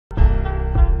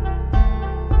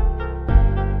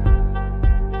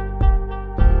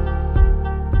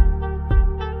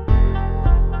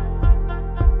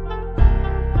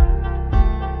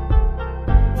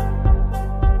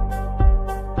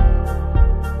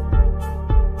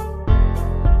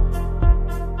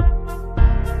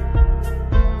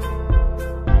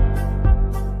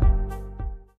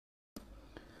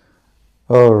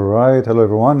All right, hello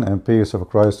everyone, and peace of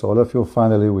Christ to all of you.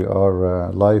 Finally, we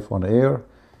are live on air.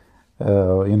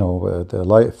 The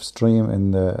live stream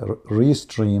in the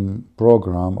Restream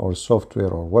program or software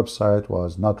or website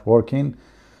was not working,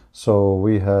 so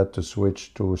we had to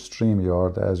switch to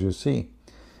StreamYard, as you see.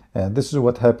 And this is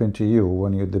what happened to you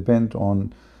when you depend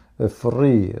on a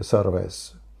free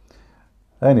service.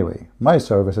 Anyway, my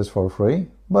service is for free,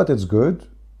 but it's good.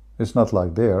 It's not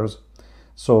like theirs.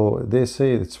 So they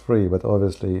say it's free, but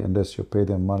obviously unless you pay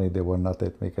them money, they will not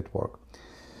make it work.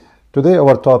 Today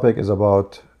our topic is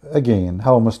about, again,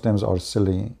 how Muslims are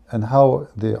silly and how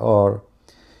they are,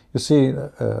 you see,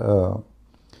 the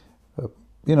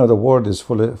world is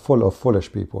full of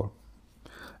foolish people.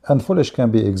 And foolish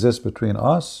can exist between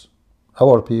us,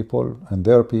 our people, and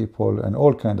their people, and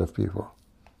all kinds of people.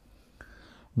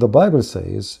 The Bible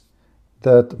says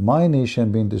that my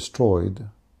nation being destroyed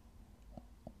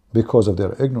because of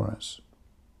their ignorance.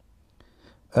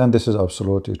 And this is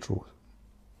absolutely true.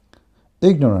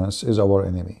 Ignorance is our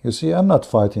enemy. You see, I'm not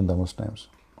fighting the Muslims.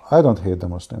 I don't hate the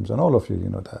Muslims, and all of you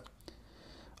know that.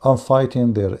 I'm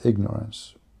fighting their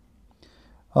ignorance.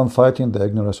 I'm fighting the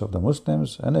ignorance of the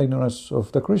Muslims and ignorance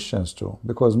of the Christians too,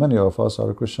 because many of us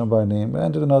are Christian by name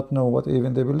and do not know what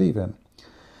even they believe in.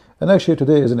 And actually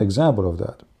today is an example of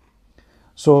that.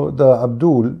 So the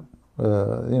Abdul,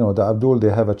 they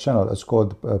have a channel. It's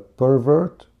called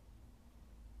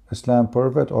Islam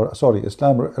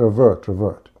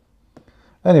Revert.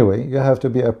 Anyway, you have to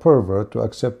be a pervert to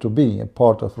accept to be a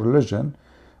part of religion,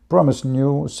 promising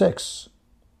you sex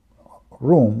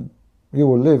room. You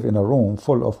will live in a room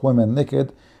full of women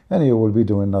naked, and you will be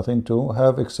doing nothing to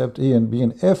have except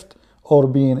being effed or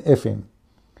being effing.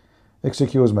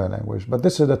 Excuse my language, but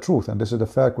this is the truth, and this is the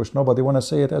fact which nobody want to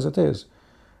say it as it is.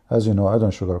 As you know, I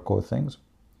don't sugarcoat things.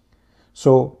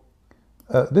 So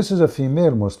this is a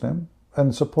female Muslim,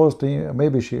 and supposedly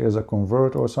maybe she is a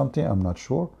convert or something, I'm not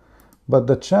sure. But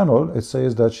the channel, it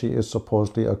says that she is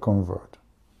supposedly a convert.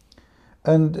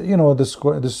 And this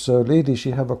lady,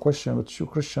 she have a question which you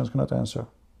Christians cannot answer.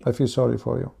 I feel sorry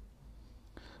for you.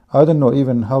 I don't know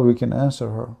even how we can answer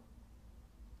her.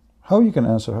 How you can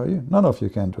answer her? None of you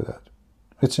can do that.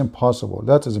 It's impossible.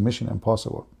 That is a mission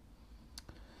impossible.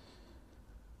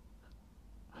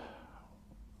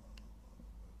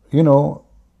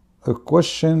 A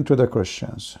question to the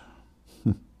Christians.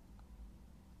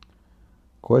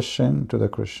 Question to the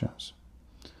Christians.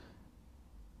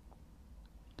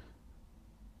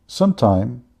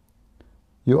 Sometime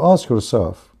you ask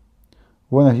yourself,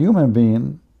 when a human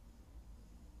being,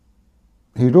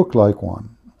 he look like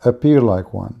one, appear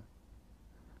like one,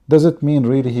 does it mean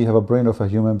really he have a brain of a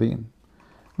human being?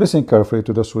 Listen carefully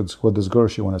to this, what this girl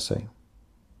she want to say.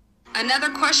 Another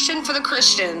question for the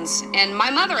Christians, and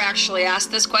my mother actually asked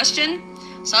this question,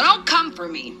 so don't come for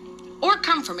me, or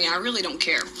come for me, I really don't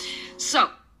care. So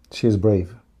she is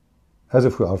brave, as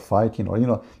if we are fighting, or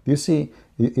do you see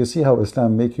how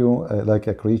Islam make you like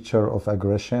a creature of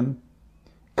aggression?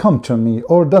 Come to me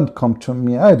or don't come to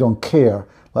me, I don't care.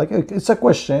 Like, it's a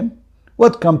question.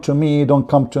 What come to me, don't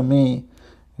come to me?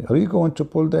 Are you going to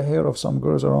pull the hair of some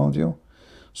girls around you?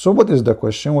 So what is the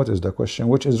question? What is the question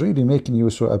which is really making you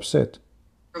so upset?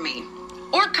 For me,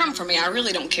 or come for me, I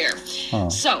really don't care.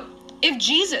 So if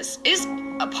Jesus is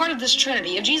a part of this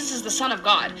Trinity, if Jesus is the Son of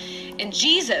God, and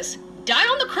Jesus died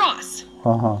on the cross,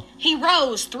 he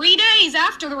rose 3 days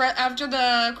after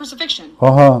the crucifixion.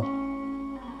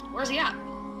 Where's he at?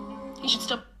 He should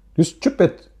still. You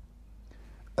stupid!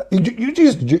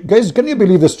 Guys, can you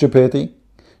believe the stupidity?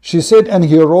 She said, and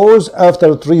he rose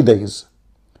after 3 days.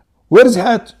 Where is he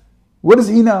at? Where is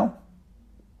he now?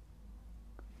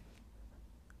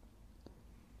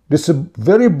 This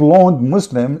very blonde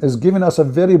Muslim is giving us a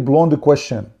very blonde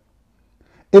question.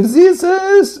 If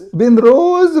Jesus been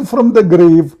rose from the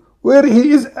grave, where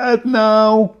he is at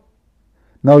now?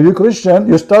 Now you Christian,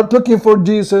 you start looking for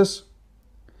Jesus.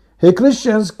 Hey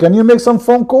Christians, can you make some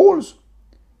phone calls?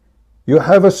 You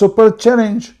have a super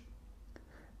challenge.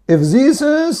 If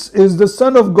Jesus is the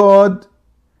Son of God,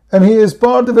 and he is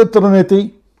part of the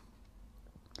Trinity,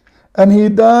 and he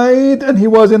died, and he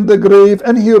was in the grave,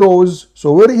 and he rose,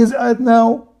 so where is he at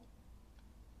now?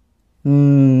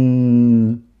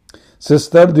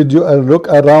 Sister, did you look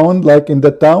around like in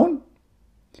the town?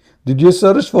 Did you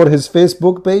search for his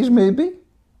Facebook page maybe?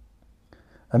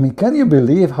 I mean, can you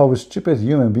believe how stupid a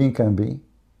human being can be?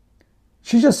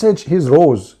 She just said he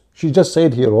rose. She just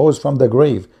said he rose from the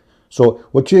grave. So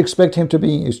what you expect him to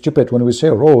be is stupid when we say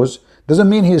rose, doesn't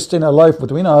mean he is still alive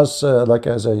between us, like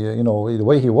as a, the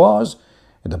way he was.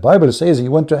 The Bible says he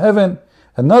went to heaven.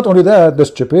 And not only that, the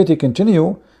stupidity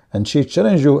continue, and she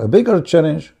challenged you, a bigger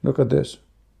challenge. Look at this.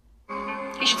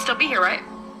 He should still be here, right?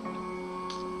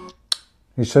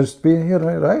 He shall be here,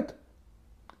 right?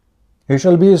 He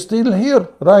shall be still here,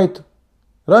 right?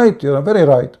 Right, you're very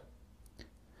right.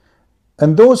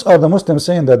 And those are the Muslims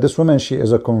saying that this woman, she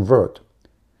is a convert.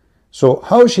 So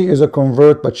how she is a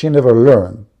convert, but she never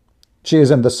learned? She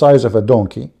is in the size of a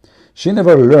donkey. She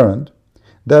never learned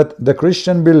that the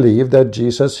Christian believe that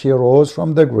Jesus, he rose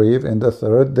from the grave in the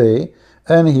third day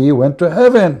and he went to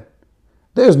heaven.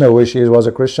 There is no way she was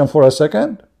a Christian for a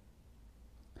second.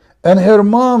 And her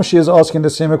mom, she is asking the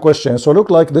same question. So look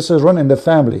like this is run in the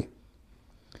family.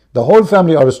 The whole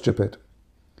family are stupid.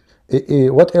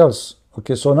 What else?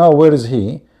 Okay, so now where is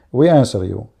he? We answer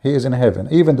you. He is in heaven.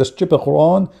 Even the stupid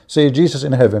Quran say Jesus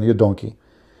in heaven, you donkey.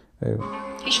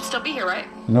 He should still be here, right?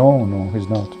 No, no, he's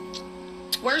not.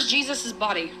 Where's Jesus'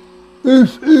 body?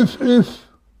 If.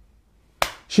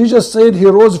 She just said he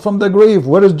rose from the grave.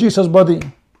 Where is Jesus' body?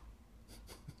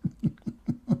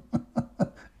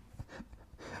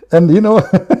 And you know,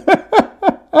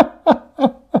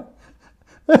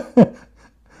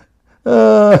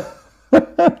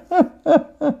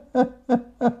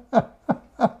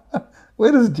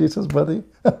 where is Jesus' body?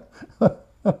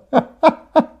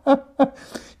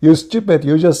 You stupid,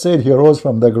 you just said he rose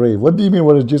from the grave. What do you mean,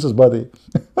 where is Jesus' body?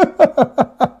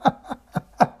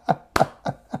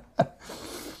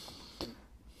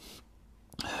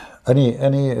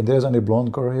 There's any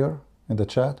blonde girl here in the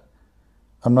chat?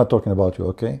 I'm not talking about you,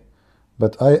 okay?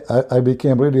 But I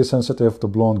became really sensitive to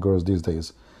blonde girls these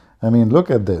days. I mean, look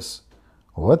at this.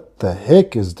 What the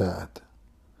heck is that?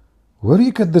 Where do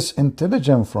you get this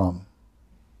intelligence from?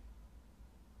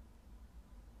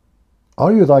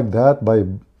 Are you like that by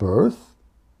birth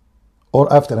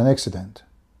or after an accident?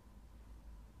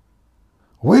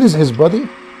 Where is his body?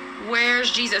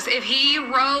 Where's Jesus? If he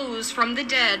rose from the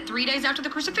dead 3 days after the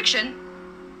crucifixion,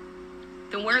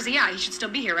 then where's he at? He should still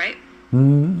be here, right?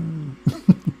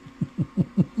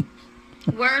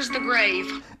 Where's the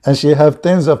grave? And she have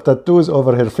tens of tattoos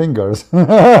over her fingers.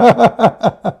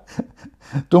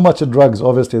 Too much drugs,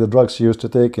 obviously the drugs she used to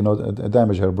take, you know,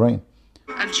 damage her brain.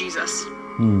 Of Jesus.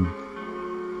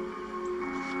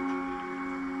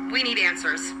 We need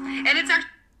answers. And it's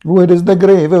actually... Where is the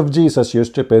grave of Jesus, you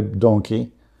stupid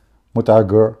donkey?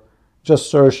 Mutagar. Just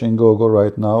search in Google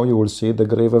right now, you will see the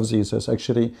grave of Jesus.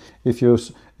 Actually, if you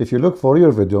look for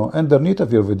your video, underneath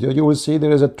of your video, you will see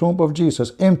there is a tomb of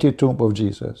Jesus, empty tomb of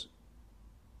Jesus.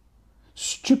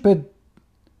 Stupid,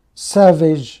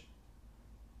 savage,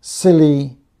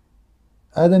 silly.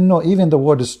 I don't know, even the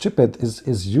word stupid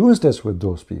is useless with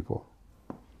those people.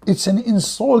 It's an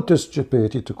insult to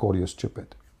stupidity to call you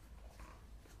stupid.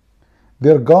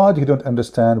 Their God, you don't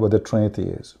understand what the Trinity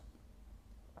is.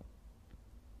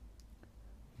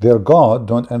 Their God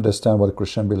don't understand what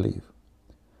Christians believe.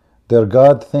 Their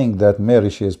God think that Mary,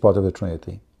 she is part of the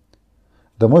Trinity.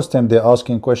 The Muslim, they're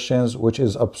asking questions which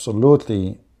is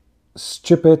absolutely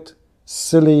stupid,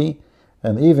 silly,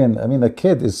 and even, I mean, a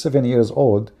kid is 7 years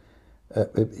old.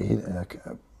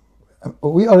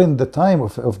 We are in the time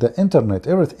of the internet.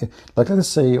 Everything, like, let's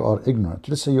say you are ignorant.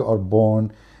 Let's say you are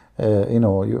born, you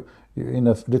know, you're in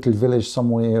a little village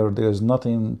somewhere, there is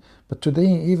nothing. But today,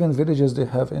 even villages, they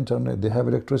have internet, they have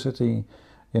electricity.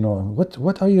 You know,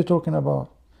 what are you talking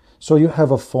about? So you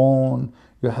have a phone,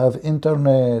 you have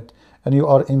internet, and you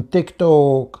are in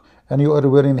TikTok, and you are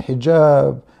wearing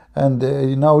hijab, and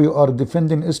now you are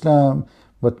defending Islam.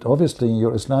 But obviously,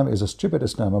 your Islam is a stupid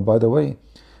Islam. And by the way,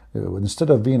 instead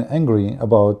of being angry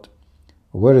about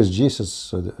where is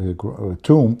Jesus'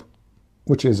 tomb,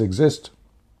 which exists,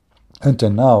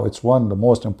 until now, it's one of the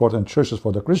most important churches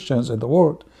for the Christians in the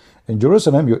world. In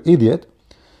Jerusalem, you idiot.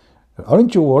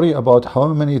 Aren't you worried about how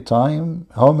many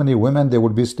women they will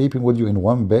be sleeping with you in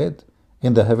one bed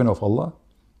in the heaven of Allah?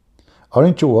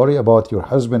 Aren't you worried about your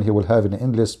husband, he will have an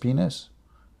endless penis?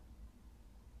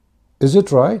 Is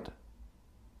it right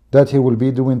that he will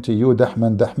be doing to you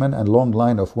dahman and long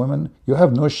line of women? You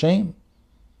have no shame.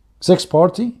 Sex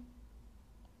party?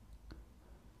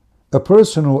 A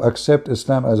person who accepts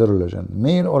Islam as a religion,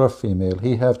 male or a female,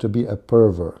 he have to be a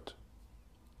pervert.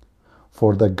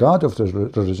 For the God of the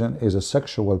religion is a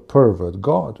sexual pervert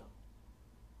God.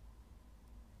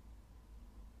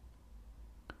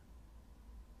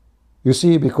 You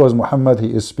see, because Muhammad,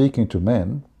 he is speaking to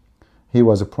men, he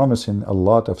was promising a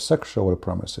lot of sexual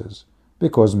promises.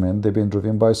 Because men, they've been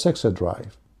driven by sex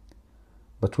drive.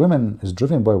 But women is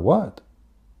driven by what?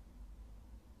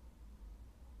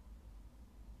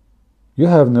 You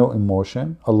have no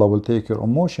emotion, Allah will take your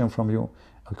emotion from you.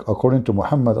 According to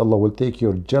Muhammad, Allah will take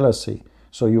your jealousy,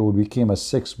 so you will become a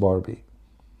sex Barbie.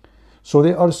 So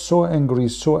they are so angry,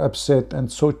 so upset,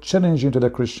 and so challenging to the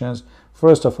Christians.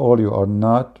 First of all, you are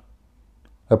not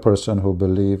a person who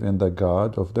believes in the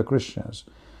God of the Christians.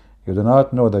 You do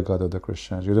not know the God of the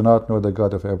Christians. You do not know the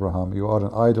God of Abraham. You are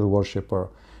an idol worshipper.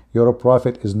 Your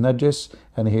prophet is najis,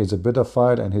 and he is a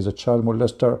pedophile, and he's a child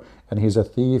molester, and he's a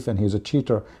thief, and he's a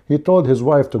cheater. He told his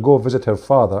wife to go visit her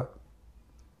father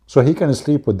so he can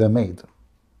sleep with the maid.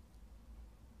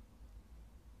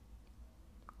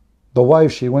 The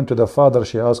wife, she went to the father,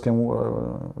 she asked him,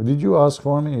 did you ask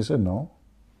for me? He said, no.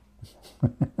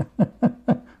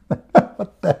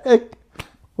 What the heck?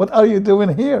 What are you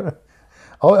doing here?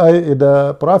 Oh,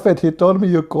 the prophet, he told me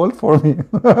you called for me.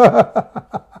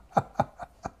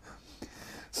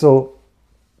 So,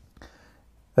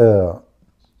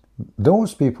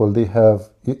 those people, they have,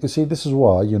 you see, this is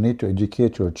why you need to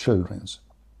educate your children.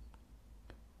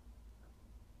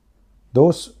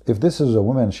 If this is a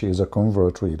woman, she is a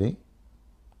convert really,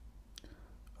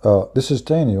 this is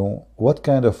telling you what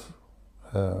kind of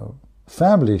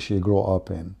family she grew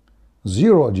up in.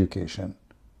 Zero education.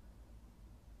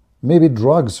 Maybe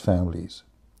drugs families.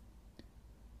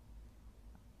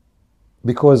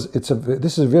 Because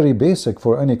this is very basic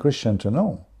for any Christian to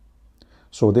know.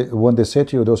 So when they say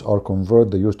to you those are convert,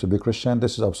 they used to be Christian,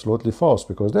 this is absolutely false,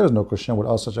 because there is no Christian would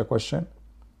ask such a question.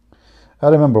 I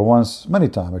remember once, many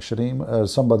times actually,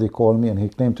 somebody called me and he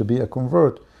claimed to be a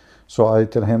convert. So I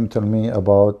tell him, tell me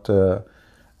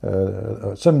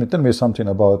something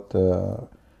about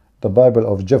the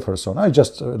Bible of Jefferson. I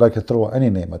just like to throw any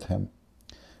name at him.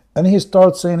 And he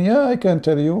starts saying, yeah, I can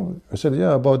tell you. I said,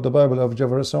 yeah, about the Bible of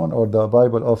Jefferson or the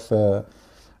Bible of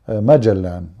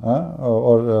Magellan.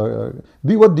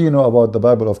 What do you know about the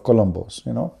Bible of Columbus?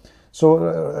 You know. So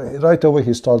right away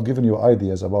he starts giving you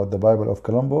ideas about the Bible of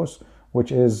Columbus,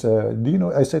 which is, do you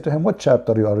know, I say to him, what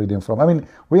chapter you are reading from? I mean,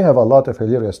 we have a lot of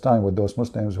hilarious time with those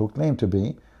Muslims who claim to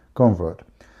be convert.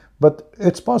 But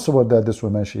it's possible that this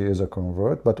woman, she is a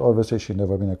convert, but obviously she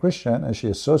never been a Christian, and she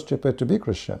is so stupid to be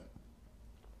Christian.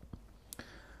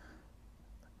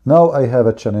 Now I have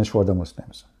a challenge for the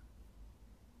Muslims.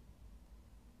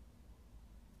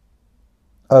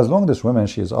 As long as this woman,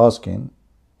 she is asking,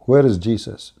 where is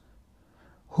Jesus?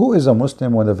 Who is a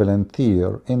Muslim with a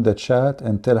volunteer in the chat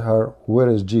and tell her, where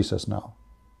is Jesus now?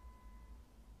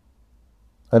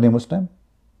 Any Muslim?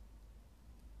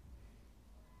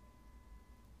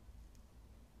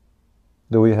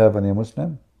 Do we have any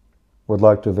Muslim would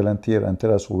like to volunteer and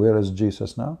tell us, where is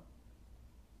Jesus now?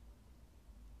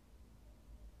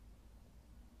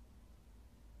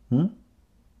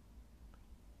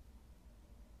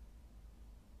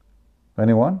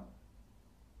 Anyone?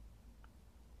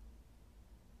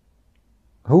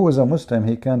 Who is a Muslim?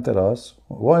 He can tell us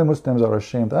why Muslims are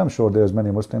ashamed. I'm sure there's many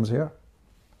Muslims here.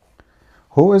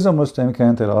 Who is a Muslim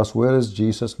can tell us, where is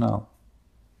Jesus now?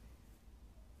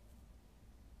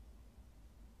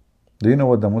 Do you know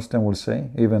what the Muslim will say,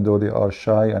 even though they are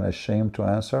shy and ashamed to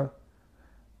answer?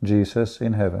 Jesus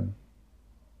in heaven.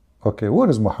 Okay, where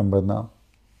is Muhammad now?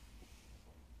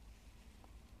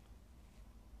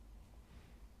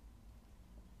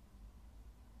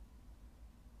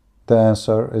 The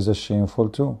answer is shameful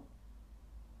too.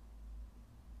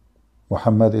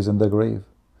 Muhammad is in the grave.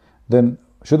 Then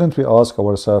shouldn't we ask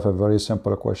ourselves a very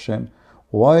simple question?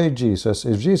 Why Jesus?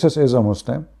 If Jesus is a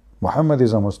Muslim, Muhammad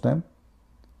is a Muslim,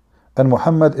 and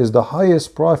Muhammad is the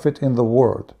highest prophet in the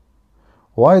world,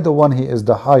 why the one he is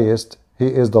the highest, he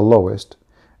is the lowest,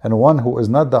 and one who is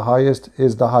not the highest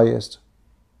is the highest?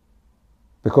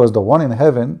 Because the one in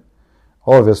heaven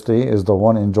obviously is the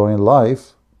one enjoying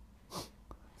life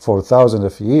for thousands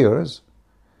of years,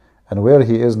 and where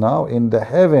he is now, in the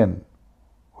heaven,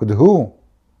 with who?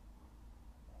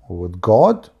 With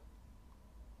God.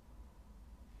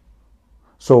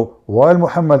 So while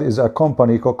Muhammad is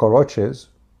accompanying cockroaches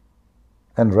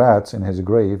and rats in his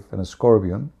grave and a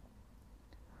scorpion,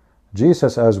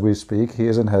 Jesus, as we speak, he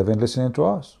is in heaven listening to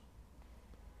us.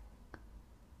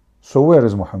 So where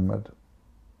is Muhammad?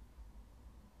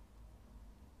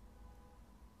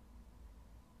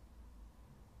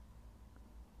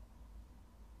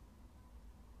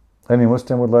 Any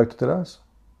Muslim would like to tell us?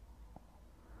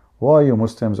 Why you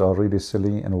Muslims are really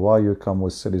silly, and why you come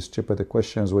with silly, stupid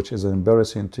questions, which is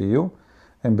embarrassing to you,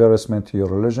 embarrassment to your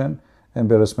religion,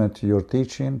 embarrassment to your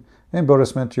teaching,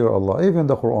 embarrassment to your Allah. Even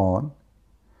the Qur'an,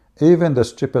 even the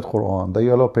stupid Qur'an, the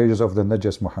yellow pages of the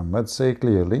Najis Muhammad say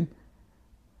clearly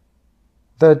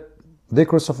that they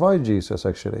crucified Jesus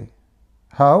actually.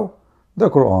 How? The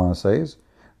Qur'an says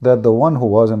that the one who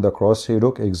was on the cross, he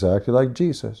looked exactly like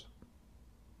Jesus.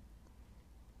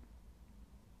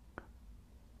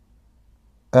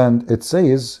 And it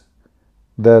says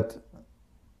that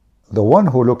the one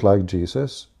who looked like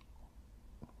Jesus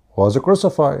was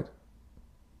crucified.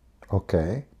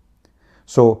 Okay.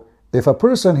 So if a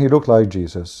person, he looked like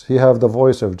Jesus, he have the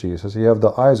voice of Jesus, he have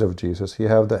the eyes of Jesus, he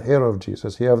have the hair of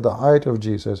Jesus, he have the height of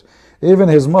Jesus. Even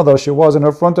his mother, she was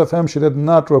in front of him, she did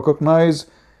not recognize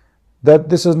that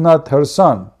this is not her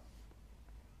son.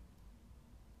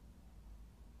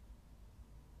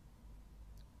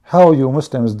 How you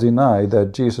Muslims deny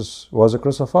that Jesus was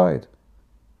crucified?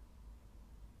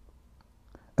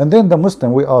 And then the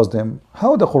Muslim, we asked them,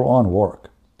 how the Quran work?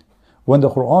 When the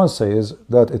Quran says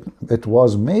that it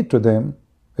was made to them,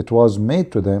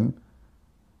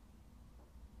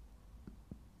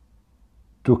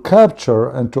 to capture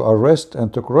and to arrest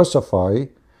and to crucify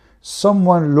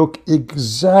someone look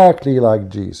exactly like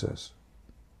Jesus.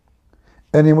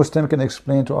 Any Muslim can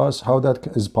explain to us how that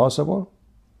is possible?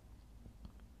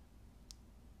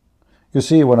 You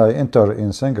see, when I entered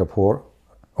in Singapore,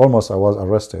 almost I was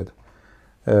arrested.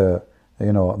 You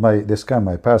know, they scanned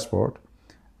my passport,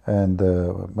 and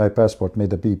my passport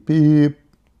made a beep beep.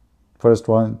 First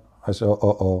one, I said,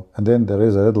 oh, and then there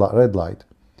is a red light.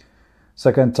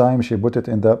 Second time, she put it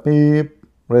in the beep,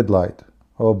 red light.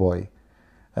 Oh boy.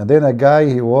 And then a guy,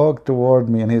 he walked toward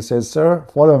me and he said, sir,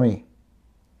 follow me.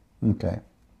 Okay.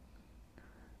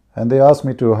 And they asked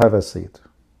me to have a seat.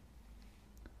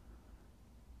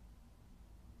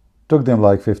 Took them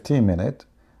like 15 minutes,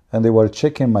 and they were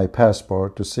checking my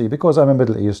passport to see, because I'm a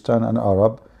Middle Eastern and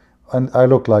Arab, and I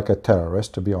look like a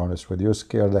terrorist, to be honest with you,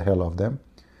 scare the hell of them.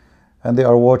 And they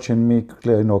are watching me,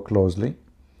 you know, closely.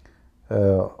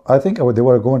 I think they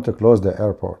were going to close the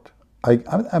airport.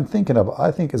 I'm thinking about,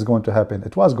 I think it's going to happen.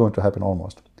 It was going to happen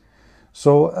almost.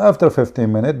 So after 15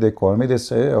 minutes, they call me. They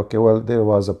say, okay, well, there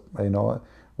was a, you know,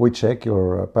 we check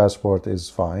your passport is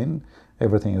fine.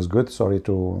 Everything is good. Sorry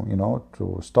to, you know,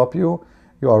 to stop you.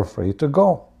 You are free to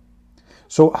go.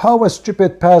 So how a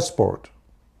stupid passport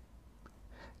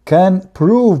can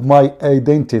prove my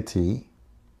identity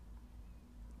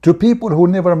to people who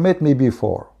never met me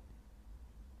before?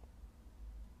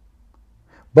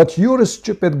 But your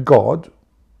stupid God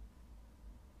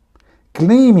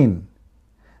claiming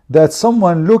that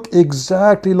someone looked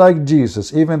exactly like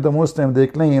Jesus, even the Muslim, they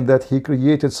claim that he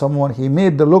created someone, he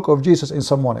made the look of Jesus in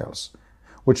someone else,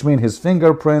 which means his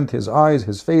fingerprint, his eyes,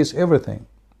 his face, everything.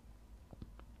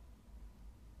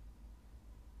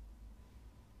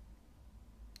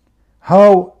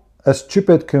 How a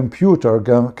stupid computer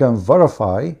can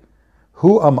verify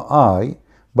who am I,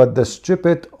 but the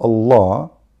stupid Allah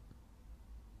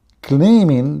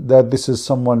claiming that this is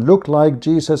someone look like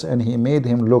Jesus and he made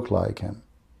him look like him.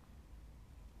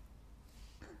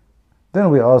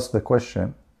 Then we ask the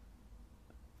question,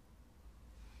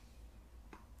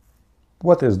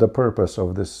 what is the purpose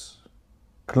of this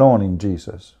cloning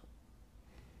Jesus?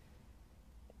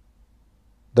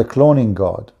 The cloning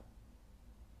God.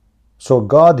 So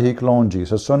God, he cloned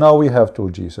Jesus. So now we have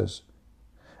two Jesus.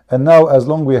 And now as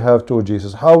long we have two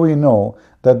Jesus, how we know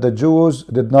that the Jews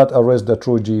did not arrest the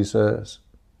true Jesus?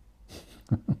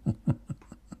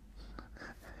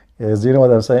 Yes, do you know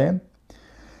what I'm saying?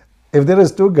 If there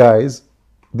is two guys,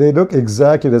 they look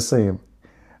exactly the same.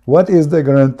 What is the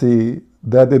guarantee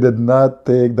that they did not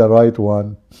take the right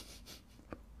one?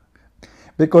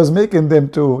 Because making them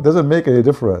two doesn't make any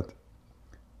difference.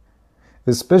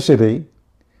 Especially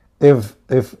if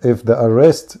the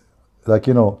arrest, like,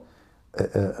 you know,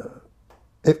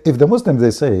 if the Muslims,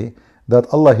 they say that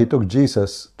Allah, he took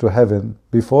Jesus to heaven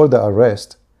before the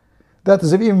arrest, that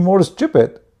is even more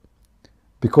stupid.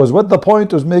 Because what the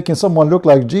point is making someone look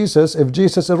like Jesus if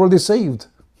Jesus is already saved?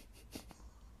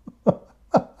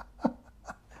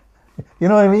 You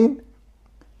know what I mean?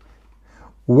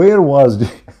 Where was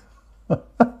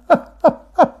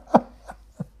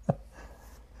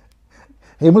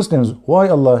Hey Muslims, why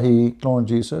Allah he cloned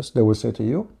Jesus? They will say to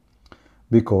you,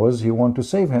 because he want to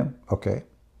save him. Okay.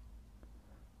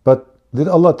 But did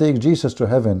Allah take Jesus to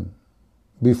heaven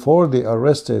before they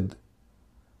arrested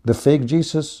the fake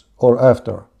Jesus or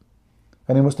after?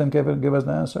 Any Muslim can give us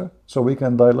the answer so we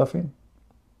can die laughing?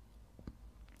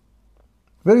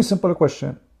 Very simple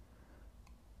question.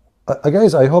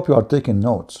 Guys, I hope you are taking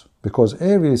notes, because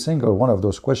every single one of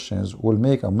those questions will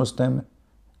make a Muslim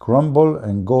crumble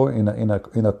and go in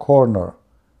a corner.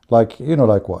 Like, you know,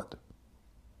 like what?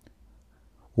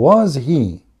 Was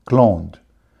he cloned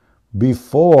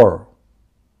before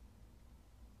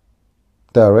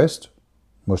the arrest?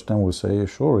 Muslim will say,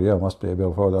 sure, yeah, must be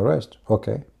before the arrest.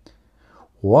 Okay.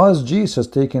 Was Jesus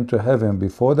taken to heaven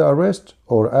before the arrest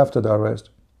or after the arrest?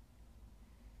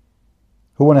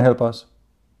 Who want to help us?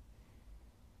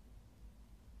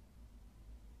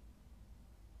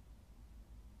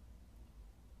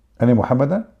 Any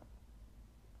Muhammadan?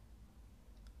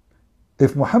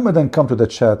 If Muhammadan come to the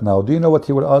chat now, do you know what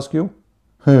he will ask you?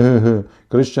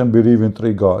 Christian believe in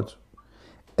 3 gods.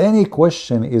 Any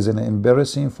question is an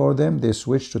embarrassing for them, they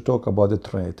switch to talk about the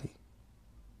Trinity.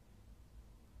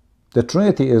 The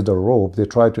Trinity is the rope they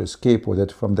try to escape with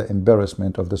it from the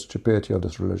embarrassment of the stupidity of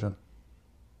this religion.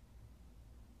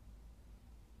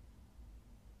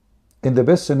 In the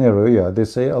best scenario, yeah, they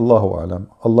say Allahu Alam,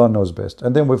 Allah knows best.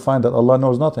 And then we find that Allah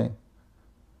knows nothing.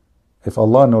 If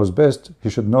Allah knows best, He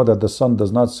should know that the sun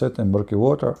does not set in murky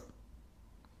water.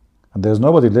 And there's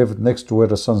nobody lived next to where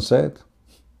the sun set.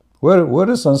 Where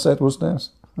is sunset,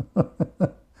 Muslims?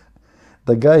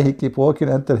 The guy, he keep walking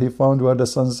until he found where the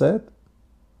sun set.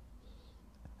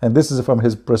 And this is from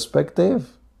his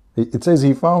perspective. It says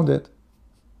he found it.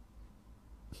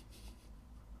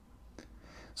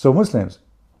 So Muslims,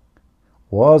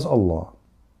 was Allah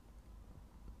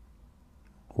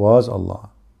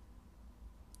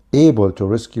able to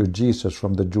rescue Jesus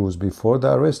from the Jews before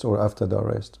the arrest or after the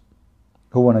arrest?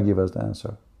 Who want to give us the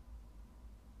answer?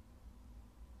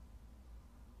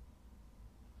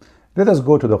 Let us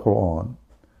go to the Quran,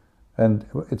 and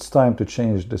it's time to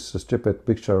change this stupid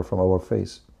picture from our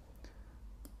face.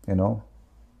 You know?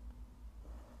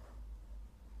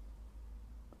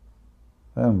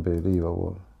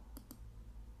 Unbelievable.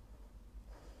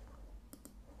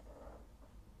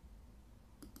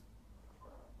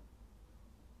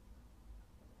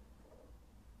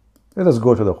 Let us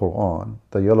go to the Quran,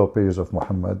 the yellow pages of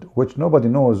Muhammad, which nobody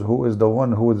knows who is the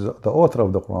one who is the author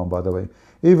of the Quran, by the way.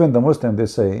 Even the Muslim, they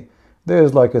say, there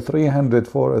is like a 300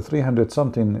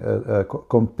 something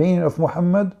companion of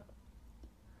Muhammad.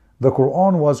 The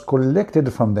Quran was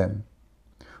collected from them.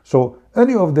 So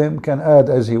any of them can add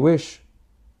as he wish,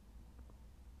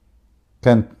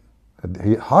 can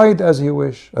he hide as he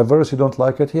wish. A verse he don't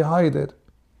like it, he hide it.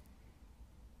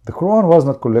 The Quran was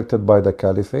not collected by the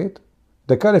Caliphate.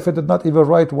 The Caliphate did not even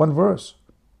write one verse.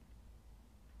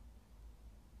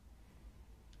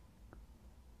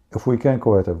 If we can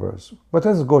quote a verse. But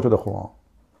let's go to the Quran.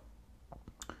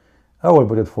 I will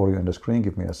put it for you on the screen.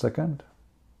 Give me a second.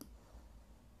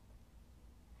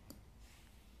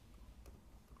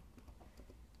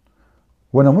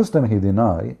 When a Muslim, he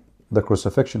deny the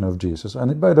crucifixion of Jesus,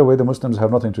 and by the way, the Muslims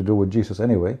have nothing to do with Jesus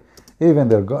anyway. Even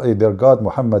their God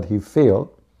Muhammad, he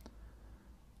failed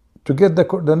to get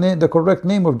the correct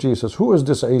name of Jesus. Who is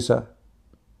this Isa?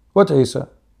 What Isa?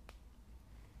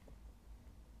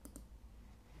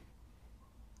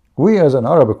 We as an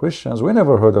Arab Christians, we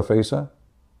never heard of Isa.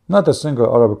 Not a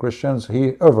single Arab Christians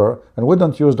he ever, and we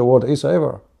don't use the word Isa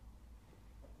ever.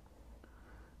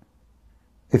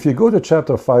 If you go to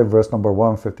chapter 5, verse number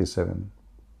 157,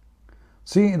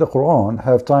 see, the Quran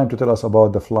have time to tell us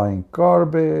about the flying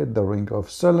carpet, the ring of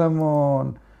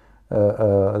Solomon.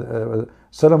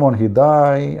 Solomon, he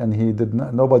died,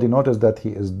 and nobody noticed that he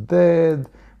is dead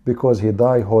because he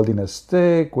died holding a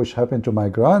stick, which happened to my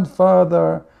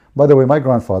grandfather. By the way, my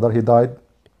grandfather, he died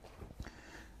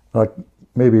like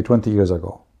maybe 20 years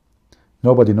ago.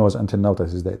 Nobody knows until now that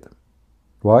he's dead.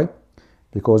 Why?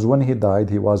 Because when he died,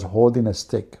 he was holding a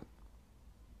stick.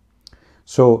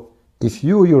 So if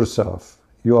you yourself,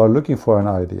 you are looking for an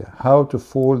idea how to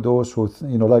fool those who,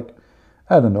 like,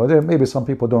 I don't know, there maybe some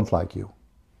people don't like you,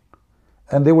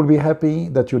 and they will be happy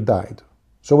that you died.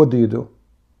 So what do?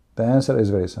 The answer is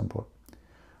very simple.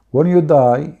 When you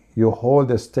die, you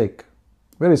hold a stick.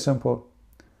 Very simple.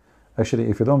 Actually,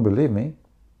 if you don't believe me,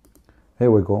 here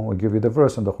we go. We'll give you the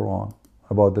verse in the Quran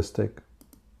about the stick.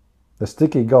 The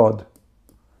sticky God.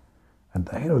 And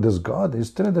this God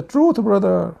is telling the truth,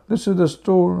 brother. This is the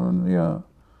story. Yeah.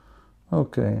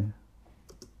 Okay.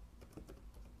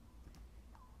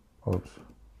 Oops.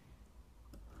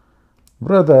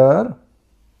 Brother.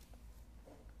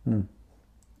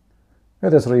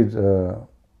 Let us read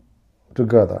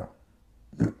together.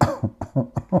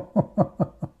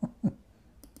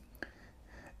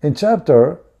 In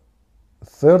chapter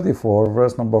 34,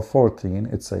 verse number 14,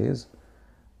 it says,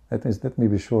 let me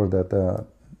be sure that the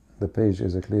page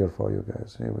is clear for you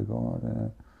guys. Here we go.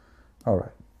 All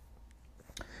right.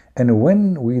 And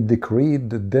when we decreed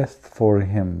the death for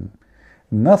him,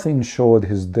 nothing showed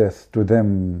his death to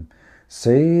them,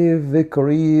 save the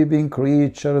creeping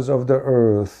creatures of the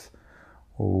earth,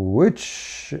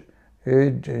 which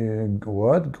what?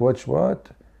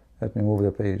 Let me move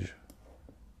the page.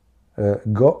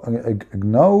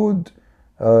 Gnawed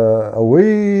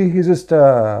away his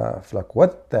staff. Like,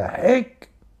 what the heck?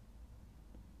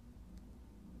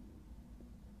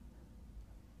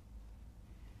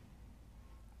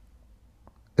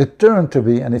 It turned to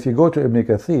be, and if you go to Ibn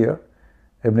Kathir,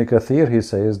 he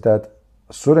says that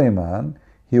Sulaiman,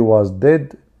 He was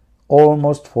dead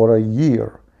almost for a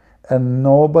year, and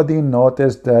nobody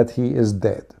noticed that he is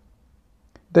dead.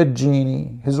 The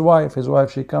genie, his wife,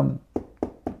 she come,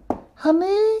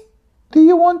 honey, do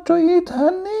you want to eat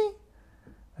honey?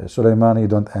 Sulaiman, he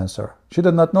don't answer. She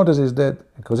did not notice he's dead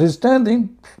because he's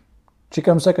standing. She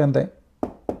comes second day.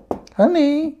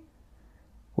 Honey,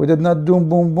 we did not do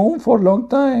boom boom for a long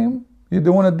time. You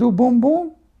don't want to do boom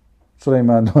boom?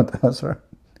 Sulaiman don't answer.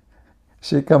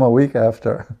 She come a week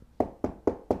after.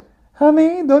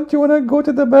 Honey, don't you want to go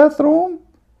to the bathroom?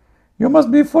 You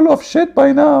must be full of shit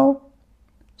by now.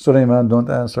 Sulaiman don't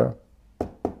answer.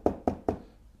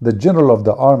 The general of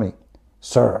the army,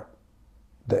 sir,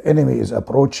 the enemy is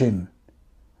approaching.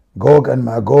 Gog and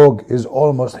Magog is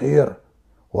almost here.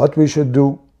 What we should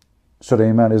do?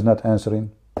 Sulaiman is not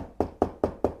answering.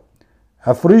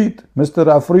 Afrit, Mr.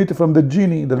 Afrit from the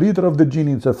genie, the leader of the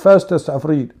genie, the fastest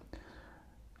Afrit.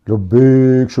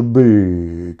 Labbaik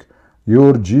shabbaik,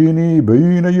 your genie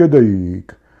bayna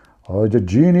yadayk. The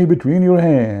genie between your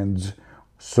hands.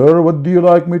 Sir, what do you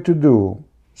like me to do?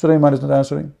 Sulaiman is not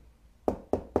answering.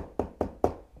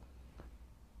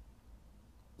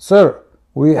 Sir,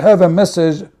 we have a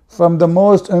message from the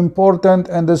most important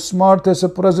and the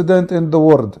smartest president in the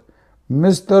world,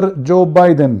 Mr. Joe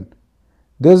Biden.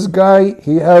 This guy,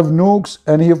 he have nukes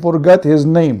and he forgot his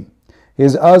name.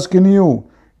 He's asking you,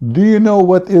 do you know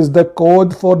what is the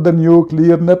code for the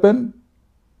nuclear weapon?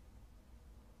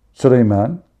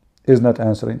 Sulaiman is not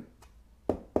answering.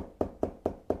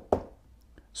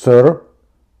 Sir,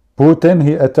 Putin,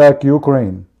 he attacked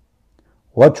Ukraine.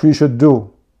 What we should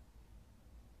do?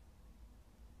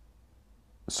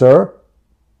 Sir?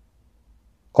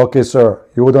 Okay, sir,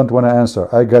 you don't want to answer.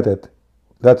 I get it.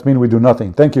 That means we do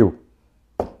nothing. Thank you.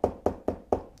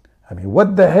 I mean,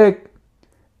 what the heck?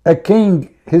 A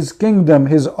king, his kingdom,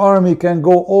 his army can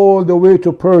go all the way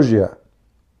to Persia.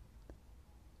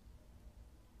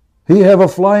 He have a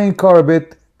flying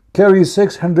carpet, carry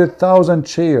 600,000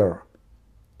 chair,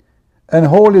 and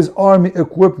hold his army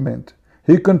equipment.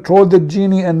 He controlled the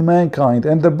genie and mankind,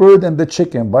 and the bird and the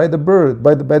chicken, by the bird,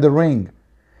 by the ring.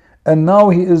 And now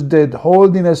he is dead,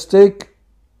 holding a stick,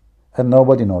 and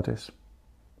nobody noticed.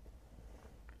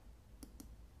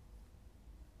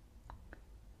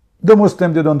 The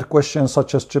Muslims, they don't question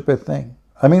such a stupid thing.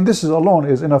 I mean, this is alone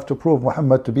is enough to prove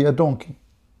Muhammad to be a donkey.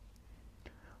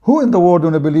 Who in the world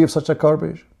don't believe such a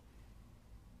garbage?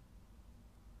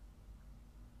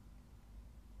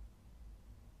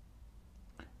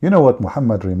 You know what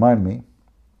Muhammad remind me?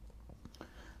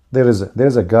 There is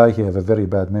a guy, he have a very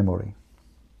bad memory.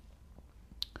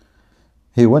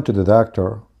 He went to the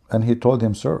doctor and he told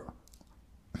him, sir,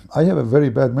 I have a very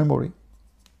bad memory.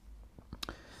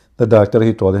 The doctor,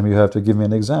 he told him, you have to give me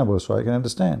an example so I can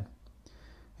understand.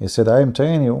 He said, I am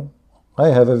telling you, I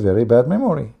have a very bad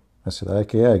memory. I said,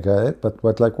 okay, I got it,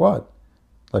 but like what?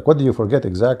 Like what do you forget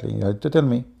exactly? You have to tell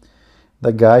me.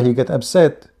 The guy, he get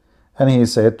upset, and he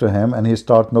said to him, and he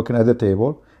start knocking at the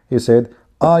table. He said,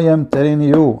 I am telling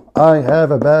you, I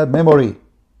have a bad memory.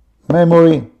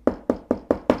 Memory.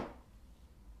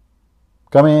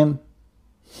 Come in.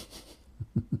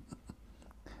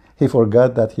 He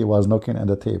forgot that he was knocking at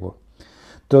the table.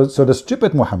 So the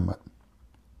stupid Muhammad,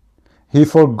 he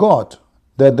forgot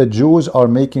that the Jews are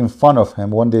making fun of him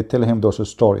when they tell him those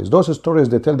stories. Those stories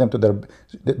they tell them to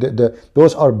their,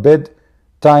 those are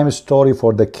bedtime story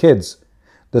for the kids.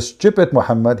 The stupid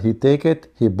Muhammad, he take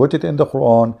it, he put it in the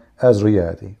Quran as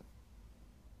reality.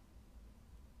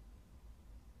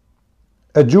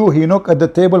 A Jew, he knock at the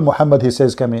table, Muhammad, he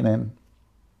says, coming in.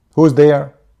 Who's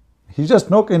there? He just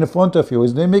knock in front of you.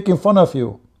 They're making fun of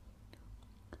you.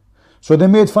 So they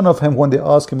made fun of him when they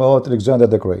asked him about Alexander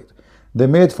the Great. They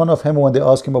made fun of him when they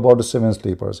asked him about the seven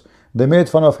sleepers. They made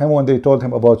fun of him when they told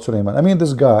him about Suleiman. I mean,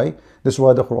 this guy, this is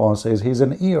why the Quran says he's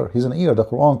an ear. He's an ear. The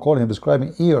Quran called him,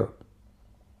 describing ear.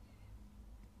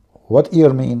 What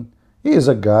ear mean? He is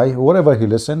a guy, whatever he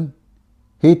listen,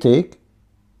 he take,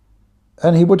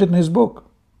 and he put it in his book.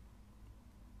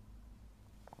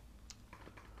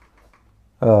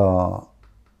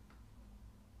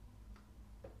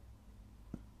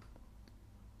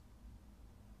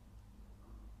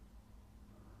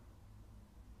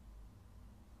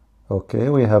 Okay,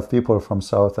 we have people from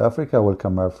South Africa.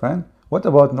 Welcome, my friend. What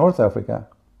about North Africa?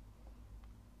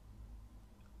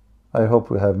 I hope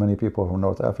we have many people from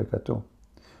North Africa too.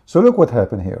 So look what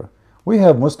happened here. We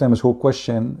have Muslims who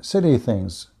question silly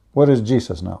things. Where is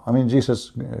Jesus now? I mean,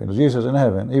 Jesus in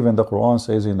heaven. Even the Quran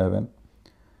says in heaven.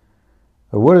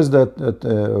 Where is that?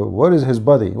 Where is his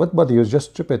body? What body? You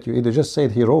just stupid. You either just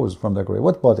said he rose from the grave.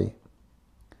 What body?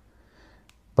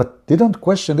 But they don't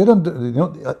question, they don't, you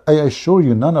know, I assure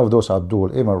you, none of those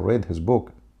Abdul ever read his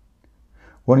book.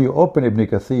 When you open Ibn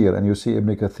Kathir and you see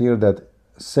Ibn Kathir that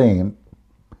saying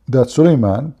that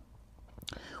Suleiman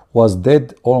was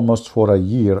dead almost for a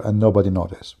year and nobody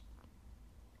noticed.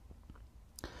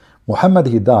 Muhammad,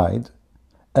 he died,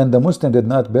 and the Muslim did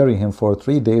not bury him for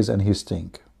 3 days and he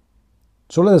stink.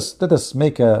 So let us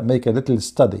make a little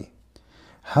study.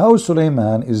 How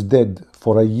Suleiman is dead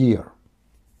for a year,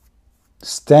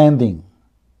 standing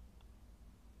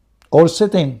or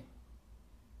sitting,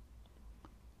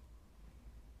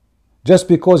 just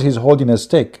because he's holding a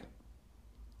stick.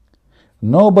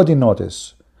 Nobody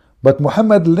noticed. But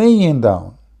Muhammad laying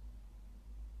down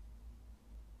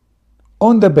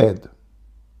on the bed,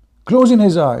 closing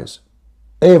his eyes,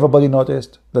 everybody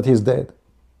noticed that he's dead.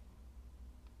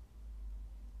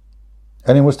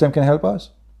 Any Muslim can help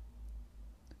us?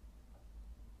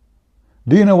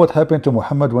 Do you know what happened to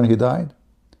Muhammad when he died?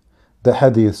 The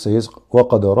hadith says,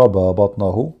 وَقَدْ رَبَى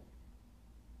بَطْنَهُ.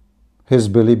 His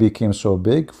belly became so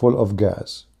big, full of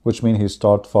gas, which means he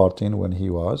started farting when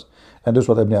he was. And this is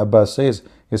what Ibn Abbas says.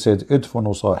 He said,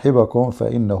 ادفنوا صاحبكم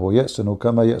فإنه يأسن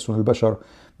كما يأسن البشر.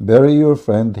 Bury your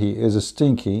friend, he is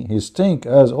stinky. He stink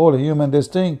as all humans, they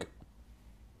stink.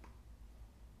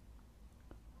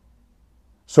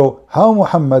 So how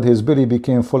Muhammad, his belly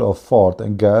became full of fart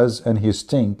and gas and he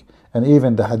stink, and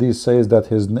even the hadith says that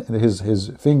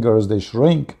his fingers, they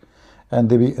shrink,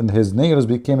 and his nails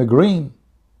became green.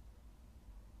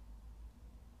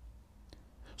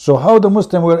 So how the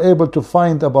Muslims were able to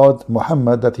find about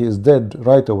Muhammad that he is dead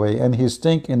right away, and he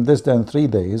stink in less than 3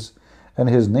 days, and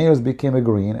his nails became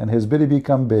green, and his belly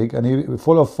become big, and he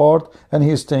full of fart, and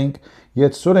he stink,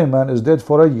 yet Suleiman is dead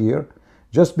for a year,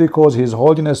 just because he's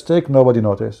holding a stick, nobody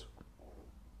noticed.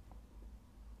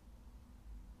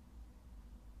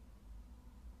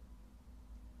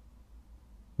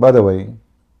 By the way,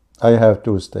 I have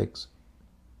 2 sticks.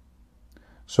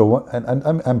 So, and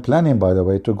I'm planning, by the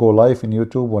way, to go live in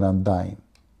YouTube when I'm dying.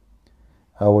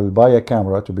 I will buy a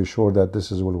camera to be sure that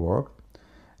this will work,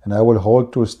 and I will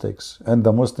hold 2 sticks, and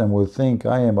the Muslim will think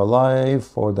I am alive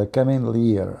for the coming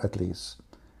year at least.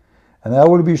 And I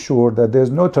will be sure that there's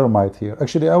no termite here.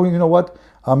 Actually, you know what?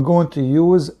 I'm going to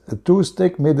use a 2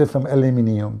 stick made from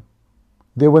aluminium.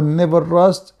 They will never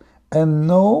rust, and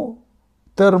no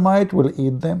termite will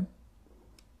eat them.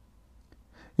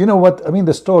 You know what? I mean,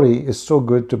 the story is so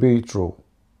good to be true.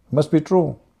 It must be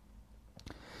true.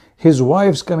 His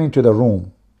wives coming to the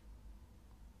room,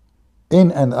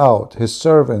 in and out, his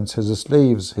servants, his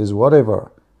slaves, his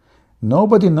whatever.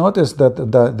 Nobody noticed that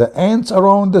the ants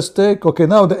around the stick. Okay,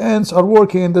 now the ants are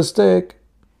working in the stick.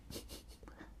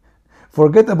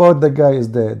 Forget about the guy is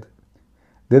dead.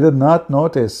 They did not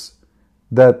notice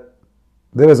that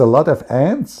there is a lot of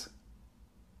ants.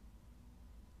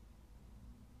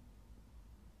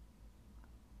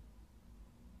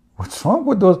 What's wrong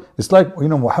with those? It's like, you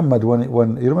know, Muhammad,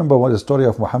 when you remember the story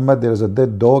of Muhammad, there is a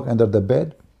dead dog under the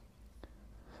bed,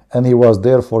 and he was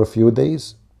there for a few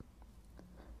days,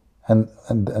 and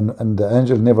the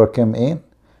angel never came in.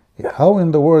 How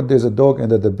in the world there's a dog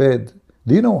under the bed?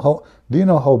 Do you know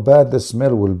how bad the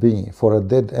smell will be for a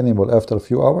dead animal after a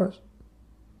few hours?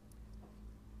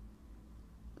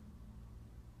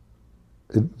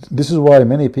 This is why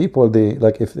many people, they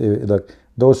like, if like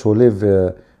those who live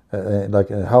like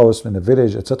a house in a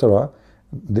village, etc.,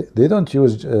 they don't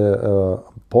use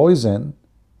poison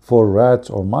for rats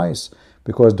or mice,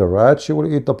 because the rat, she will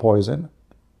eat the poison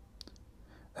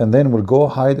and then will go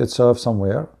hide itself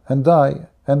somewhere and die,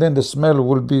 and then the smell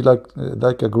will be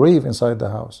like a grave inside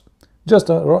the house. Just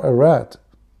a rat.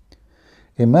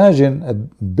 Imagine a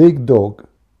big dog,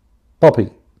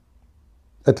 puppy,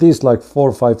 at least like 4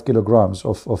 or 5 kilograms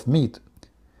of meat,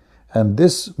 and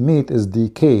this meat is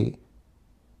decay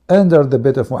under the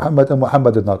bed of Muhammad, and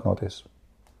Muhammad did not notice.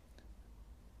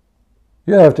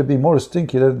 You have to be more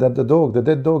stinky than the dog, the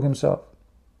dead dog himself.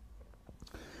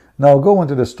 Now go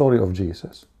into the story of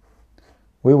Jesus.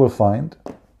 We will find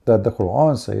that the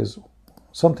Quran says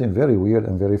something very weird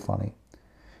and very funny.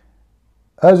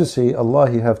 As you see, Allah,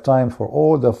 He have time for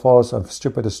all the false and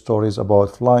stupid stories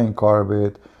about flying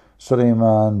carpet,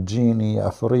 Suleiman, genie,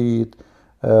 Afrit,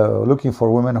 looking for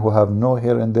women who have no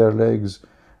hair in their legs.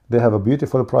 They have a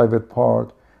beautiful private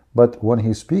part, but when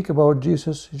he speak about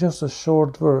Jesus, just a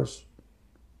short verse.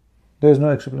 There is no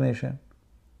explanation.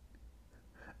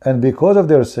 And because of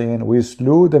their sin, we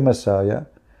slew the Messiah,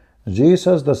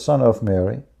 Jesus, the son of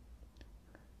Mary,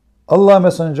 Allah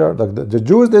messenger. Like the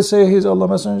Jews, they say he's Allah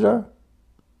messenger.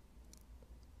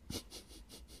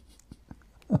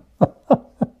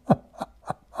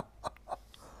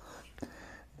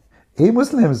 Hey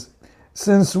Muslims,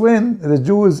 Since when the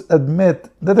Jews admit,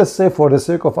 let us say for the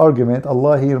sake of argument,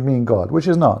 Allah here mean God, which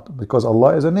is not, because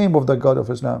Allah is a name of the God of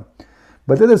Islam.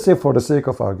 But let us say for the sake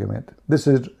of argument, this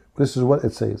is what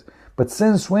it says. But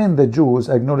since when the Jews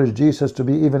acknowledge Jesus to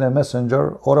be even a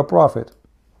messenger or a prophet?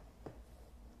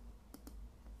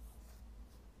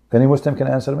 Any Muslim can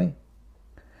answer me?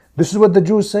 This is what the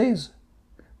Jews says.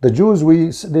 The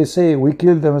Jews, they say we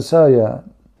killed the Messiah,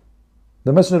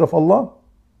 the messenger of Allah.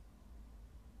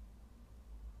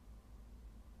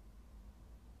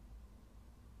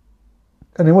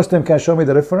 Any Muslim can show me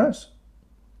the reference?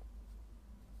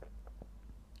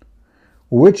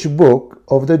 Which book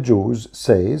of the Jews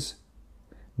says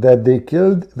that they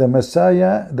killed the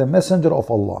Messiah, the messenger of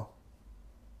Allah?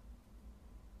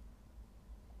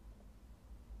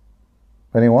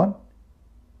 Anyone?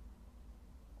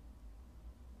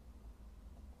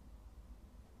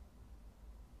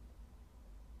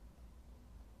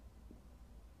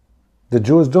 The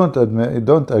Jews don't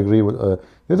agree with,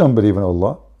 they don't believe in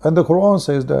Allah, and the Quran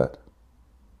says that.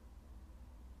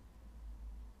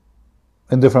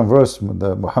 In different verse,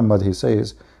 Muhammad, he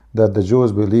says that the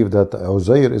Jews believe that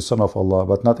Uzair is son of Allah,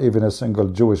 but not even a single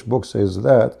Jewish book says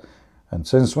that. And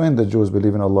since when the Jews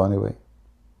believe in Allah anyway?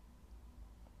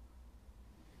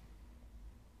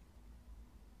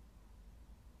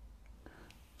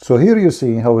 So here you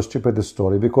see how stupid the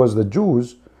story, because the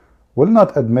Jews will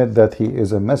not admit that he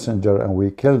is a messenger and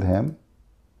we killed him.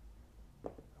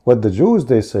 What the Jews,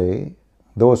 they say,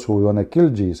 those who want to kill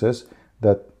Jesus,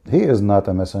 that he is not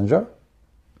a messenger.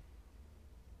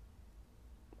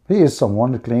 He is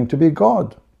someone who claimed to be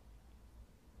God.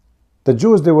 The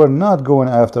Jews, they were not going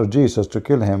after Jesus to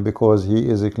kill him because he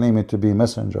is claiming to be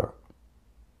messenger.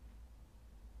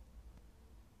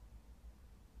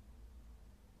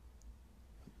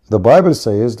 The Bible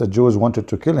says the Jews wanted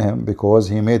to kill him because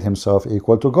he made himself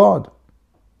equal to God.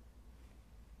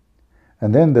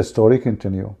 And then the story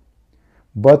continues.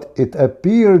 But it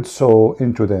appeared so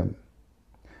into them.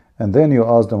 And then you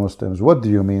ask the Muslims, what do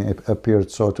you mean it appeared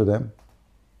so to them?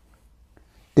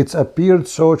 It's appeared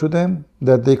so to them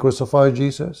that they crucified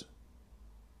Jesus.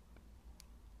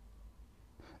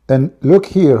 And look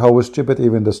here how stupid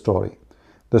even the story.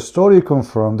 The story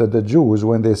confirmed that the Jews,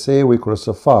 when they say we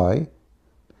crucify,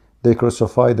 they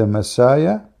crucify the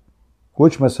Messiah.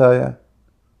 Which Messiah?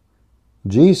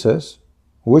 Jesus.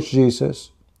 Which Jesus?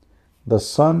 The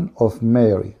son of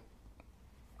Mary.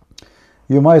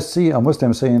 You might see a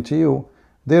Muslim saying to you,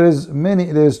 there's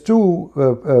two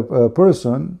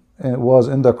person was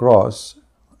in the cross,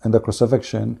 in the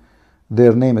crucifixion,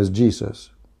 their name is Jesus.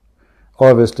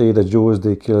 Obviously the Jews,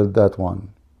 they killed that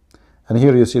one. And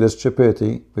here you see the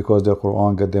stupidity, because the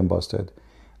Quran got them busted.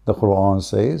 The Quran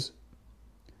says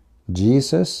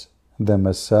Jesus, the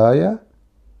Messiah,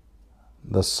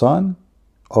 the son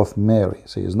of Mary.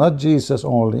 See, it's not Jesus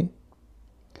only.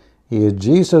 He is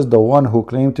Jesus, the one who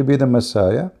claimed to be the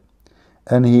Messiah,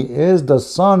 and he is the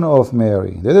son of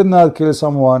Mary. They did not kill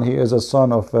someone. He is a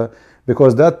son of,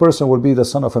 because that person will be the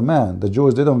son of a man. The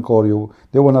Jews, they don't call you,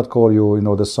 they will not call you,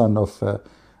 the son of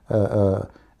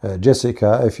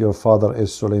Jessica if your father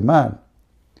is Suleiman.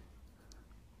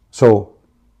 So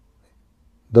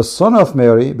the son of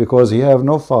Mary, because he have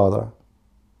no father,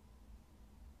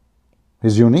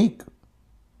 he's unique.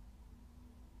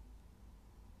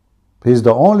 He's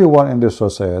the only one in this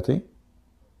society.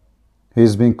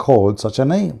 He's been called such a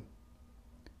name.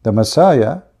 The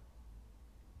Messiah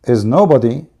is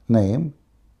nobody name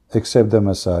except the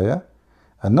Messiah,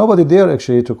 and nobody dare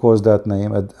actually to cause that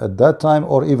name at that time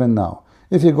or even now.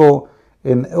 If you go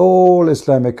in all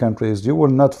Islamic countries, you will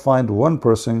not find one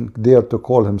person dare to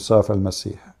call himself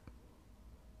Al-Masih.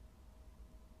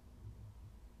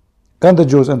 And the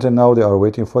Jews until now, they are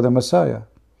waiting for the Messiah.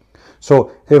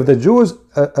 So if the Jews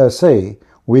say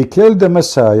we killed the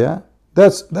Messiah,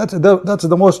 that's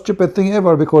the most stupid thing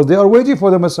ever, because they are waiting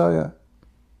for the Messiah.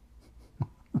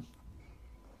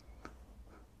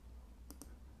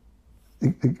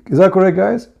 Is that correct,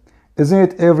 guys? Isn't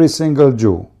it every single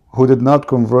Jew who did not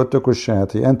convert to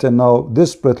Christianity until now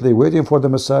desperately waiting for the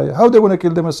Messiah? How they want to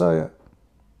kill the Messiah?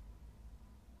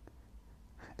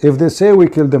 If they say we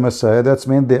killed the Messiah, that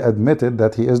means they admitted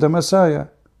that he is the Messiah.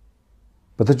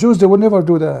 But the Jews, they will never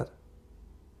do that.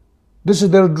 This is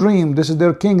their dream. This is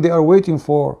their king they are waiting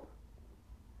for.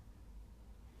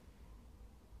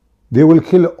 They will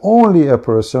kill only a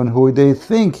person who they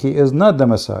think he is not the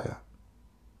Messiah.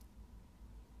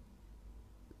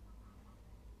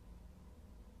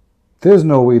 There's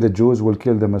no way the Jews will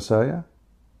kill the Messiah.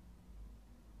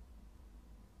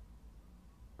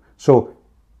 So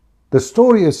the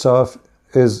story itself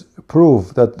is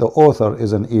proof that the author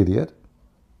is an idiot.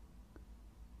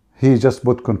 he just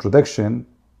put contradiction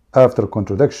after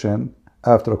contradiction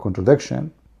after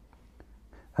contradiction.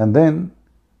 And then,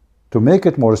 to make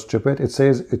it more stupid, it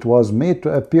says it was made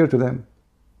to appear to them.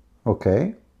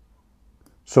 Okay?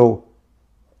 So,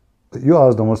 you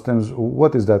ask the Muslims,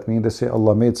 what does that mean? They say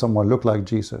Allah made someone look like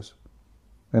Jesus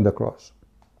in the cross.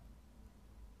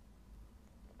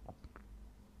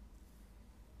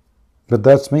 But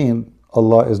that means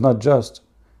Allah is not just,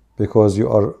 because you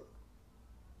are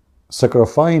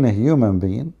sacrificing a human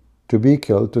being to be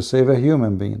killed to save a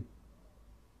human being.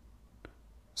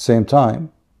 Same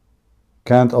time,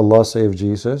 can't Allah save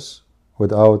Jesus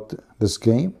without this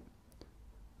game?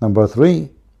 Number 3,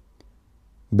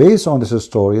 based on this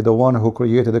story, the one who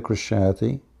created the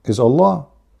Christianity is Allah.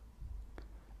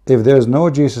 If there is no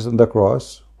Jesus on the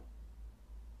cross,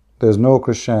 there is no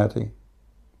Christianity.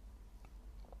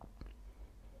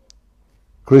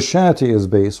 Christianity is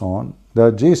based on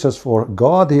that Jesus, for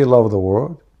God he loved the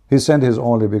world, he sent his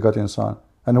only begotten Son.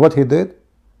 And what he did,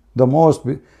 the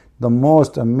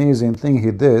most amazing thing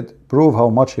he did, prove how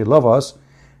much he loved us,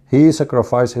 he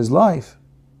sacrificed his life.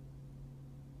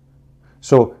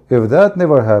 So if that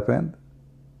never happened,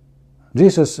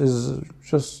 Jesus is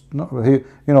just not,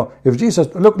 if Jesus,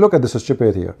 look at this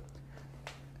stupid here.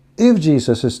 If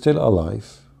Jesus is still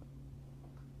alive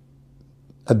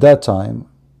at that time,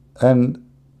 and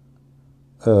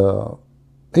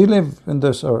he lived in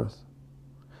this earth,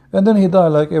 and then he died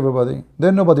like everybody,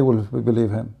 then nobody will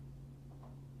believe him.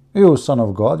 You son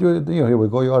of God, here we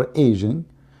go, you are aging,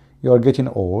 you are getting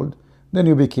old, then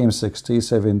you became 60,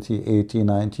 70, 80,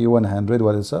 90, 100,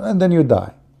 whatever, and then you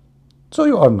die. So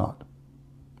you are not.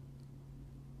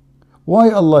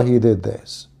 Why Allah he did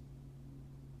this?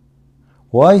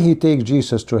 Why he take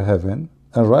Jesus to heaven,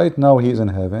 and right now he is in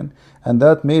heaven, and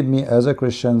that made me as a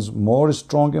Christian more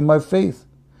strong in my faith.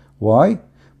 Why?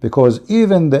 Because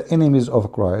even the enemies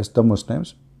of Christ, the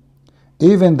Muslims,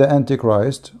 even the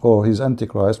Antichrist, or his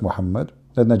Antichrist, Muhammad,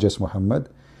 not just Muhammad,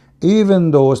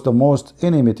 even those the most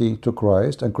enmity to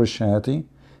Christ and Christianity,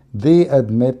 they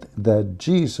admit that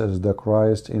Jesus the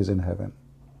Christ is in heaven.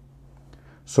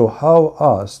 So how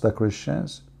us, the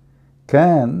Christians,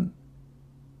 can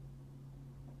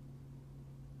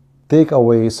take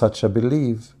away such a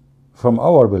belief from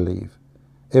our belief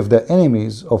if the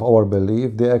enemies of our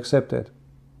belief, they accept it?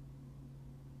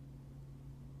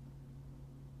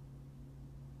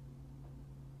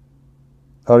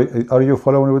 Are you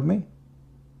following with me?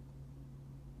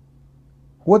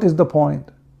 What is the point?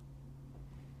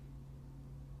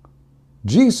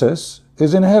 Jesus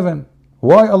is in heaven.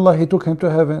 Why Allah he took him to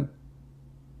heaven?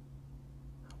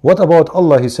 What about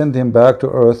Allah he sent him back to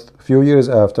earth a few years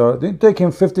after? They take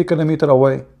him 50 kilometers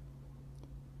away.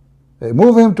 They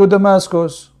move him to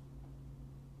Damascus.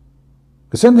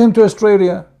 They send him to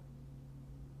Australia.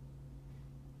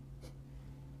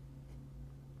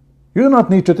 You do not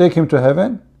need to take him to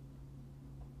heaven.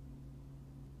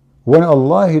 When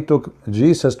Allah he took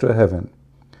Jesus to heaven,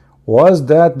 was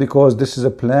that because this is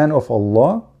a plan of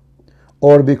Allah,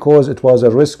 or because it was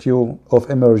a rescue of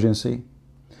emergency?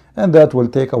 And that will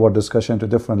take our discussion to a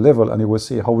different level, and you will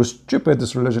see how stupid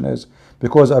this religion is,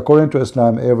 because according to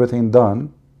Islam, everything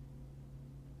done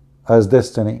as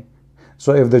destiny.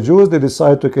 So if the Jews they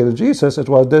decide to kill Jesus, it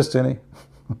was destiny.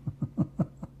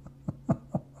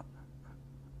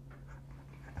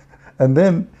 And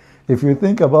then if you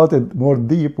think about it more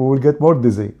deep, we will get more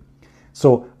dizzy.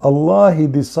 So Allah he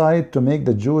decided to make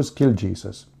the Jews kill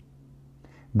Jesus.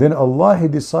 Then Allah he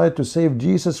decided to save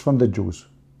Jesus from the Jews.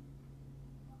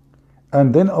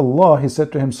 And then Allah he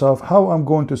said to himself, how I'm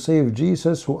going to save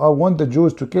Jesus who I want the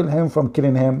Jews to kill him from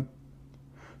killing him?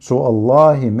 So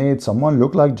Allah he made someone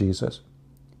look like Jesus.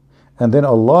 And then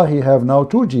Allah he have now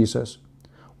two Jesus.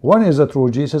 One is the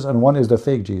true Jesus and one is the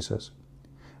fake Jesus.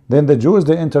 Then the Jews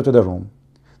they enter to the room.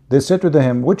 They said to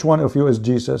him, which one of you is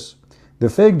Jesus? The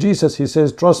fake Jesus, he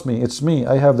says, trust me, it's me,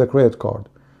 I have the credit card.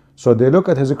 So they look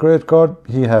at his credit card,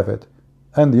 he have it.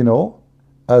 And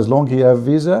as long he have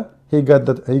Visa, he got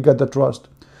the trust.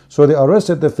 So they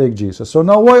arrested the fake Jesus. So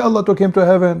now why Allah took him to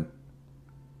heaven?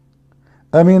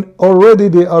 I mean, already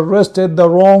they arrested the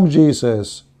wrong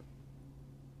Jesus.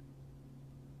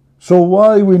 So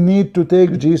why we need to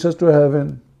take Jesus to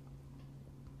heaven?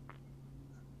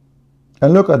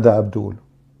 And look at the Abdul.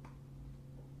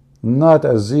 Not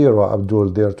a zero Abdul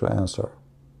there to answer.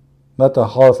 Not a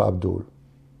half Abdul.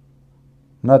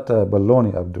 Not a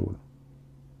baloney Abdul.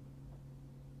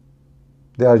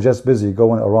 They are just busy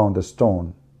going around the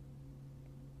stone.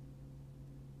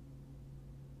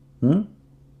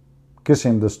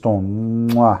 Kissing the stone.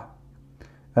 Mwah.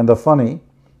 And the funny,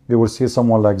 you will see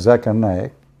someone like Zakir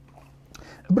Naik.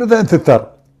 Brother Titar.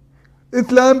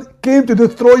 Islam came to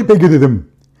destroy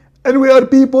paganism. And we are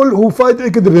people who fight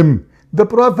against them. The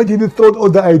Prophet, he destroyed all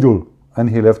the idol. And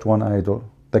he left one idol,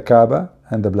 the Kaaba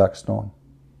and the black stone.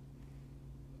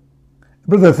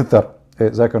 Brother and sister,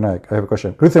 Zakir Naik, I have a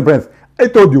question. Christian Prince, I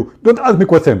told you, don't ask me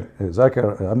question.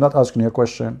 Zakir, I'm not asking you a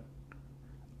question.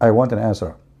 I want an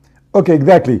answer. Okay,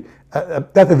 exactly.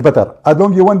 That is better. As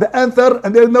long as you want the answer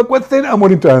and there is no question, I'm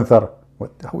willing to answer.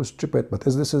 What? How stupid, but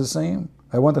is this the same?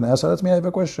 I want an answer, let me have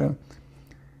a question.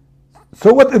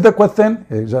 So what is the question?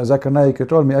 Zakir Naik, you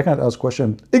told me I can't ask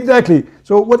question. Exactly.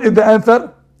 So what is the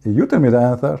answer? You tell me the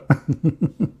answer.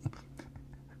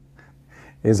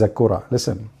 Is a Qur'an.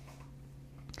 Listen.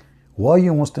 Why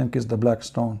you Muslim kiss the black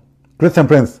stone? Christian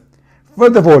Prince,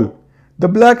 first of all, the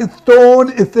black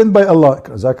stone is sent by Allah.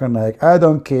 Zakir Naik, I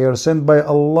don't care. Sent by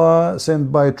Allah,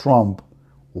 sent by Trump.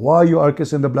 Why you are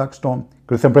kissing the black stone?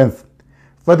 Christian Prince,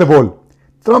 first of all,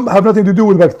 Trump have nothing to do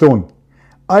with black stone.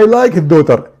 I like his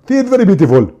daughter. She is very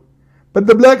beautiful. But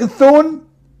the black stone,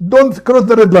 don't cross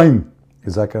the red line.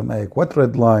 Zakir Naik, what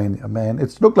red line, man?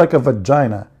 It's look like a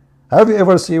vagina. Have you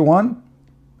ever seen one?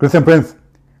 Christian Prince,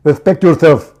 respect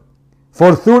yourself.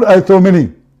 For sure I saw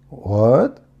many.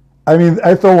 What? I mean,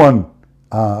 I saw one.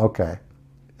 Ah, okay.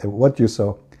 What you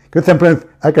saw? Christian Prince,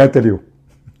 I can't tell you.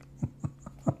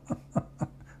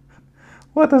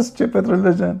 What a stupid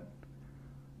religion.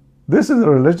 This is a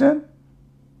religion?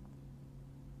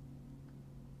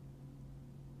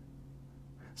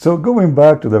 So going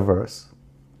back to the verse.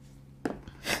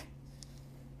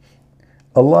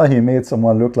 Allah, he made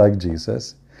someone look like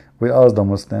Jesus. We asked the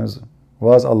Muslims,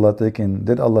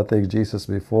 did Allah take Jesus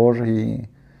before the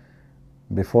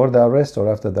arrest or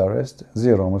after the arrest?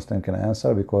 Zero Muslim can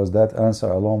answer, because that answer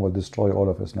alone will destroy all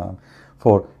of Islam.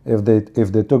 For if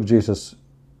they took Jesus,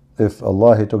 if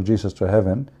Allah he took Jesus to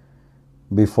heaven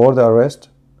before the arrest,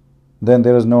 then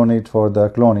there is no need for the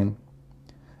cloning.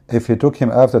 If he took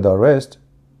him after the arrest,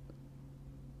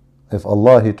 if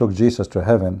Allah he took Jesus to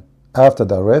heaven after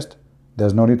the arrest,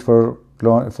 there's no need for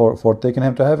taking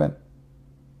him to heaven,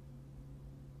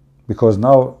 because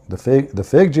now the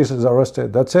fake Jesus is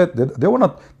arrested. That's it. They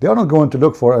are not going to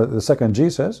look for the second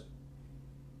Jesus.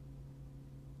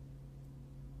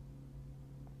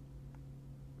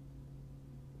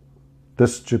 The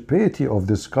stupidity of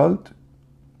this cult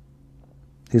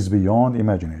is beyond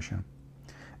imagination.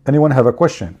 Anyone have a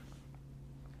question?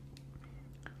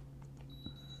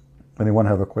 Anyone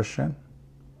have a question?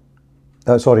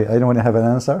 Sorry, anyone have an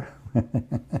answer?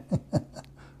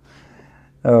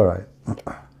 All right.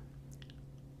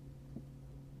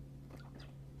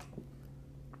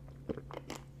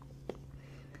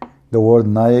 The word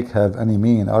Naik have any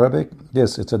meaning in Arabic?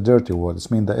 Yes, it's a dirty word. It's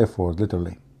mean the F word,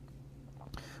 literally.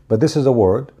 But this is a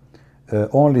word,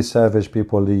 only savage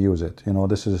people they use it. You know,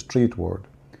 this is a street word.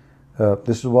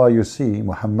 This is why you see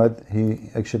Muhammad,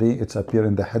 it's appear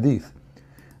in the hadith.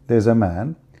 There's a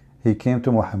man, he came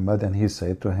to Muhammad and he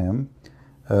said to him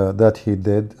that he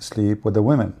did sleep with the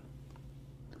women.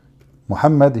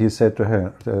 Muhammad, he said to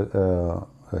him,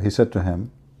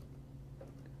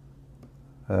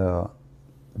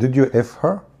 did you F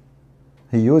her?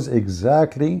 He used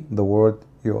exactly the word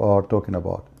you are talking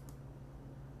about.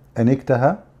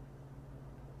 Aniktaha,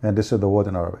 and this is the word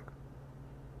in Arabic.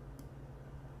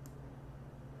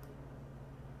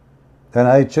 And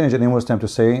I change any Muslim to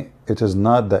say it is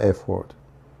not the F word.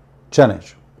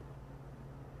 Challenge.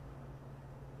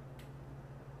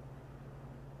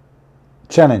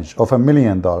 Challenge of $1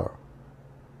 million.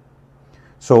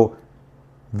 So,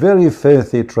 very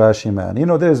filthy, trashy man. You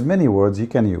know, there's many words you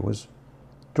can use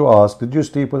to ask, did you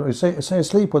sleep with her? Say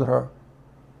sleep with her.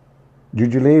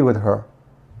 Did you lay with her?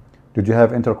 Did you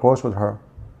have intercourse with her?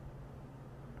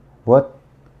 What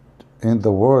in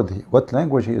the word, what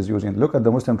language he is using? Look at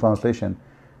the Muslim translation.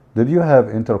 Did you have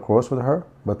intercourse with her?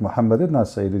 But Muhammad did not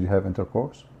say, did you have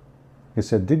intercourse? He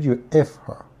said, did you F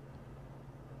her?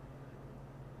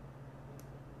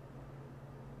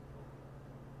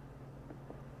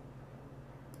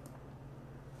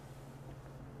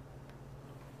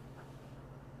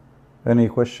 Any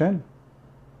question?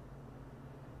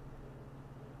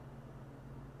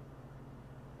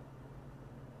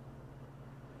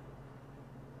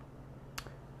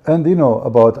 And you know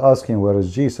about asking where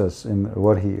is Jesus and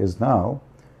where he is now,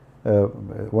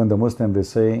 when the Muslims they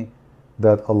say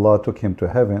that Allah took him to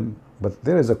heaven, but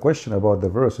there is a question about the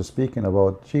verse speaking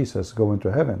about Jesus going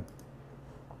to heaven.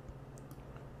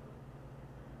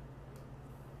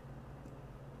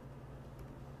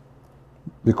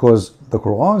 Because the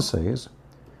Quran says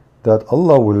that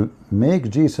Allah will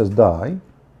make Jesus die,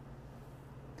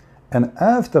 and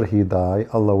after he die,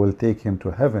 Allah will take him to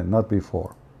heaven, not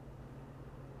before.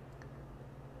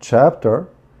 chapter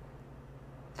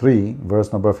 3,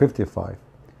 verse number 55.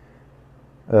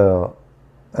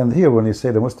 And here when you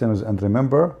say the Muslims, and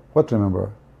remember, what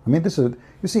remember? I mean, this is,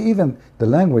 you see, even the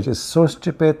language is so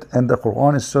stupid, and the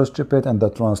Quran is so stupid, and the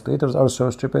translators are so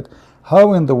stupid.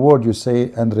 How in the world you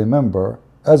say and remember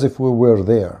as if we were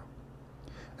there?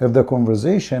 If the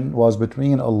conversation was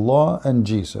between Allah and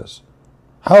Jesus,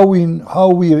 what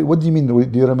do you mean,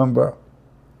 do you remember?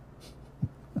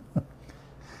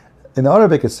 In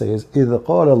Arabic it says, إِذْ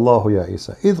قَالَ اللَّهُ يَا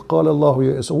عِيسَى. إِذْ قَالَ اللَّهُ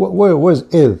يَا عِيسَى. Where's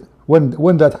إِذْ?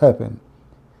 When that happened?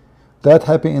 That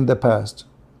happened in the past.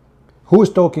 Who is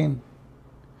talking?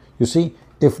 You see,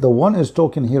 if the one is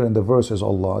talking here in the verse is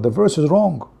Allah, the verse is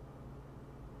wrong.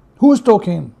 Who is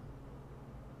talking?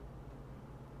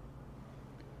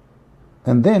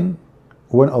 And then,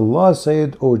 when Allah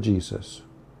said, "Oh Jesus,"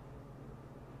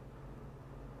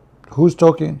 who's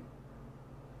talking?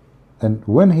 And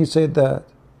when he said that,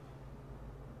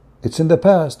 it's in the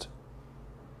past.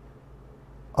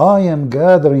 I am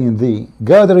gathering thee.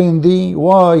 Gathering thee,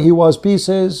 why? He was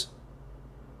pieces.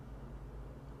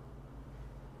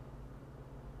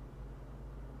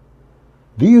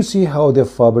 Do you see how they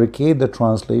fabricate the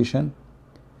translation?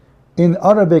 In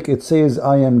Arabic it says,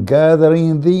 I am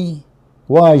gathering thee.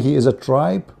 Why? He is a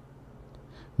tribe.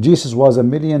 Jesus was a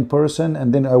million person,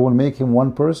 and then I will make him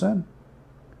one person.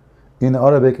 In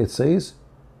Arabic it says,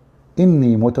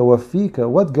 Inni mutawaffika.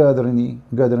 What gathering thee?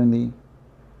 Gathering thee?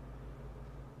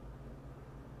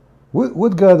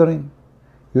 What gathering?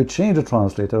 You change the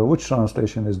translator. Which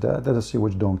translation is that? Let us see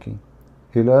which donkey.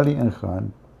 Hilali and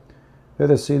Khan. Let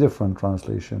us see different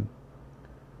translation.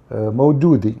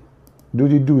 Maududi.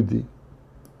 Dudi Dudi.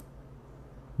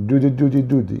 Dudi Dudi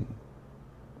Dudi.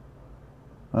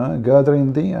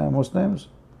 Gathering thee, Muslims?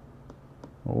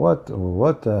 What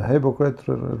a hypocrite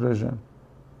religion.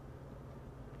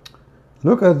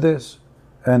 Look at this.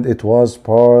 And it was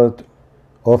part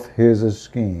of his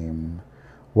scheme.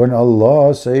 When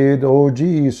Allah said, "Oh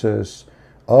Jesus,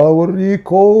 I will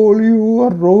recall you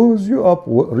and rose you up."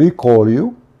 Recall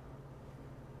you?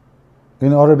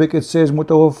 In Arabic it says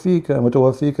mutawaffika.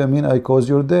 Mutawaffika mean I cause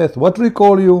your death. What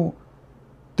recall you?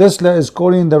 Tesla is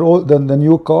calling the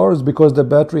new cars because the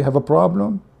battery have a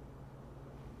problem.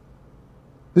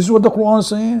 This is what the Quran is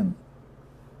saying.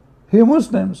 Hey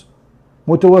Muslims,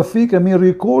 mutawaffika mean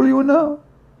recall you now.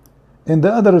 And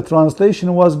the other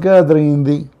translation was gathering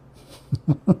thee.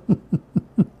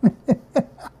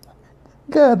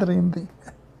 Gathering thee.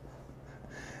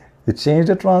 It changed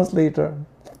the translator.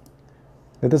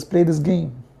 Let us play this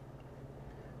game.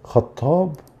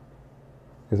 Khattab.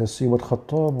 Let us see what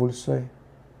Khattab will say.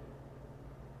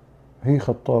 Hey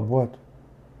Khattab, what?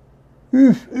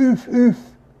 If.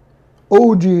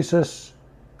 Oh Jesus,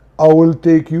 I will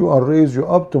take you and raise you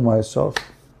up to myself.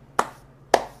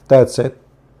 That's it.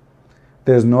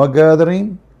 There's no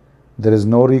gathering. There is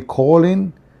no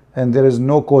recalling, and there is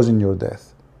no causing your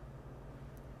death.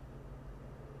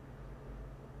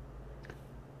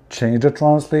 Change the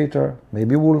translator.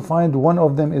 Maybe we'll find one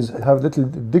of them is have little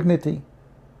dignity.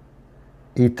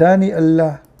 Itani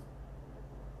Allah.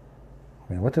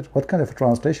 I mean, what kind of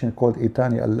translation is called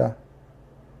Itani Allah?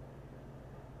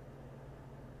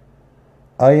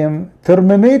 I am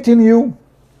terminating you.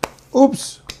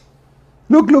 Oops.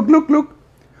 Look.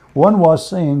 One was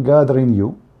saying gathering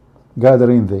you.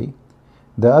 Gathering thee,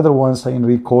 the other one saying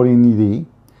recalling thee,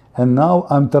 and now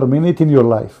I'm terminating your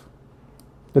life.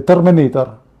 The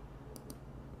Terminator.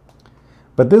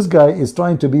 But this guy is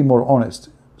trying to be more honest.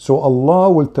 So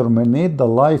Allah will terminate the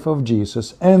life of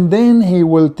Jesus, and then he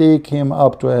will take him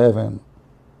up to heaven.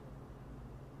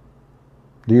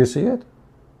 Do you see it?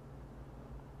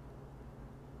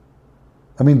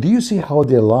 I mean, do you see how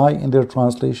they lie in their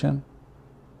translation?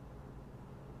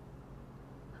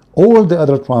 All the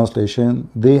other translation,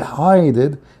 they hide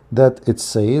it, that it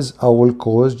says, I will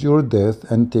cause your death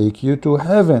and take you to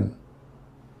heaven.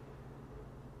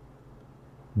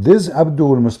 This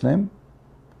Abdul Muslim,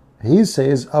 he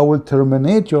says, I will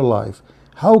terminate your life.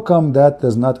 How come that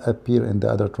does not appear in the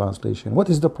other translation? What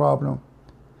is the problem?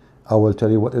 I will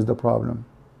tell you what is the problem.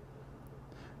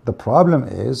 The problem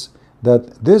is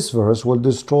that this verse will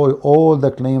destroy all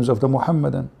the claims of the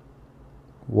Muhammadan.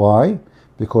 Why?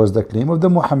 Because the claim of the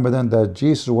Muhammadan that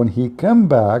Jesus, when he come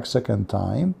back second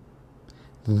time,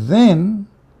 then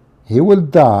he will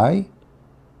die,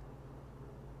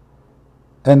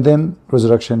 and then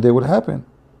resurrection day will happen.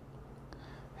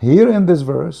 Here in this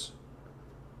verse,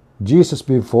 Jesus,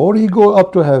 before he go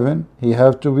up to heaven, he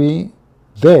have to be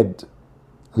dead,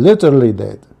 literally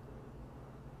dead.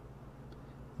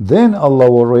 Then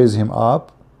Allah will raise him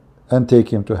up and take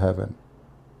him to heaven.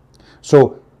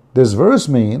 So this verse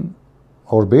means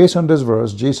or based on this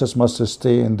verse, Jesus must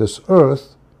stay in this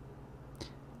earth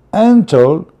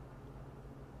until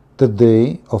the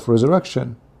day of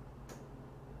resurrection.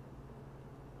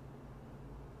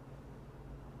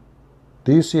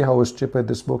 Do you see how stupid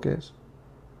this book is?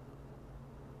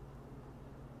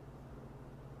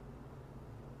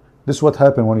 This is what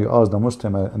happened when you ask the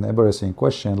Muslim an embarrassing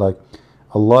question like,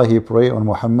 Allah, he pray on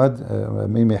Muhammad,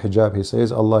 Mimi Hijab, he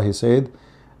says, Allah, he said,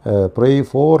 pray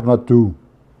for, not to.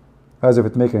 As if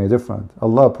it make any difference.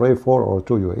 Allah pray for or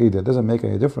to, you idiot. It doesn't make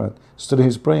any difference. Still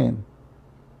he's praying.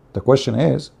 The question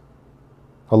is,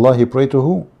 Allah, he pray to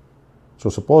who? So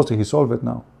supposedly he solved it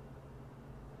now.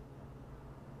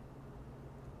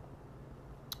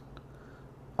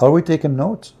 Are we taking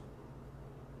notes?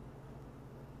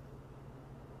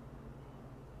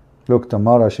 Look,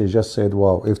 Tamara, she just said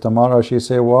wow. If Tamara, she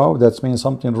say wow, that means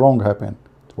something wrong happened.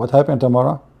 What happened,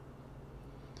 Tamara?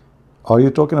 Are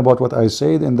you talking about what I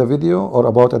said in the video or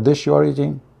about a dish you are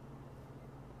eating?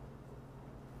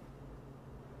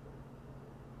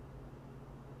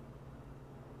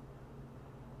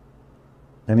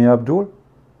 Any Abdul?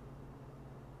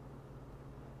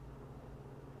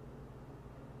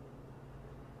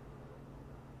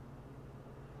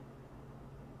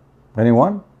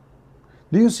 Anyone?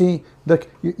 Do you see that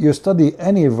you study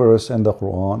any verse in the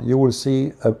Quran, you will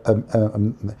see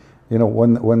you know,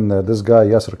 when this guy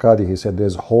Yasser Qadi, he said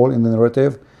there's a hole in the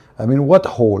narrative. I mean, what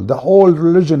hole? The whole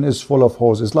religion is full of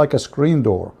holes. It's like a screen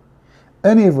door.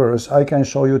 Any verse, I can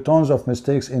show you tons of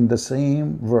mistakes in the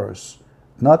same verse,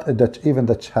 not even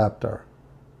the chapter.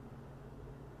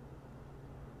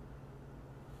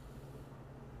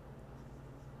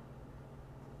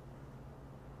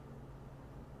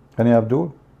 Any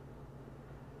Abdul?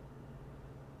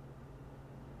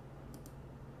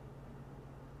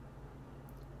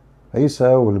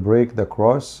 Isa will break the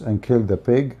cross and kill the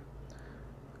pig.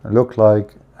 Look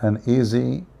like an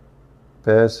easy,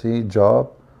 passy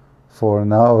job. For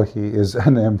now, he is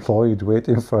unemployed,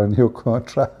 waiting for a new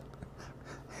contract.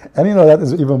 And you know, that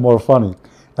is even more funny.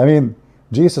 I mean,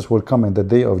 Jesus will come in the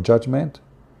day of judgment,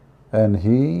 and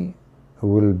he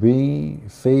will be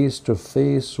face to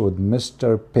face with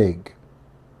Mr. Pig.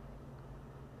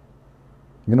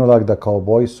 You know, like the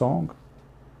cowboy song?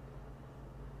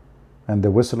 And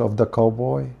the whistle of the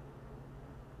cowboy.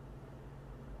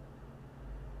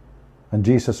 And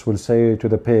Jesus will say to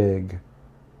the pig,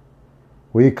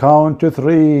 we count to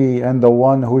 3, and the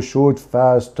one who shoots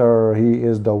faster, he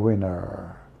is the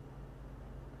winner.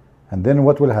 And then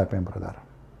what will happen, brother?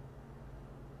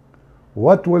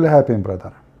 What will happen,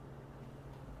 brother?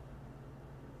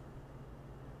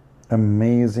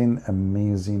 Amazing,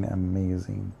 amazing,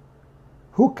 amazing.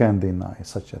 Who can deny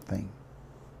such a thing?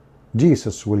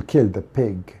 Jesus will kill the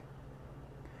pig.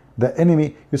 The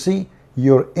enemy, you see,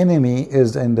 your enemy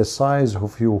is in the size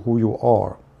of you, who you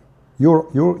are.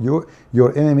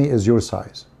 Your enemy is your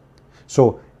size.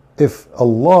 So if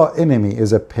Allah's enemy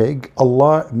is a pig,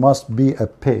 Allah must be a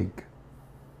pig.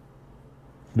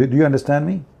 Do you understand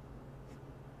me?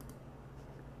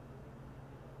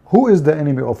 Who is the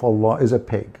enemy of Allah is a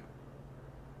pig.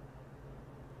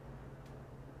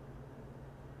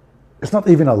 It's not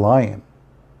even a lion.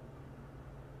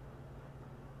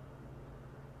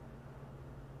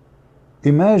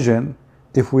 Imagine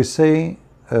if we say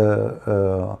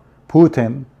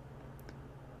Putin,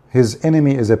 his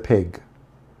enemy is a pig.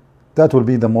 That will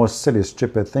be the most silly,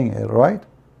 stupid thing, right?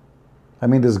 I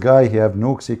mean, this guy, he have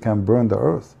nukes, he can burn the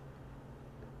earth.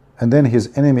 And then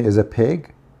his enemy is a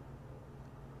pig.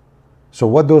 So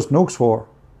what those nukes for?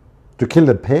 To kill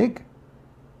the pig?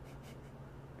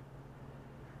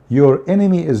 Your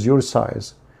enemy is your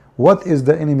size. What is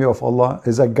the enemy of Allah?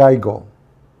 Is a geigo.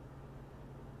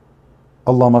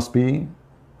 Allah must be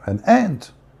an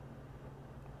ant.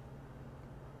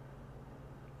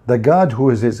 The God who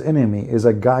is his enemy is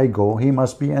a geigo. He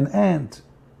must be an ant.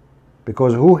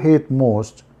 Because who hate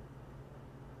most?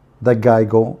 The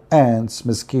geigo, ants,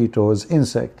 mosquitoes,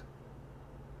 insect.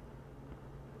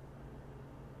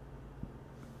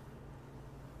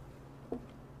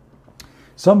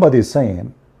 Somebody is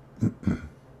saying,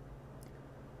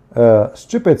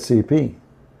 stupid CP.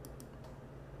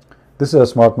 This is a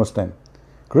smart Muslim.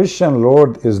 Christian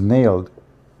Lord is nailed.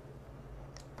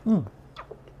 You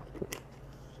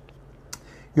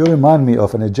remind me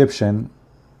of an Egyptian.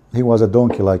 He was a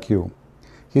donkey like you.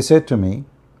 He said to me,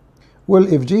 well,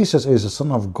 if Jesus is the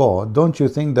Son of God, don't you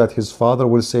think that his Father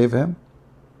will save him?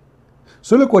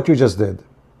 So look what you just did.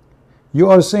 You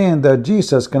are saying that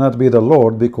Jesus cannot be the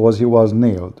Lord because he was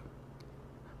nailed.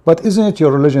 But isn't it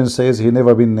your religion says he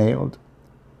never been nailed?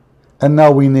 And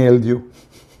now we nailed you.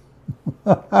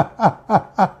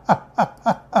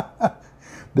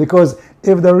 Because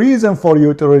if the reason for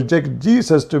you to reject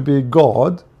Jesus to be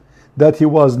God, that he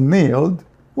was nailed,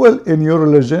 well, in your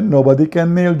religion, nobody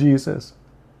can nail Jesus.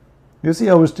 You see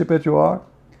how stupid you are?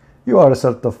 You are a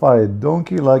certified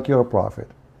donkey like your prophet.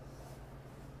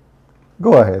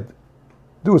 Go ahead.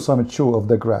 Do some chew of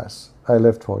the grass I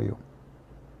left for you.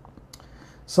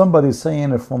 Somebody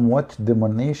saying from what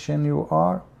denomination you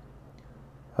are.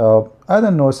 I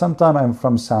don't know. Sometime I'm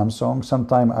from Samsung.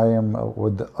 Sometime I am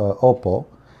with Oppo.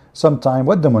 Sometime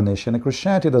what denomination?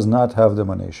 Christianity does not have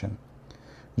denomination.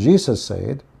 Jesus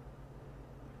said,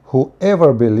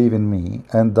 whoever believe in me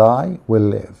and die will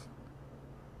live.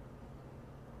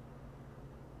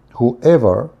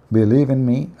 Whoever believe in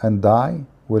me and die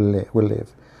will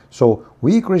live. So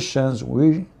we Christians,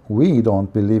 we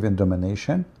don't believe in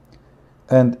domination.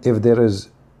 And if there is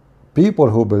people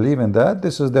who believe in that,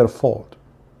 this is their fault.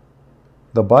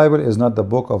 The Bible is not the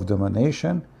book of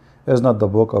domination. It's not the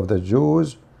book of the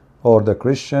Jews or the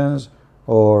Christians,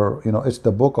 or, you know, it's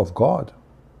the book of God.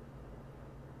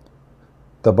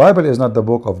 The Bible is not the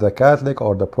book of the Catholic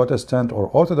or the Protestant or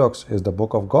Orthodox. It's the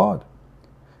book of God.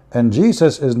 And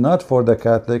Jesus is not for the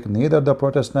Catholic, neither the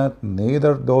Protestant,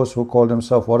 neither those who call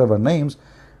themselves whatever names.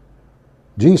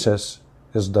 Jesus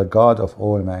is the God of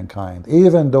all mankind,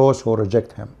 even those who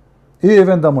reject him,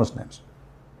 even the Muslims,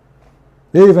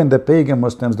 even the pagan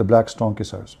Muslims, the black stone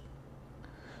kissers.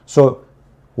 So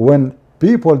when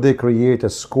people, they create a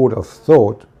school of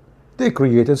thought, they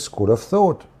create a school of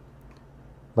thought.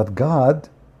 But God,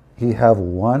 he have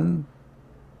one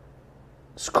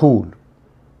school.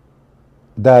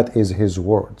 That is his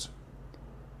words.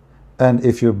 And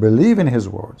if you believe in his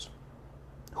words,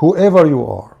 whoever you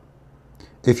are,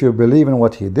 if you believe in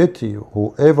what he did to you,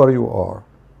 whoever you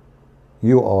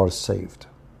are saved.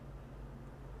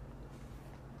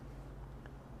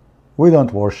 We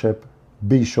don't worship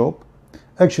bishop.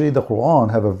 Actually, the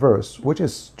Quran have a verse which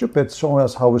is stupid, showing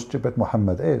us how stupid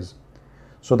Muhammad is.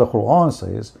 So the Quran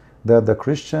says that the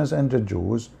Christians and the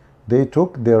Jews, they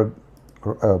took their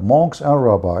monks and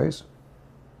rabbis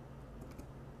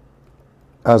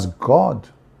as God.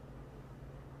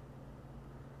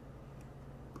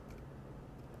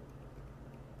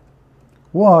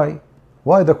 Why?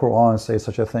 Why the Quran say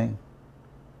such a thing?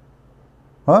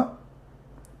 Huh?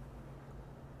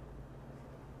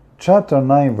 Chapter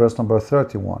 9, verse number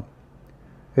 31.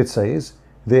 It says,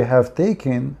 they have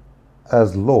taken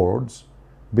as lords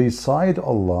beside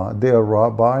Allah their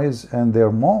rabbis and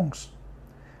their monks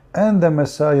and the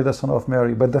Messiah, the son of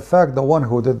Mary. But the fact, the one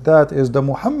who did that is the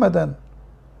Muhammadan.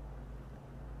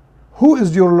 Who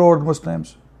is your Lord,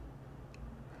 Muslims?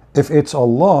 If it's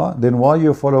Allah, then why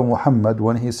you follow Muhammad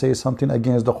when he says something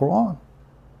against the Quran?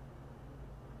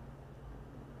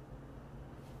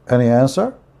 Any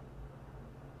answer?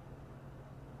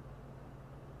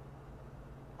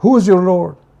 Who is your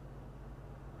Lord?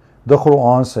 The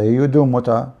Quran say you do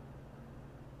muta.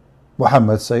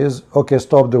 Muhammad says, okay,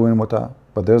 stop doing muta.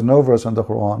 But there's no verse in the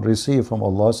Quran received from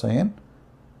Allah saying,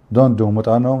 don't do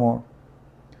muta no more.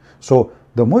 So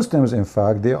the Muslims, in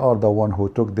fact, they are the one who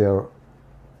took their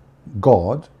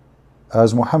God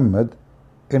as Muhammad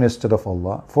instead of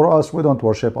Allah. For us, we don't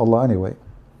worship Allah anyway.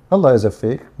 Allah is a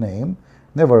fake name,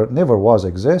 never was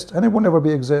exist, and it will never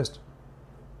be exist.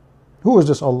 Who is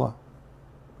this Allah?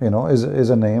 You know, is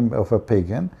a name of a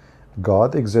pagan.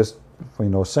 God exists, you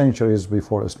know, centuries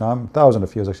before Islam, thousands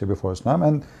of years actually before Islam,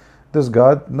 and this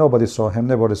God, nobody saw him,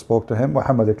 nobody spoke to him.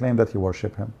 Muhammad claimed that he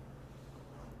worshipped him.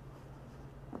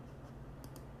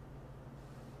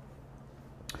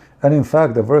 And in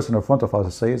fact, the verse in front of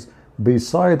us says,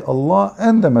 beside Allah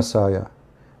and the Messiah.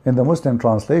 In the Muslim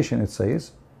translation, it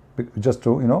says, just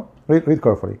to, you know, read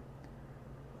carefully.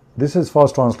 This is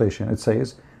false translation. It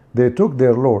says, they took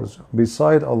their lords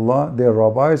beside Allah, their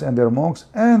rabbis and their monks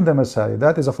and the Messiah.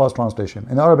 That is a false translation.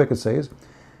 In Arabic, it says,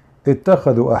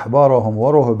 اتخذوا أحبارهم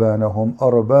ورهبانهم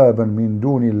أربابا من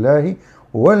دون الله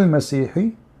والمسيح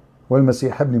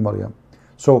ابن مريم.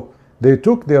 So they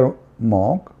took their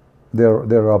monk, their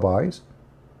rabbis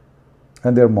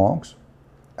and their monks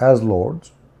as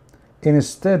lords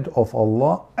instead of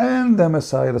Allah and the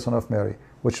Messiah, the son of Mary,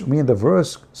 which means the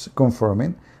verse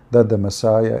confirming that the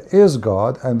Messiah is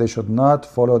God and they should not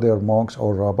follow their monks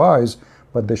or rabbis,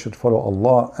 but they should follow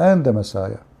Allah and the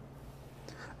Messiah.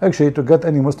 Actually, to get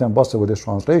any Muslim busted with this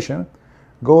translation,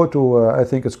 go to I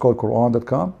think it's called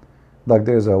Qur'an.com. Like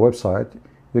there's a website,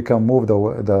 you can move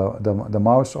the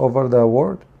mouse over the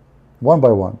word one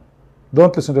by one.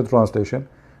 Don't listen to the translation,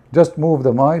 just move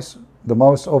the mouse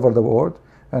over the word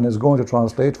and it's going to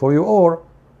translate for you, or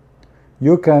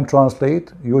you can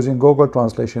translate using Google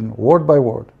Translation word by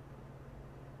word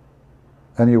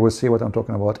and you will see what I'm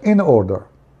talking about in order.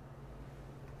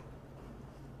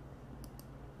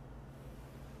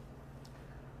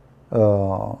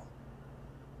 Uh,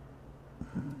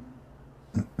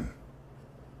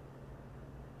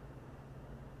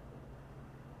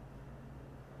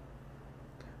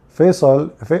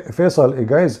 Faisal,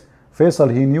 guys, Faisal,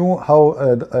 he knew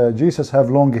how Jesus have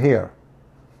long hair.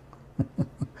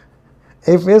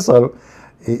 Hey Faisal,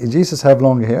 Jesus have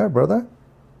long hair, brother?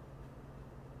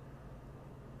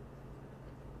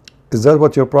 Is that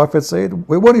what your prophet said?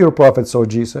 What your prophet saw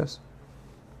Jesus?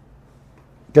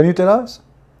 Can you tell us?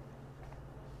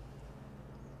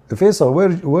 Faisal,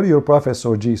 where your prophet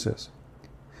saw Jesus?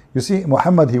 You see,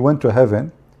 Muhammad, he went to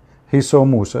heaven, he saw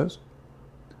Moses,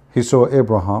 he saw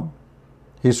Abraham,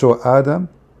 he saw Adam,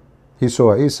 he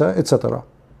saw Isa, etc.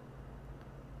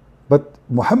 But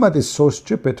Muhammad is so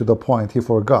stupid to the point he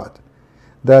forgot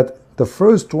that the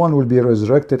first one will be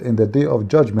resurrected in the day of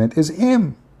judgment is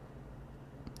him.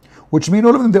 Which means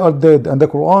all of them, they are dead. And the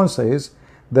Quran says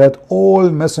that all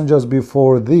messengers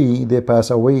before thee, they pass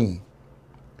away.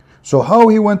 So how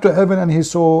he went to heaven and he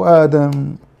saw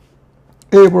Adam,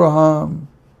 Abraham,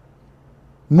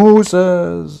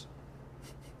 Moses?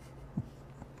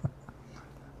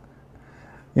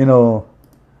 You know,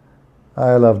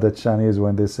 I love the Chinese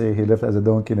when they say he left as a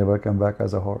donkey, never come back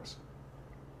as a horse.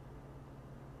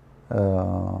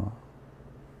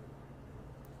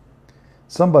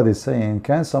 Somebody saying,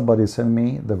 can somebody send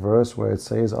me the verse where it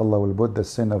says Allah will put the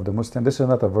sin of the Muslim? This is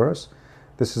not a verse.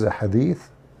 This is a hadith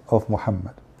of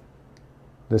Muhammad.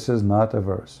 This is not a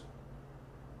verse.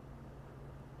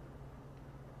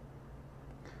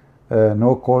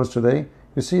 No calls today.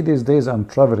 You see, these days I'm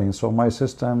traveling, so my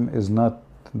system is not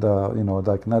the, you know,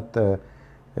 like not the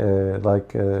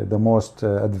most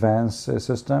advanced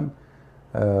system.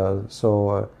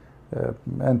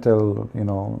 Until, you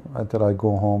know, until I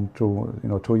go home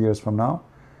 2 years from now,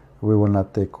 we will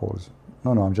not take calls.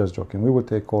 No, I'm just joking. We will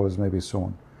take calls maybe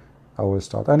soon. I will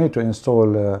start. I need to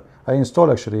install. I installed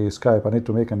actually Skype. I need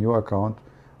to make a new account.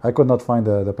 I could not find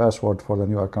the password for the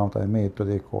new account I made to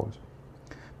take calls,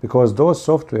 because those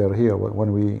software here,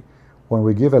 when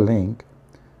we give a link,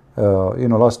 you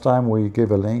know, last time we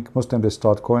gave a link, Muslims, they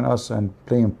start calling us and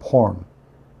playing porn.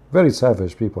 Very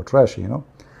savage people, trashy, you know.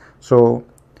 So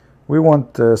we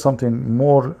want something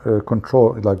more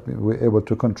control, like we're able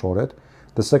to control it.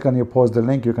 The second you post the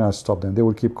link, you cannot stop them. They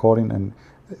will keep calling, and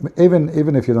even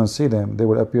if you don't see them, they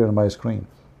will appear on my screen,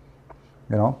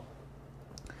 you know.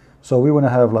 So we want to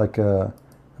have like a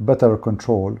better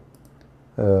control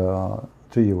to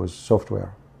use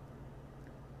software.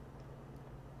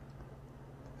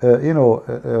 You know,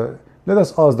 let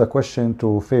us ask the question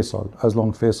to Faisal, as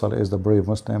long Faisal is the brave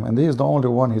Muslim, and he is the only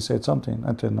one he said something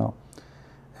until now.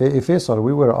 Hey Faisal,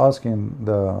 we were asking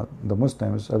the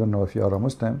Muslims, I don't know if you are a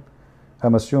Muslim,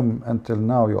 I'm assuming until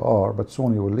now you are, but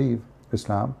soon you will leave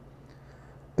Islam.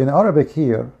 In Arabic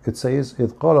here, it says,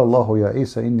 إِذْ قَالَ اللَّهُ يَا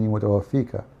عِيسَى إِنِّي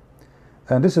مُتَوَفِّيكَ.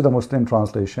 And this is the Muslim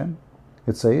translation.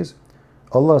 It says,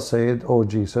 Allah said, O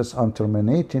Jesus, I'm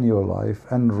terminating your life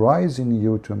and rising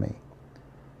you to me.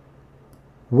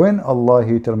 When Allah,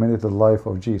 He terminated the life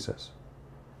of Jesus?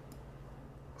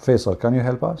 Faisal, can you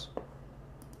help us?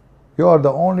 You are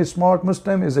the only smart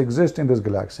Muslim is exist in this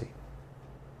galaxy.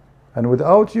 And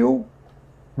without you,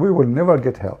 we will never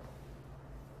get help.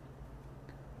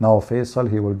 Now Faisal,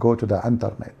 he will go to the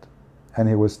internet and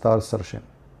he will start searching.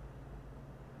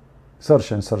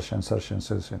 Searching. Daragan,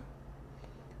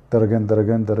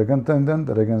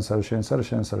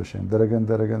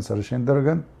 searching.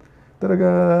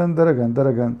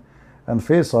 And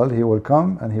Faisal, he will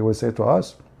come and he will say to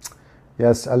us,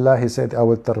 yes, Allah, He said, I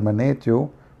will terminate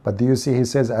you. But do you see, He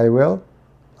says, I will?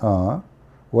 Well,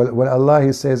 when Allah,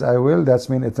 He says, I will, that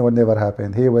means it will never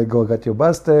happen. He will go get you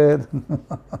busted.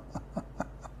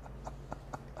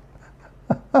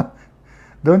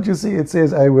 Don't you see, it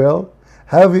says, I will?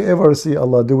 Have you ever seen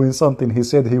Allah doing something He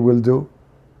said He will do?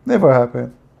 Never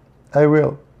happen. I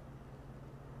will.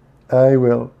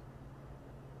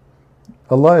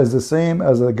 Allah is the same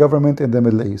as the government in the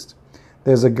Middle East.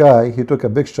 There's a guy, he took a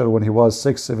picture when he was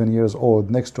 6-7 years old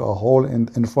next to a hole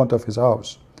in front of his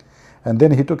house. And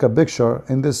then he took a picture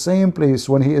in the same place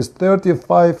when he is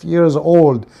 35 years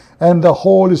old and the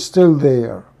hole is still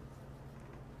there.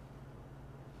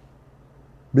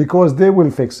 Because they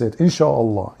will fix it,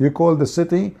 inshallah. You call the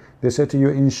city, they say to you,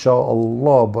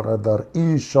 inshallah, brother,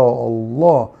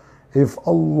 inshallah. If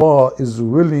Allah is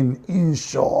willing,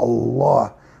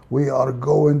 inshallah, we are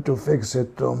going to fix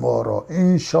it tomorrow,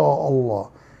 inshallah.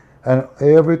 And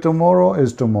every tomorrow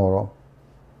is tomorrow.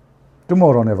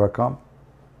 Tomorrow never come.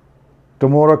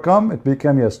 Tomorrow come, it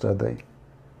became yesterday.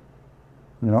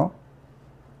 You know?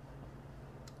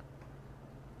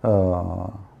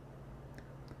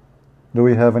 Do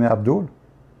we have any Abdul?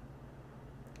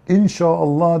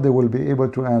 Inshallah, they will be able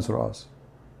to answer us.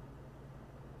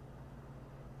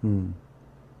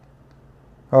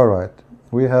 All right,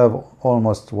 we have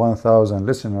almost 1,000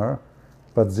 listeners,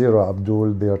 but zero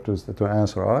Abdul there to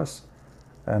answer us,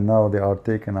 and now they are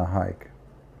taking a hike.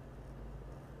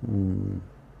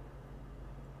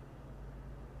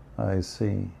 I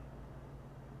see.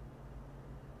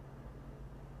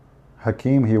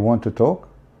 Hakim, he want to talk?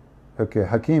 Okay,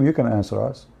 Hakim, you can answer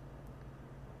us.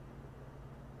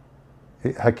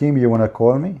 Hakim, you want to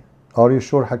call me? Are you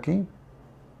sure, Hakim?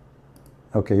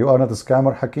 Okay, you are not a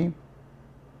scammer, Hakim?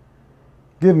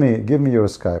 Give me your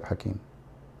Skype, Hakim.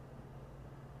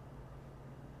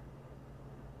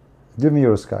 Give me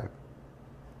your Skype.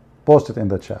 Post it in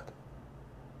the chat.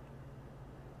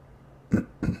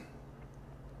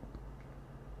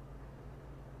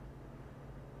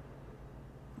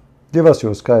 Give us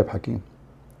your Skype, Hakim.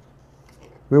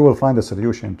 We will find a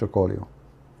solution to call you.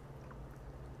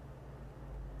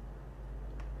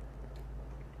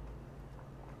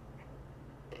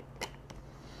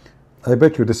 I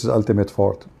bet you this is ultimate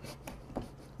fort.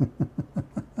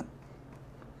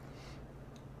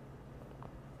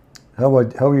 How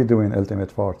are you doing,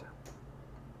 ultimate fort?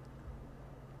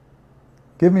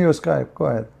 Give me your Skype. Go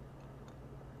ahead.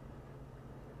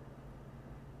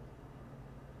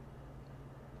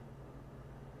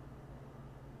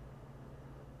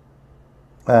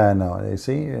 No, you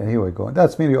see, here we go.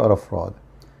 That's mean you are a fraud.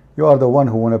 You are the one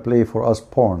who want to play for us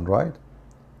porn, right?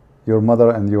 Your mother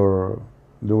and your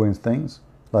doing things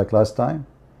like last time.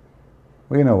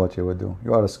 We know what you would do.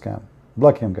 You are a scam.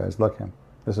 Block him, guys. Block him.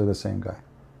 This is the same guy.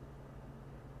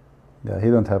 Yeah, he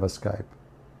don't have a Skype.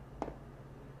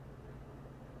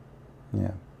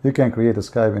 Yeah, you can create a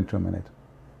Skype in 2 minutes.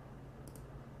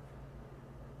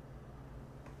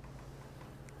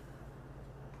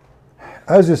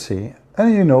 As you see,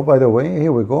 and you know, by the way,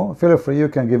 here we go. Feel free, you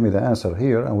can give me the answer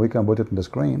here and we can put it in the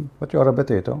screen. But you are a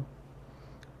potato.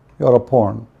 You are a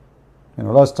porn. You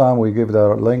know, last time we gave the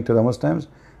link to the Muslims,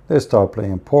 they start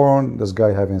playing porn. This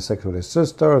guy having sex with his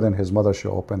sister. Then his mother, she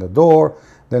opened the door.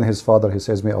 Then his father, he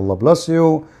says, "May Allah bless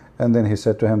you." And then he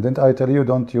said to him, "Didn't I tell you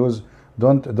don't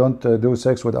do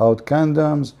sex without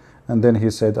condoms?" And then he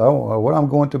said, "Oh, well, I'm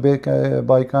going to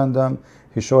buy condom."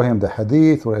 He showed him the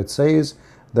hadith where it says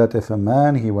that if a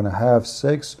man he want to have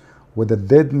sex with a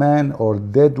dead man or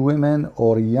dead women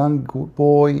or young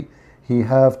boy, he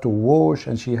have to wash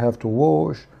and she have to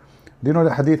wash. Do you know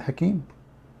the hadith, Hakim?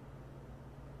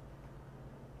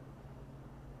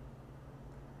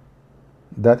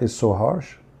 That is so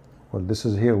harsh. Well, this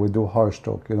is here. We do harsh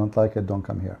talk. You don't like it, don't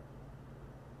come here.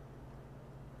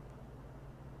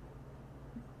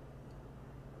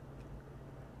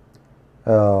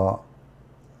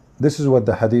 This is what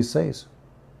the hadith says.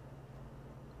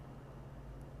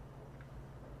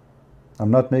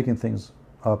 I'm not making things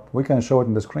up. We can show it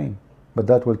in the screen, but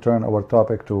that will turn our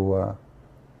topic to a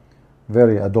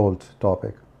very adult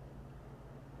topic.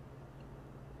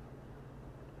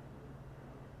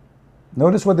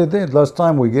 Notice what they did last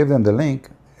time. We gave them the link.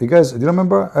 You guys, do you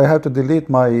remember? I had to delete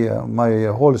my my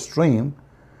whole stream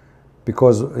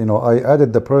because, you know, I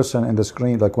added the person in the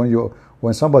screen. Like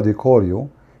when somebody call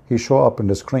you, he show up in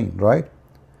the screen, right?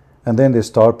 And then they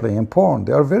start playing porn.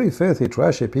 They are very filthy,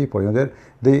 trashy people. You know,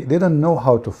 they don't know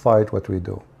how to fight what we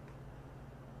do.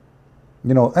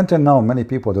 You know, until now, many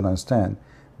people don't understand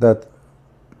that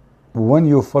when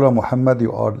you follow Muhammad,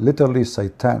 you are literally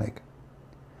satanic.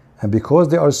 And because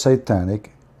they are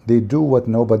satanic, they do what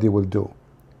nobody will do.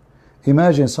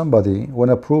 Imagine somebody want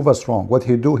to prove us wrong. What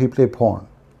he do? He play porn.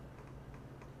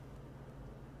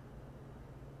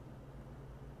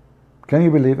 Can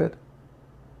you believe it?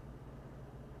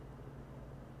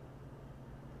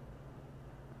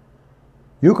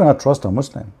 You cannot trust a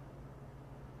Muslim.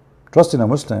 Trusting a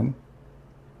Muslim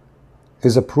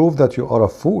is a proof that you are a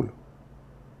fool.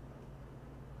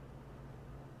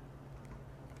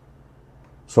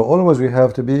 So always we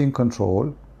have to be in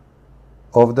control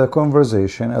of the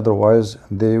conversation, otherwise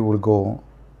they will go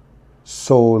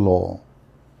so low.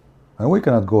 And we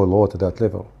cannot go low to that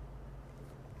level.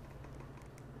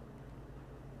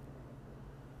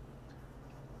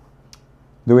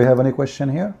 Do we have any question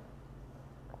here?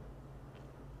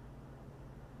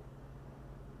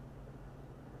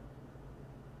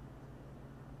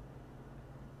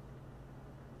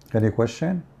 Any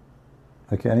question?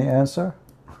 Okay, any answer?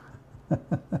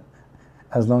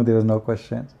 As long as there is no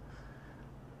questions.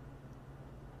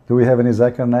 Do we have any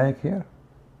Zakir Naik here?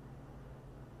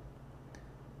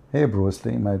 Hey Bruce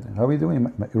Lee, how are you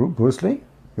doing? Bruce Lee,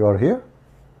 you are here?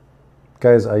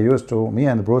 Guys, me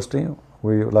and Bruce Lee,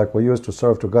 we used to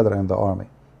serve together in the army,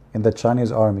 in the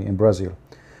Chinese army in Brazil.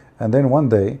 And then one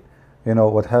day, you know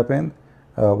what happened?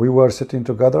 We were sitting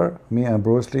together, me and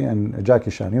Bruce Lee and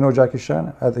Jackie Chan. You know Jackie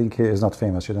Chan? I think he is not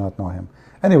famous. You do not know him.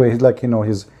 Anyway, he's like, you know,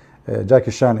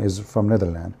 Jackie Chan is from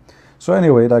Netherlands. So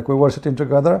anyway, like we were sitting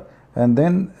together, and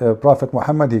then Prophet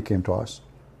Muhammad, he came to us.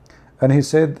 And he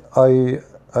said, I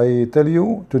tell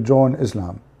you to join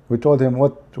Islam. We told him,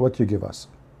 what you give us?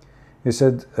 He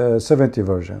said, 70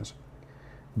 virgins.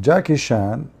 Jackie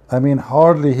Chan, I mean,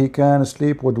 hardly he can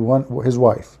sleep with his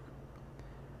wife.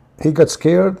 He got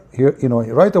scared, you know,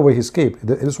 right away he escaped.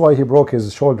 This is why he broke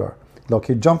his shoulder. Like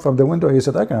he jumped from the window, he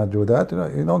said, I cannot do that,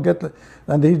 you know,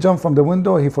 and he jumped from the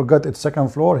window, he forgot it's second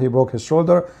floor, he broke his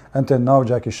shoulder. Until now,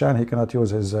 Jackie Chan, he cannot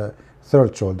use his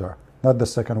third shoulder, not the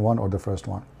second one or the first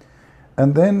one.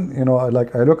 And then, you know,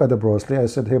 like I look at the Bruce Lee, I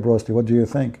said, hey Bruce Lee, what do you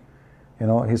think? You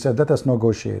know, he said, let us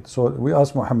negotiate. So we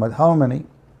asked Muhammad, how many?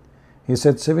 He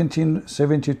said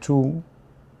 72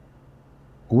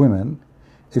 women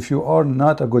if you are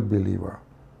not a good believer.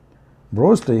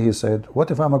 Bruce Lee, he said, what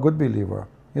if I'm a good believer?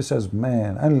 He says,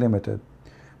 man, unlimited.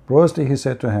 Bruce Lee, he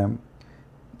said to him,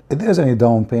 is there any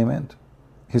down payment?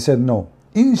 He said, no.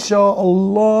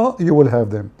 Inshallah, you will have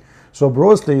them. So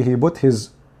Bruce Lee, he put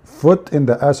his foot in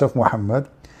the ass of Muhammad,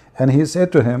 and he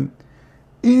said to him,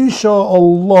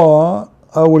 Inshallah,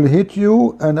 I will hit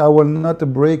you and I will not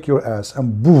break your ass.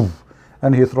 And boom,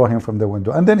 and he threw him from the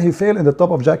window. And then he fell in the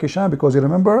top of Jackie Chan, because you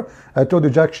remember, I told you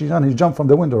Jackie Chan, he jumped from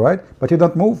the window, right? But he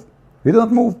didn't move. He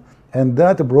didn't move. And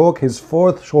that broke his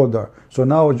fourth shoulder. So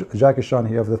now Jackie Chan,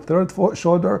 he have the third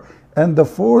shoulder and the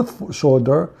fourth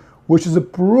shoulder, which is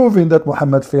proving that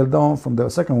Muhammad fell down from the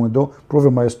second window,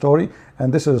 proving my story.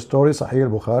 And this is a story, Sahih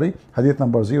al-Bukhari, hadith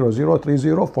number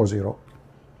 003040.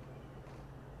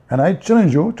 And I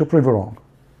challenge you to prove it wrong.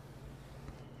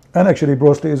 And actually,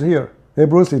 Bruce Lee is here. Hey,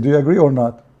 Bruce Lee, do you agree or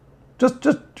not? Just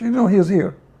you know, he is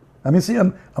here. I mean, see,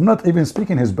 I'm not even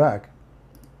speaking his back.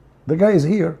 The guy is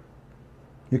here.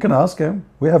 You can ask him.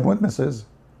 We have witnesses.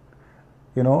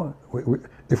 You know,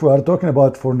 if we are talking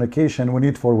about fornication, we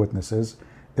need 4 witnesses.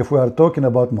 If we are talking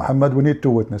about Muhammad, we need 2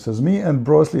 witnesses. Me and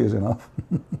Bruce Lee is enough.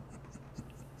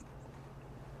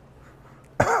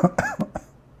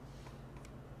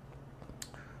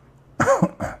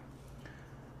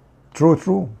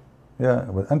 True. Yeah,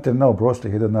 but until now, Bruce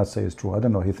Lee, he did not say it's true. I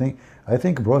don't know. I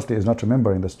think Bruce Lee is not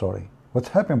remembering the story. What's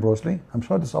happened, Bruce Lee? I'm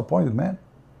so disappointed, man.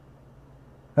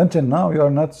 Until now, you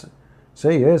are not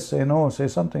say yes, say no, say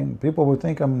something. People will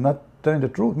think I'm not telling the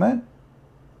truth, man.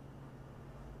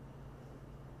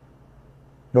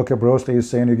 Okay, Bruce Lee is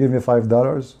saying, you give me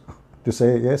 $5 to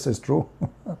say yes, it's true.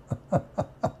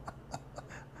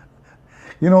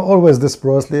 You know, always this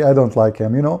Bruce Lee, I don't like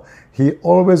him, you know. He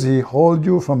hold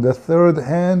you from the third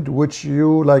hand, which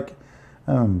you like.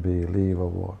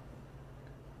 Unbelievable.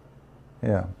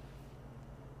 Yeah.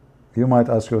 You might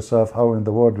ask yourself, how in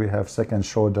the world we have second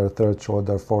shoulder, third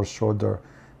shoulder, fourth shoulder?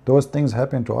 Those things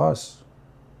happen to us.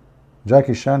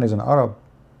 Jackie Chan is an Arab.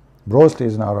 Bruce Lee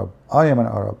is an Arab. I am an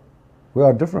Arab. We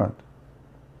are different.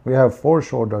 We have 4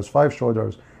 shoulders, 5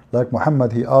 shoulders. Like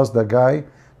Muhammad, he asked the guy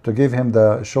to give him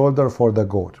the shoulder for the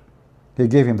goat. He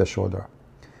gave him the shoulder.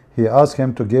 He asked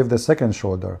him to give the second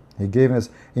shoulder. He gave his,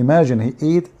 imagine,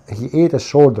 he ate a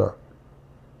shoulder,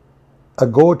 a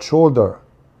goat shoulder.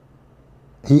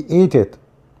 He ate it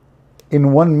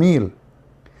in one meal.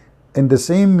 In the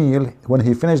same meal, when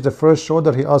he finished the first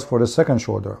shoulder, he asked for the second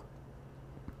shoulder.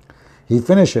 He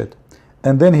finished it.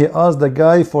 And then he asked the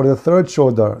guy for the third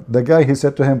shoulder. The guy, he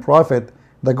said to him, Prophet,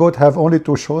 the goat have only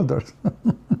 2 shoulders.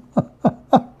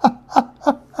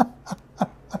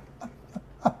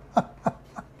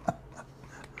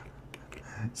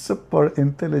 Super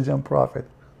intelligent prophet.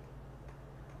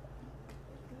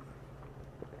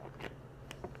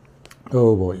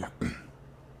 Oh boy.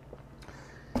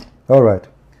 All right.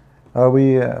 Are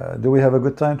we? Do we have a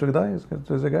good time today,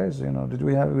 guys? You know, did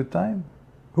we have a good time?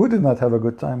 Who did not have a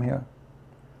good time here?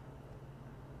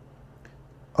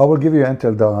 I will give you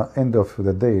until the end of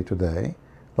the day today,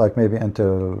 like maybe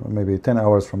until maybe 10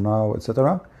 hours from now,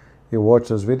 etc. You watch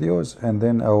those videos, and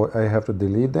then I have to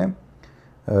delete them.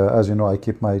 As you know, I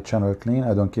keep my channel clean.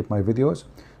 I don't keep my videos.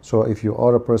 So if you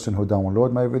are a person who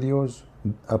download my videos,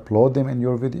 upload them in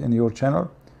your channel,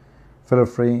 feel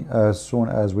free as soon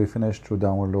as we finish to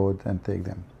download and take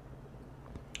them.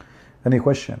 Any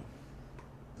question?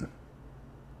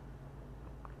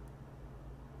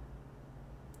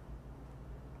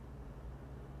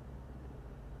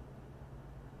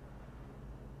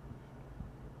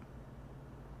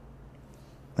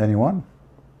 Anyone?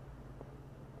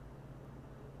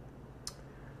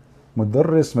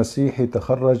 مدرس مسيحي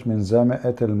تخرج من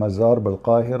جامعة المزار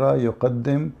بالقاهرة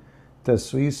يقدم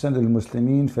تسويسا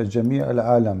للمسلمين في جميع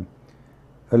العالم.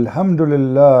 الحمد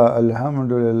لله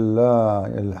الحمد لله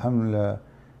الحمد لله.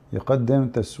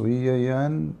 يقدم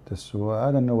تسويا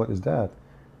I don't know what is that.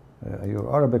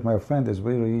 Your Arabic, my friend, is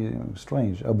very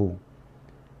strange. Abu.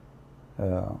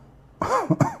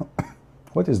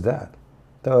 What is that?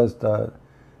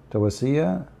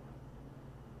 Tawasiya?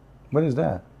 What is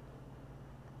that?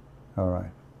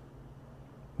 Alright.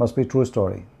 Must be true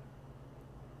story.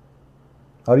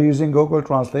 Are you using Google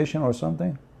Translation or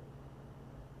something?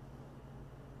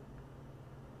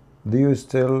 Do you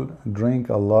still drink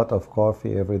a lot of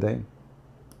coffee every day?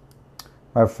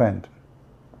 My friend,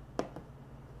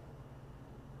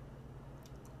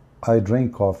 I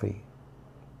drink coffee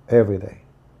every day,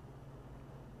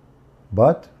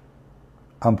 but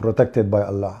I'm protected by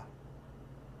Allah.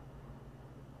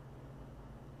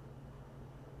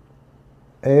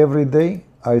 Every day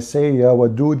I say Ya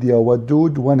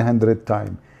Wadud 100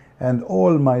 times, and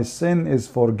all my sin is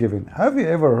forgiven. Have you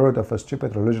ever heard of a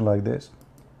stupid religion like this?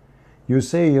 You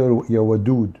say Ya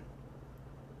Wadud,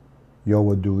 Ya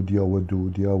Wadud, Ya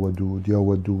Wadud, Ya Wadud, Ya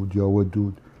Wadud, Ya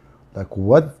Wadud. Like,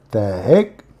 what the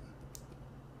heck?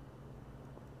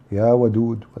 Ya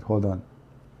Wadud, but hold on.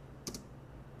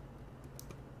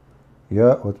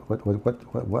 Yeah,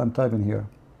 what I'm typing here?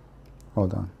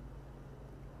 Hold on.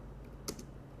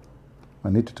 I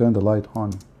need to turn the light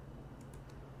on.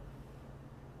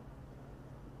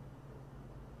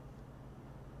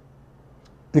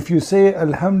 If you say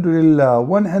Alhamdulillah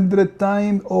 100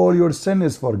 times, all your sin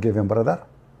is forgiven, brother.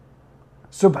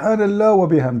 Subhanallah wa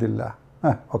bihamdillah.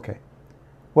 Okay.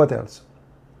 What else?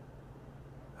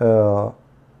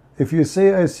 If you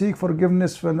say I seek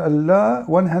forgiveness from Allah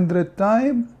 100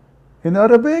 times, in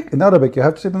Arabic, you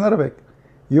have to say it in Arabic,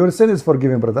 your sin is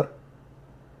forgiven, brother.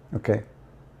 Okay.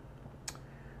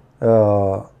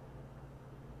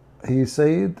 He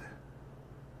said,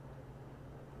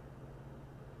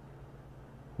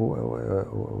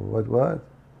 what?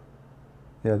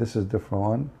 Yeah, this is different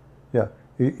one. Yeah,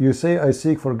 you say I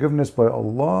seek forgiveness by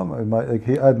Allah. Like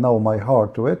he add now my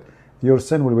heart to it. Your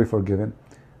sin will be forgiven.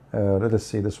 Let us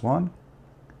see this one.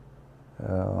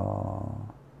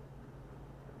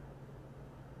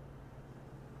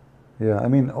 Yeah, I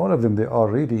mean, all of them, they are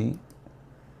really,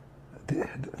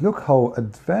 look how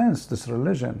advanced this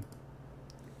religion.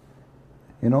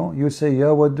 You know, you say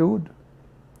Ya Wadud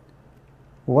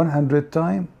 100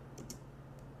 times,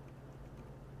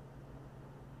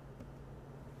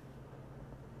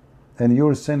 and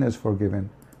your sin is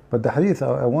forgiven. But the hadith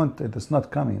I want, it is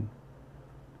not coming.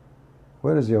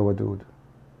 Where is Ya Wadud?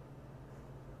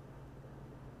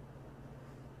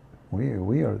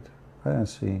 Weird. I don't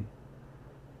see.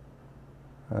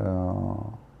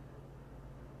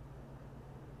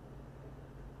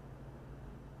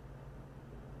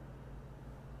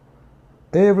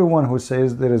 Everyone who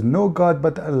says there is no God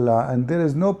but Allah and there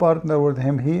is no partner with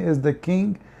him, he is the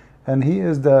king and he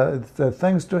is the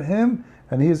thanks to him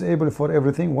and he is able for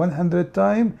everything 100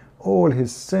 times, all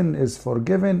his sin is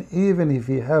forgiven, even if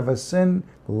he have a sin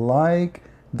like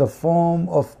the foam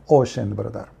of ocean,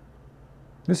 brother.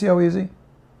 You see how easy?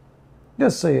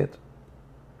 Just say it.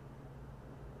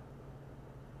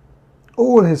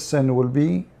 All his sin will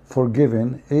be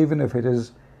forgiven, even if it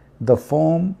is the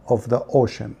foam of the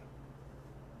ocean.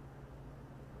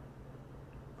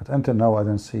 But until now, I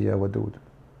don't see Ya Wadud.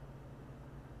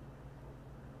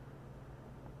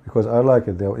 Because I like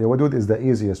it. Ya Wadud is the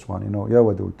easiest one, you know. Ya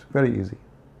Wadud, very easy.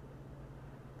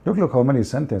 Look how many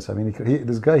sentences. I mean,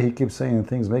 this guy, he keeps saying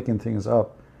things, making things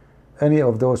up. Any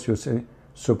of those you say,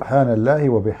 Subhanallah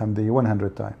wa bihamdihi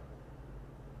 100 times.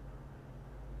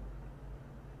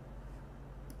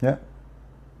 Yeah.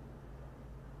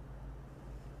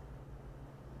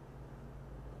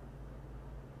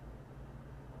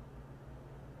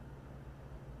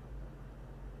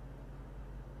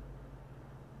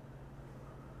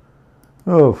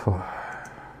 Oh,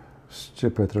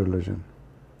 stupid religion.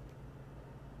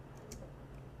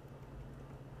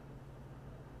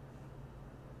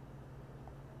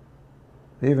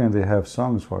 Even they have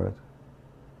songs for it.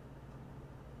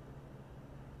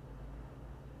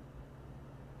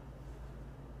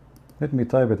 Let me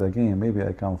type it again, maybe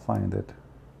I can find it.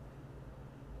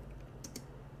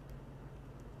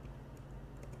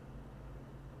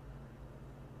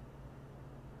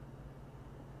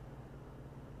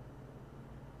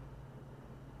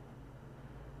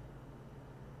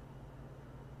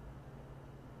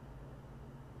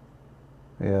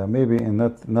 Yeah, maybe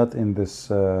not in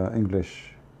this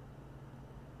English.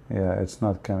 Yeah, it's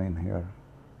not coming here.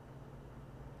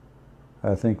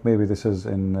 I think maybe this is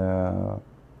in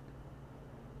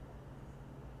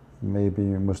maybe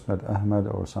Musnad Ahmad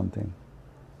or something.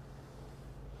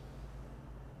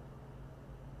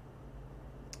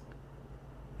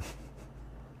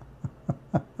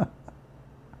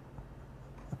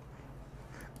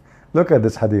 Look at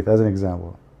this hadith as an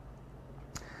example.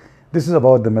 This is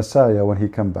about the Messiah when he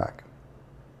come back.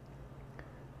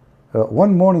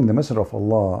 One morning the Messenger of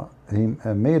Allah, he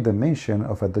made the mention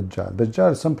of a Dajjal.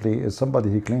 Dajjal simply is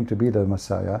somebody he claimed to be the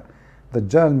Messiah.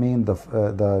 Dajjal means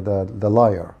the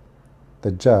liar.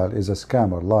 Dajjal is a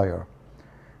scammer, liar.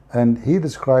 And he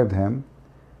described him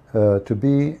to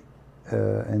be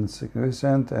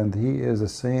insignificant, and he is the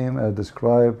same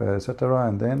described, etc.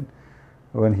 And then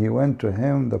when he went to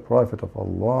him, the Prophet of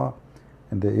Allah,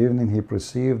 in the evening, he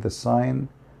perceived the sign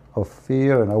of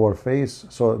fear in our face.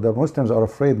 So the Muslims are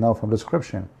afraid now from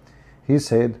description. He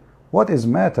said, "What is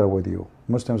matter with you?"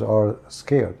 Muslims are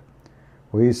scared.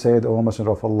 We said, "O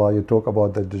Messenger of Allah, you talk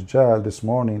about the Dajjal this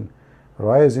morning,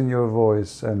 raising your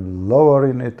voice and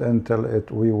lowering it until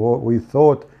we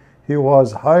thought he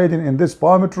was hiding in this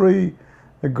palm tree,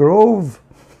 a grove."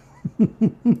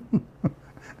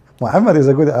 Muhammad is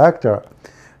a good actor.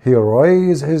 He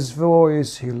raised his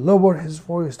voice, he lowered his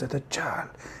voice, the Dajjal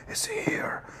is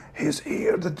here, he's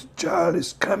here, the Dajjal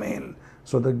is coming.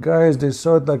 So the guys, they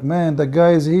saw it like, man, the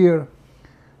guy is here.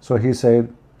 So he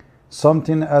said,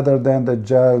 something other than the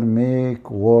Dajjal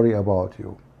make worry about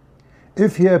you.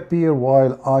 If he appear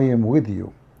while I am with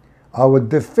you, I will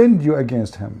defend you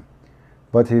against him.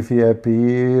 But if he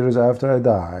appears after I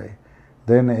die,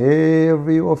 then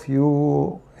every of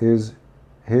you is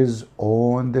his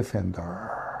own defender.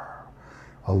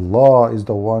 Allah is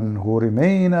the one who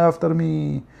remain after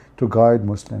me to guide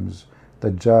Muslims.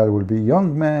 Dajjal will be a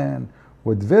young man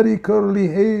with very curly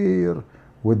hair,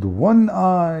 with one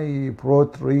eye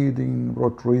protruding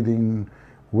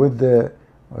with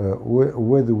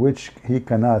which he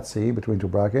cannot see, between two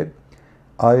brackets.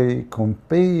 I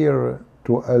compare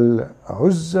to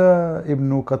Al-Uzza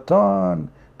ibn Qattan.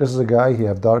 This is a guy, he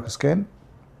have dark skin.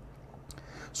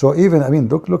 So even, I mean,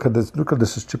 look at this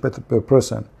stupid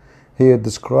person. He is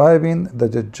describing the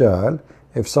Dajjal.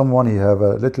 If someone, he have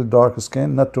a little dark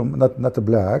skin, not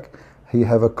black, he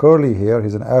have a curly hair,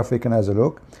 he's an African as a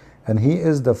look, and he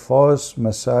is the false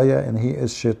Messiah, and he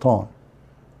is Shaitan.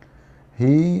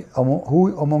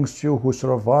 Who amongst you who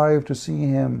survived to see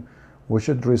him, we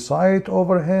should recite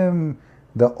over him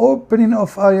the opening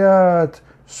of ayat,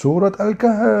 Surah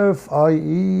Al-Kahf,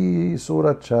 i.e.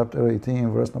 Surah chapter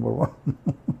 18, verse number 1.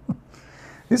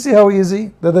 You see how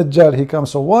easy? The Dajjal, he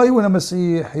comes. So why when a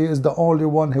Messiah, he is the only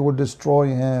one who will destroy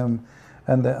him?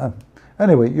 And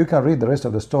anyway, you can read the rest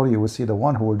of the story. You will see the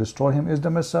one who will destroy him is the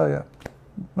Messiah.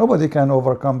 Nobody can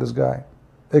overcome this guy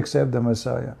except the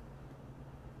Messiah.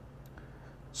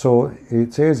 So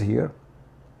it says here,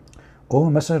 O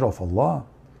Messenger of Allah,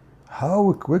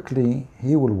 how quickly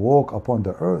he will walk upon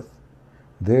the earth.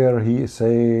 There he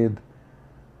said,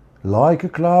 like a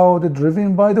cloud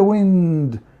driven by the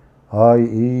wind,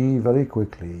 i.e. very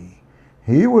quickly.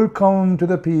 He will come to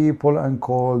the people and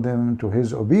call them to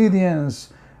his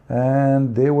obedience,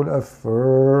 and they will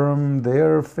affirm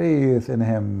their faith in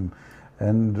him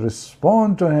and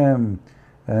respond to him.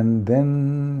 And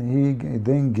then he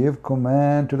give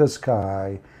command to the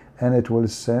sky, and it will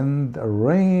send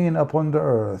rain upon the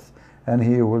earth, and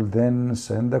he will then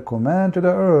send a command to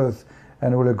the earth,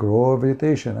 and will grow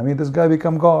vegetation. I mean, this guy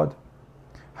become God.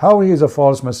 How he is a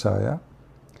false Messiah?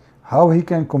 How he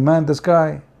can command the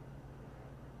sky?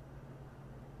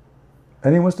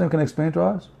 Any Muslim can explain to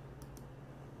us?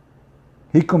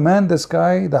 He command the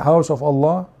sky, the house of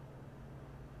Allah.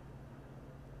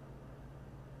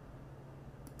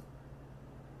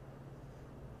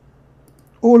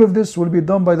 All of this will be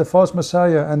done by the false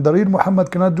Messiah, and the real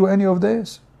Muhammad cannot do any of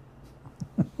this.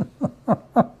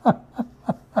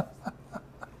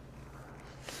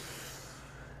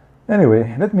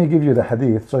 Anyway, let me give you the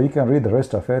hadith so you can read the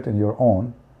rest of it in your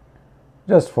own,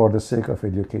 just for the sake of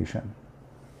education.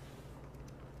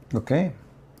 Okay?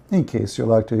 In case you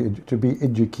like to be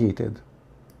educated,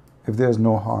 if there's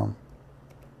no harm,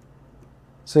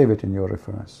 save it in your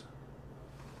reference.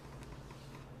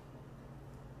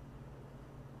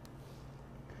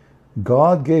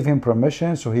 God gave him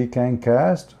permission so he can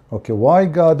cast. Okay, why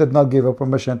God did not give a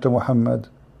permission to Muhammad?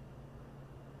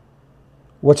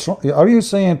 What's wrong? Are you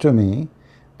saying to me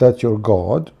that your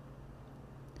God,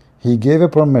 he gave a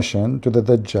permission to the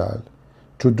Dajjal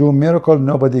to do miracle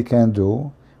nobody can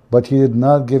do, but he did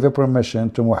not give a permission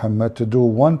to Muhammad to do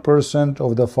 1%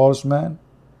 of the false man?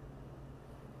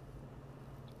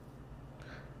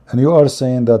 And you are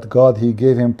saying that God, he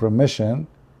gave him permission.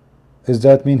 Does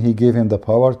that mean he gave him the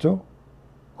power to,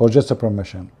 or just a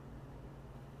permission?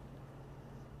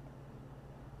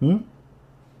 Can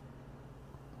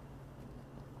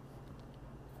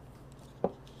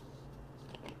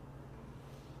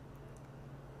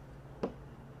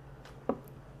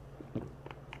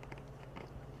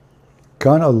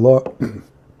Allah,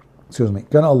 excuse me,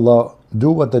 can Allah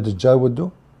do what the Dajjal would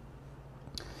do?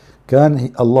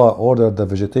 Can Allah order the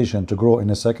vegetation to grow in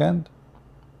a second?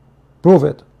 Prove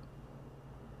it.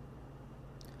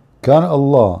 Can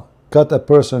Allah cut a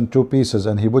person 2 pieces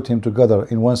and he put him together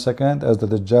in 1 second, as the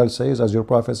Dajjal says, as your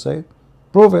Prophet said?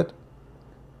 Prove it.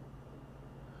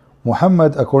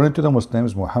 Muhammad, according to the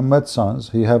Muslims, Muhammad's sons,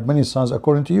 he have many sons.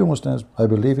 According to you Muslims, I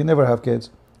believe he never have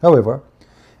kids. However,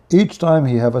 each time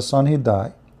he have a son, he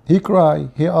die. He cry.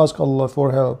 He ask Allah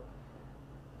for help.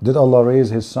 Did Allah raise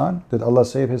his son? Did Allah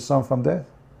save his son from death?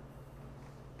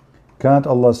 Can't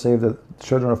Allah save the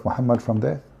children of Muhammad from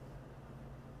death?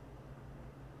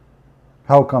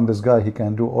 How come this guy, he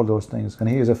can do all those things and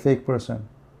he is a fake person?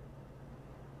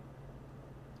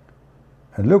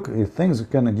 And look, if things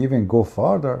can even go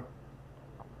farther,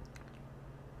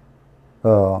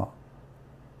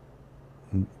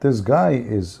 this guy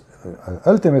is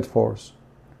ultimate force,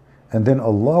 and then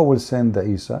Allah will send the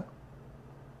Isa,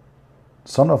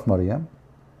 son of Maryam,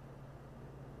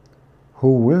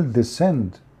 who will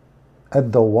descend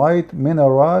at the white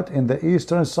minaret in the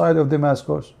eastern side of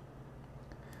Damascus.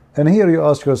 And here you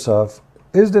ask yourself,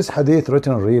 is this hadith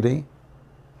written really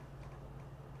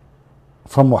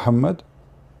from Muhammad?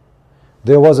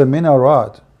 There was a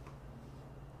minaret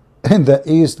in the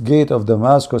east gate of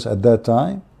Damascus at that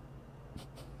time.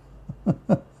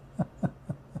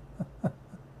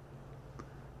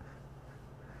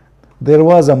 There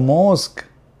was a mosque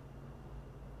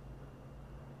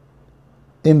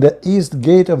in the east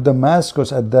gate of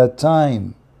Damascus at that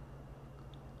time,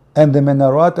 and the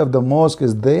minaret of the mosque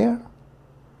is there.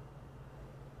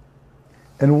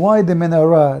 And why the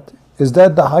minaret? Is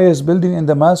that the highest building in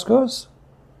Damascus?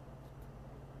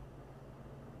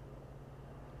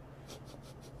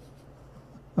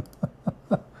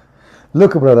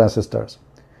 Look, brothers and sisters,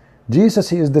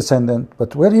 Jesus, he is descendant,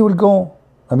 but where he will go?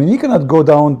 I mean, he cannot go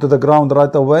down to the ground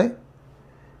right away.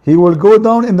 He will go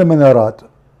down in the minaret.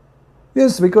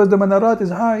 Yes, because the minaret is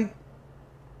high.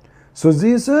 So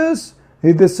Jesus,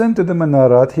 he descended to the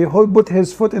minaret, he put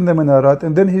his foot in the minaret,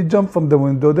 and then he jumped from the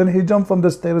window, then he jumped from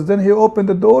the stairs, then he opened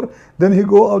the door, then he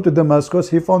go out to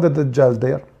Damascus, he found the Dajjal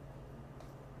there.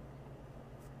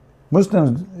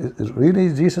 Muslims,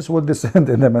 really Jesus will descend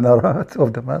in the minaret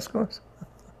of Damascus?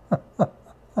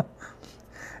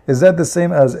 Is that the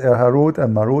same as Harut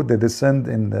and Marut? They descend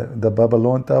in the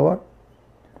Babylon tower?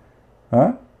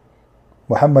 Huh?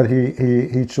 Muhammad,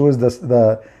 he chose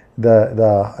the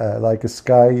like a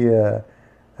sky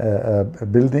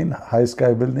building, high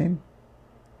sky building.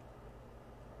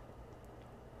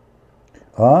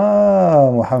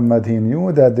 Muhammad, he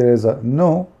knew that there is a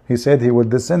no. He said he would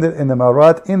descend in the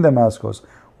minaret in Damascus,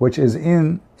 which is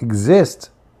in exist.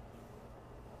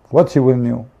 What he will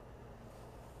knew?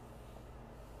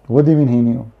 What do you mean he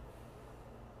knew?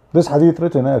 This hadith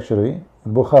written actually,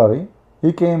 Bukhari,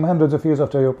 he came hundreds of years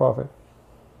after your Prophet.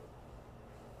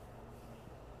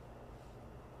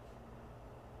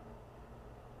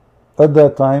 At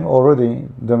that time already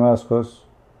Damascus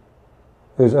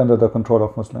is under the control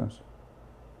of Muslims.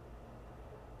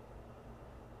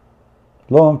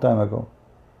 Long time ago.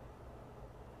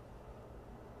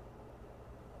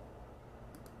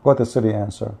 What a silly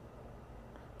answer.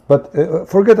 But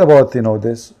forget about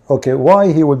this. Okay,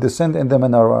 why he would descend in the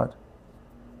minaret?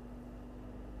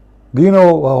 Do you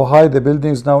know how high the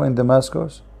buildings now in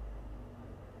Damascus?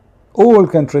 All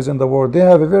countries in the world, they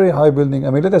have a very high building.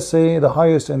 I mean, let us say the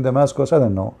highest in Damascus, I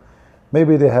don't know.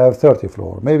 Maybe they have 30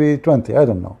 floors, maybe 20, I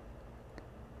don't know.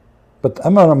 But a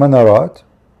minaret,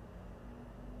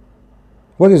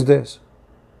 what is this?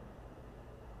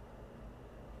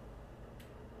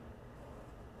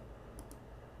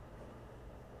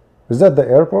 Is that the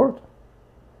airport?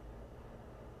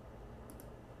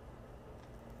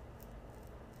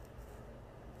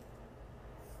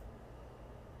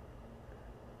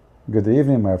 Good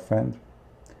evening, my friend.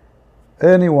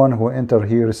 Anyone who enter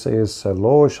here says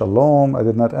hello, shalom. I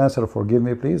did not answer, forgive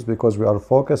me please, because we are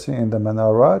focusing in the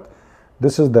minaret.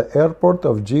 This is the airport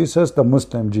of Jesus, the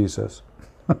Muslim Jesus.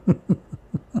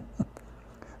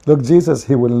 Look, Jesus,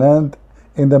 he will land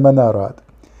in the minaret.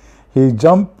 He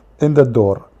jump in the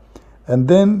door. And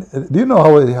then, do you know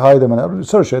how high the minaret?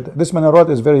 Search it. This minaret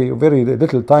is very, very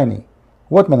little, tiny.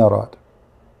 What minaret?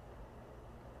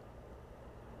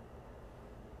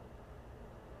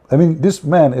 I mean, this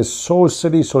man is so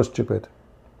silly, so stupid.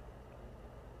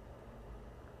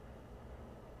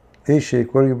 Hey,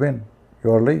 Sheikh, where you been?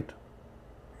 You are late.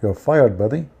 You're fired,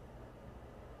 buddy.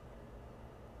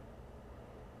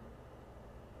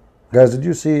 Guys, did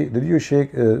you see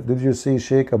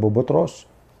Sheikh Abu Butros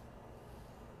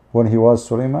when he was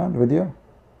Suleiman video?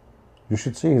 You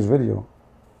should see his video.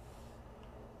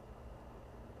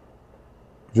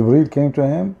 Jibreel came to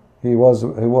him. He was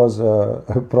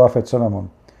Prophet Solomon,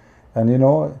 and you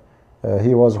know,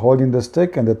 he was holding the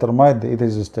stick, and the termite ate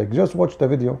his stick. Just watch the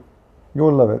video, you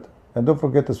will love it, and don't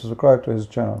forget to subscribe to his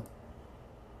channel.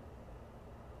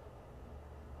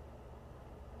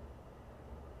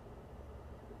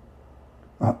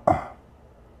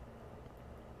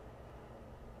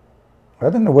 I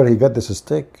don't know where he got this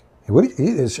stick. He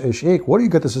is a sheikh. Where do you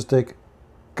get this stick?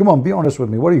 Come on, be honest with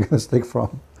me. Where are you getting the stick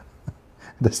from?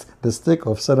 the stick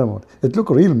of Solomon. It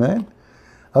look real, man.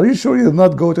 Are you sure you did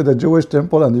not go to the Jewish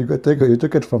temple and you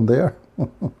took it from there?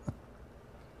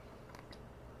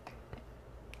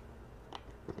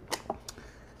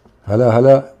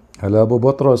 هلا أبو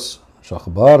بطرس. شو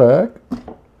أخبارك?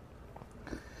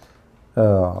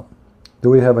 Do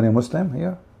we have any Muslim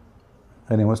here?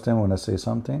 Any Muslim want to say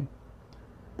something?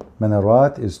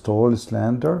 Minarat is tall,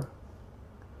 slender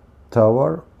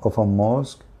tower of a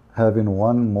mosque having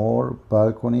one more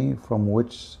balcony from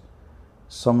which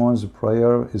someone's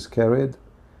prayer is carried.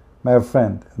 My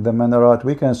friend, the minaret,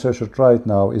 we can search it right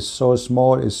now, is so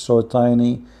small, is so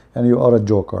tiny, and you are a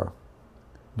joker.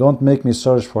 Don't make me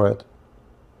search for it.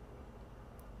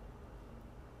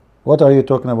 What are you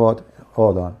talking about?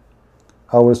 Hold on.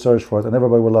 I will search for it and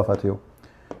everybody will laugh at you.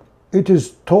 It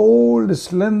is tall,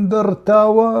 slender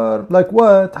tower. Like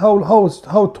what? How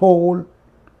tall?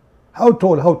 How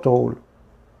tall?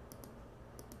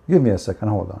 Give me a second,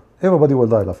 hold on. Everybody will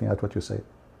die laughing at what you say.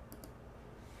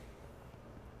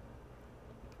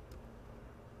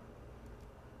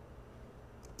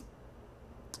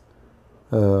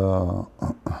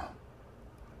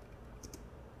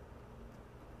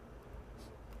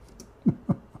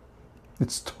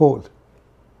 It's tall.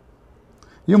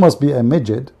 You must be a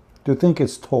midget to think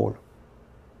it's tall.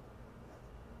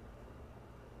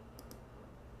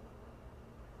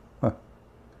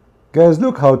 Guys,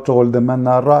 look how tall the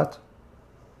minarat.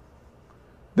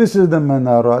 This is the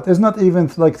minarat. It's not even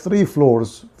like 3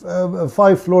 floors,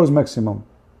 5 floors maximum.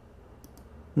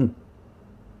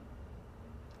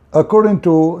 According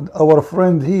to our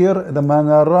friend here, the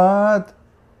minarat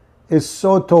is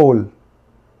so tall.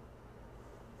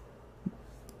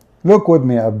 Look with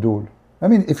me, Abdul. I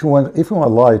mean, if you want to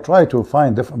lie, try to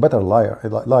find a better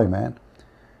lie, man.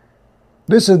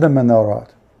 This is the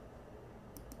minarat.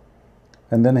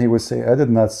 And then he will say, I did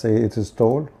not say it is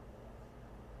tall.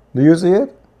 Do you see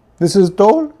it? This is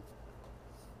tall.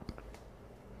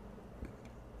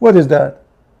 What is that?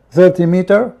 30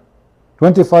 meter?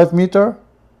 25 meter?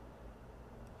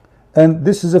 And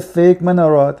this is a fake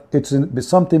minaret. It's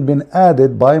something been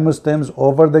added by Muslims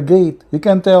over the gate. You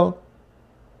can tell.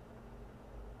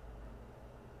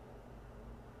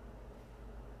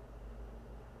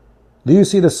 Do you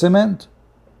see the cement?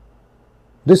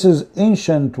 This is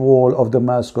ancient wall of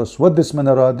Damascus. What this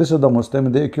minaret? This is the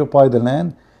Muslim. They occupy the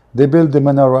land. They build the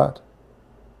minaret.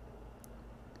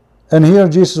 And here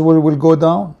Jesus will go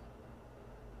down.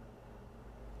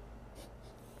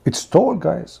 It's tall,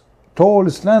 guys. Tall,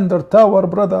 slender tower,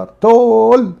 brother.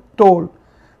 Tall. Do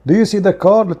you see the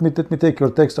car? Let me take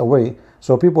your text away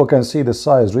so people can see the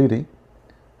size really.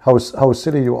 How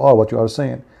silly you are, what you are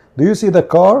saying. Do you see the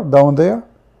car down there?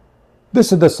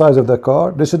 This is the size of the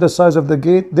car. This is the size of the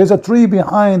gate. There's a tree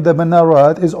behind the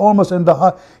minaret. Is almost in the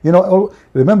high. You know,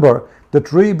 remember, the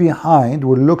tree behind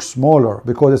will look smaller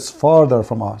because it's farther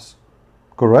from us.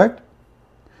 Correct?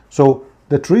 So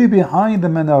the tree behind the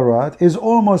minaret is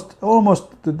almost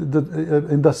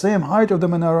in the same height of the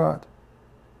minaret.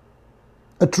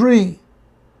 A tree.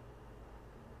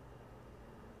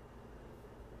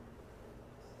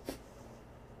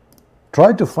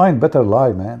 Try to find better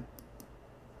lie, man.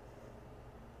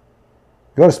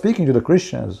 You are speaking to the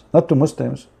Christians, not to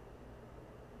Muslims.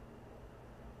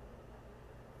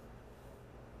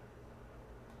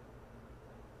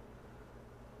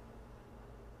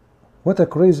 What a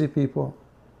crazy people.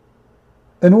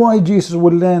 And why Jesus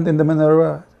will land in the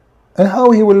minaret? And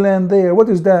how he will land there? What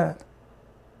is that?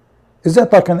 Is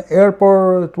that like an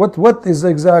airport? What is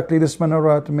exactly this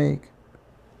minaret to make?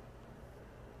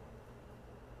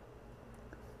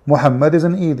 Muhammad is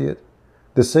an idiot.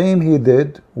 The same he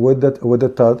did with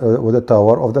the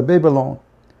tower of the Babylon.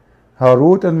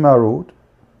 Harut and Marut,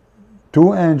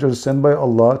 2 angels sent by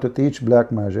Allah to teach black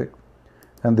magic,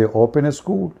 and they open a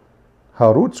school.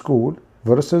 Harut school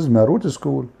versus Marut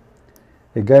school.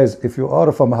 Hey guys, if you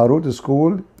are from Harut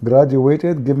school,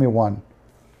 graduated, give me 1.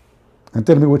 And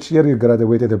tell me which year you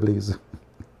graduated, please.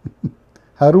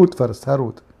 Harut first,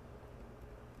 Harut.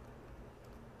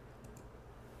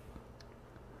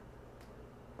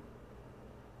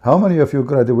 How many of you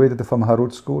graduated from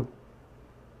Harut school?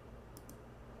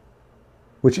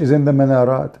 Which is in the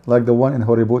Minarat, like the one in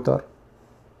Hoributar?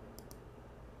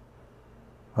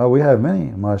 We have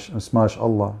many. Smash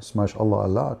Allah, a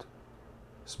lot.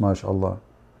 Smash Allah.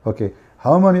 Okay,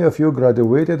 how many of you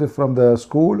graduated from the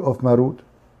school of Marut?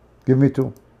 Give me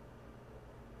two.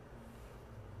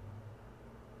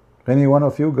 Any one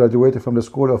of you graduated from the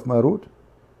school of Marut?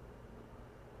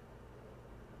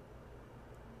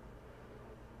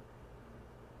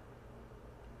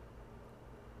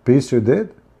 Peace, you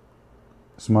did?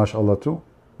 Smash Allah too.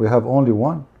 We have only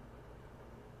one.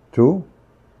 Two.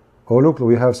 Oh look,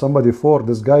 we have somebody four.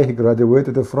 This guy, he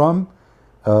graduated from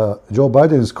Joe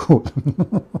Biden's school.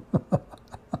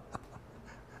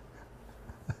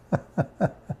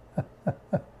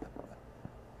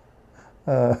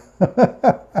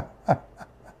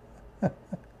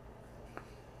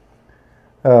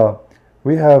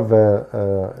 We have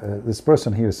this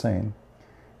person here saying,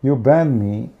 you banned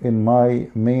me in my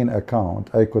main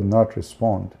account. I could not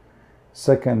respond.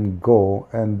 Second, go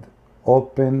and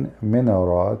open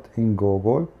Minarat in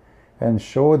Google and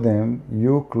show them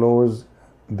you close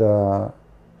the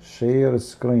share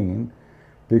screen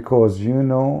because you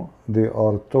know they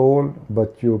are told,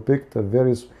 but you picked a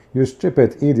very, you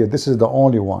stupid idiot. This is the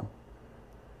only one.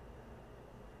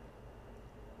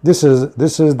 This is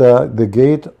the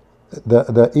gate,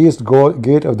 the east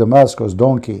gate of Damascus,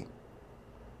 donkey.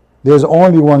 There's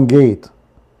only one gate.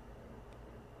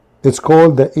 It's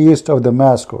called the east of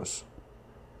Damascus.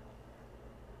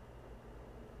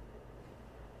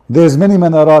 There's many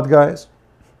Minarat, guys.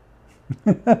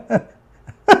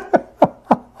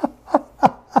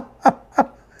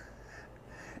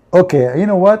 Okay, you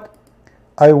know what?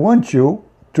 I want you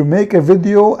to make a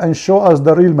video and show us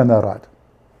the real Minarat.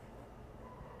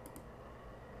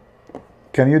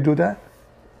 Can you do that?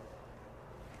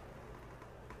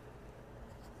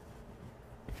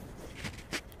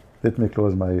 Let me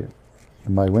close my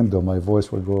window. My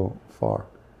voice will go far.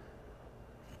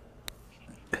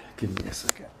 Give me a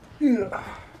second.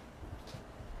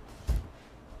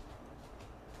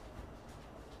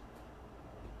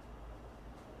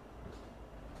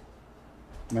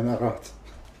 Minarat.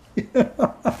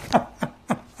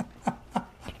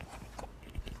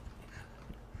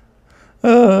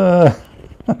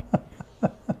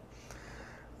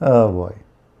 Oh boy.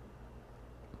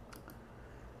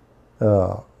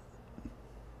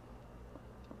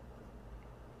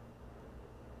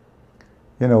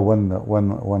 You know,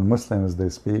 when Muslims they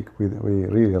speak, we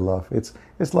really laugh. It's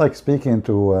like speaking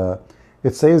to.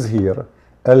 It says here,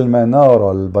 Al-Manar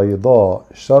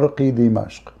al-Bayda Sharqi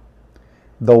Dimashq,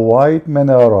 the white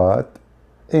minaret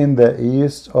in the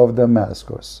east of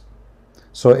Damascus.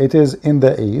 So it is in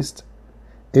the east.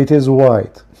 It is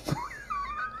white.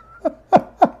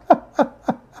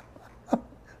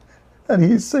 And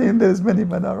he's saying there's many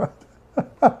minaret.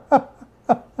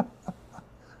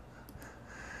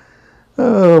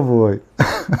 Oh boy.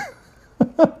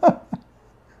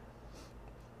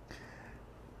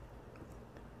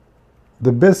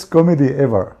 The best comedy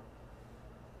ever.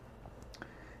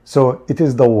 So it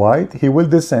is the white, he will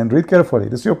descend, read carefully,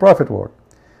 this is your prophet word,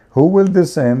 who will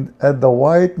descend at the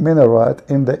white minaret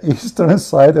in the eastern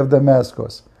side of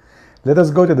Damascus. Let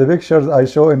us go to the pictures I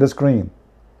show in the screen.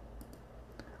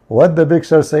 What the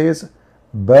picture says,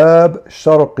 Bab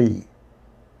Sharqi,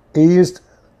 East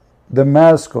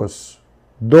Damascus,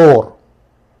 door.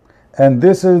 And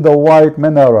this is the white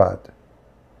minaret.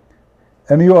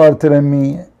 And you are telling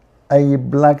me I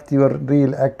blocked your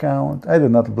real account? I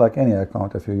did not block any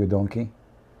account of you, you donkey.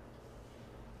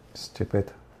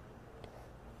 Stupid.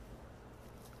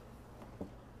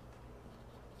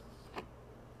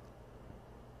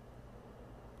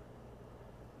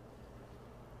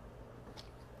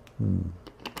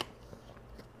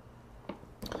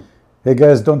 Hey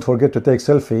guys, don't forget to take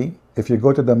selfie. If you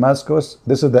go to Damascus,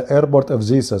 this is the airport of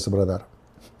Jesus, brother.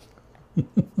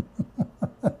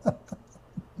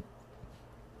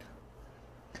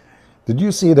 Did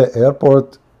you see the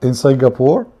airport in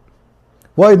Singapore?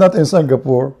 Why not in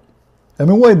Singapore? I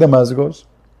mean, why Damascus?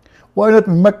 Why not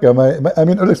Mecca? I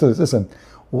mean, listen.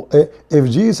 If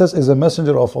Jesus is a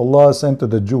messenger of Allah sent to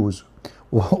the Jews,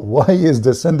 why is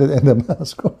descended in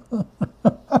Damascus?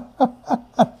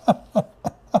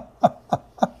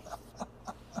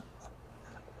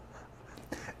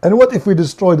 And what if we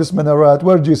destroy this minaret?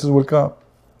 Where Jesus will come?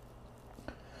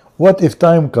 What if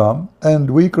time come and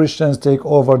we Christians take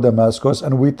over Damascus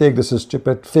and we take this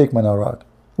stupid fake minaret?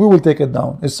 We will take it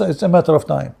down. It's a matter of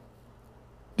time.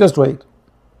 Just wait.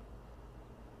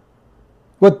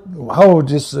 What? How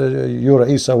this your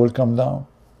Isa will come down?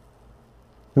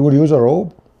 He will use a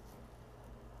robe?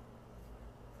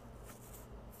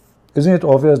 Isn't it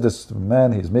obvious this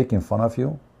man, he's making fun of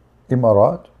you?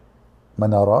 Imarat?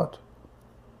 Manarat?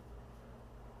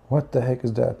 What the heck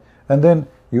is that? And then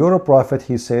your prophet,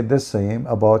 he said the same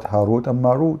about Harut and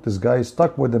Marut. This guy is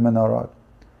stuck with the Manarat.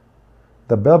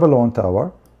 The Babylon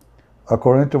Tower,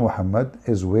 according to Muhammad,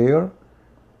 is where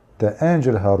the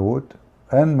angel Harut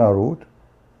and Marut,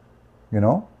 you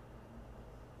know,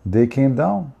 they came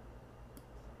down.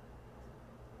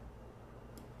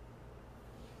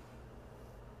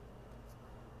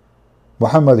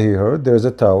 Muhammad, he heard there's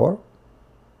a tower,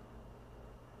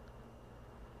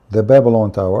 the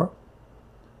Babylon Tower,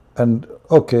 and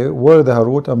okay, where the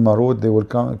Harut and Marut, they will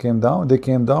came down. They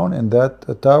came down in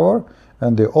that tower,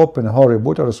 and they opened Harry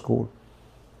Potter school.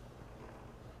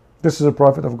 This is a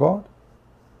prophet of God.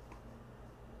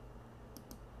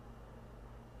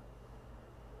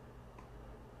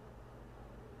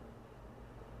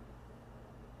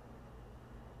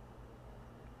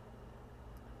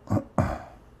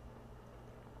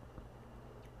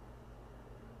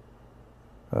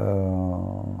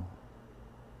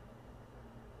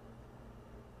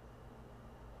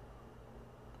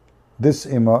 This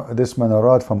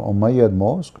Manarat from Umayyad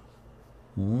Mosque,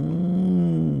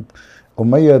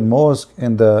 Umayyad Mosque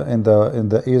in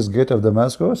the east gate of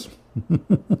Damascus.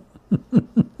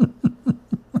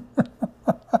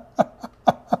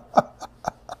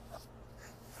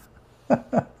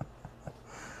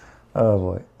 Oh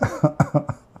boy.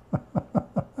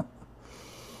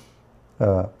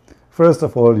 First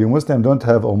of all, you Muslims don't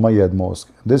have Umayyad Mosque.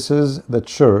 This is the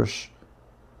church.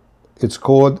 It's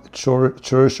called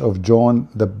Church of John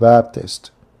the Baptist.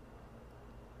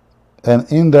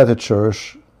 And in that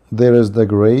church, there is the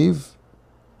grave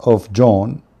of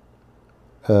John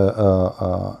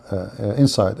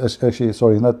inside. Actually,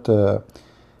 sorry, not...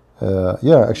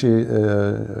 yeah, actually,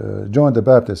 John the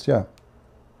Baptist, yeah.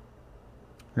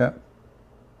 Yeah.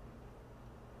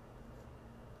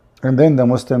 And then the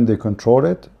Muslim, they control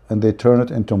it, and they turn it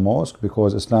into mosque,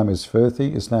 because Islam is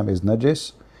filthy, Islam is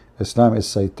najis, Islam is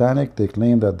satanic. They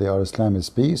claim that they are Islam is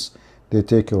peace. They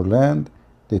take your land,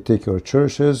 they take your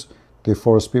churches, they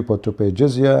force people to pay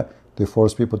jizya, they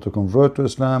force people to convert to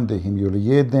Islam, they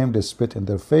humiliate them, they spit in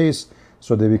their face,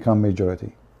 so they become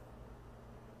majority.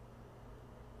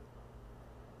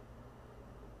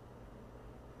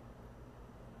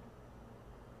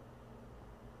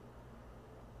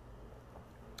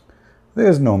 There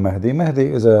is no Mahdi. Mahdi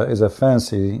is a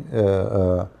fancy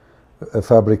a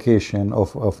fabrication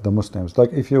of the Muslims.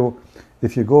 Like if you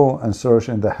go and search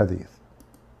in the Hadith,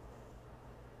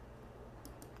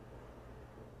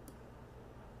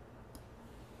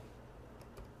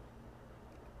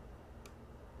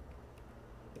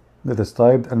 that is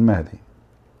typed Al-Mahdi,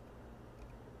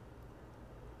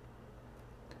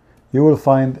 you will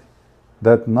find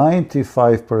that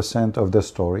 95% of the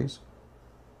stories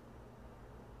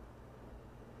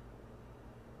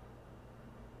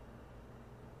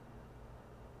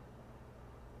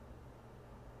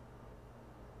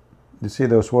you see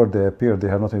those words, they appear, they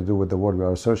have nothing to do with the word we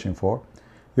are searching for.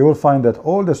 You will find that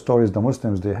all the stories the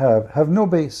Muslims they have no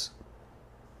base.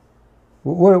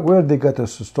 Where they got the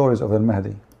stories of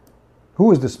Al-Mahdi?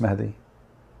 Who is this Mahdi?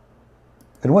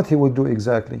 And what he will do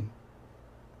exactly?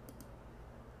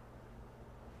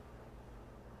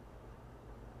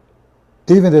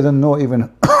 Even they don't know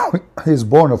even he's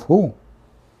born of who.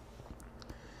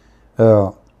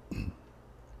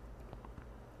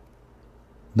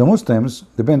 The Muslims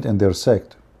depend on their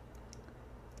sect.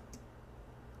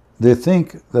 They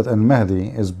think that Al-Mahdi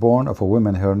is born of a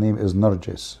woman, her name is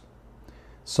Narjis.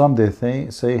 Some they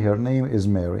say her name is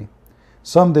Mary.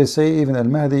 Some they say even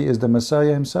Al-Mahdi is the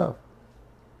Messiah himself.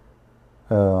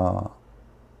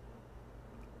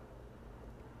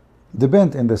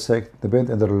 Depend in the sect, depend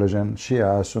in the religion,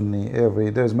 Shia, Sunni,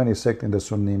 there's many sects in the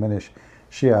Sunni, many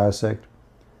Shia sect.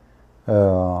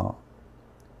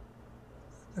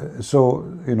 So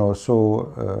you know,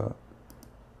 so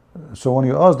when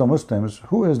you ask the Muslims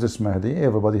who is this Mahdi,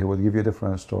 everybody will give you a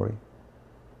different story.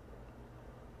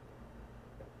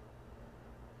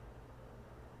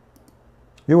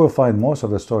 You will find most of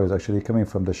the stories actually coming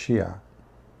from the Shia.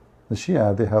 The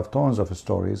Shia, they have tons of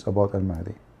stories about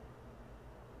Al-Mahdi.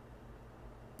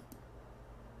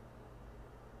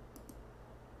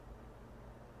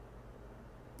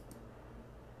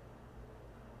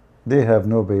 They have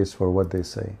no base for what they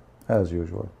say, as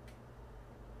usual.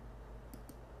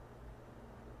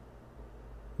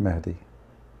 Mahdi.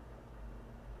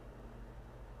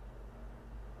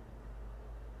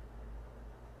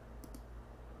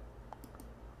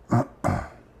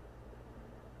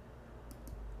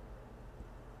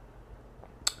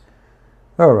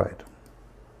 All right.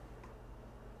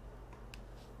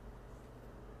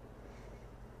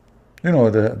 You know,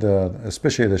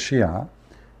 especially the Shia,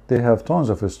 they have tons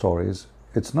of stories.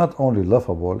 It's not only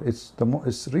laughable, it's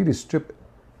really stupid,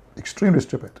 extremely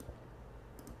stupid.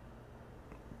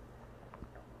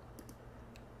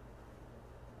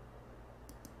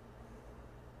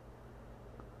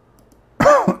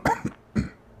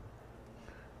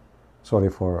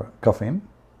 Sorry for coughing.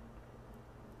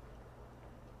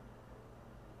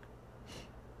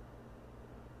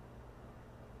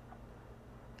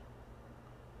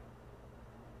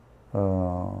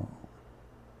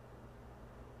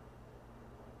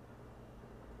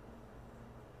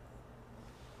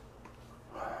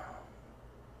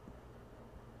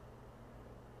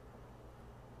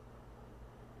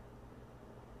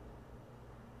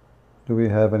 Do we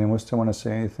have any Muslim want to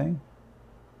say anything?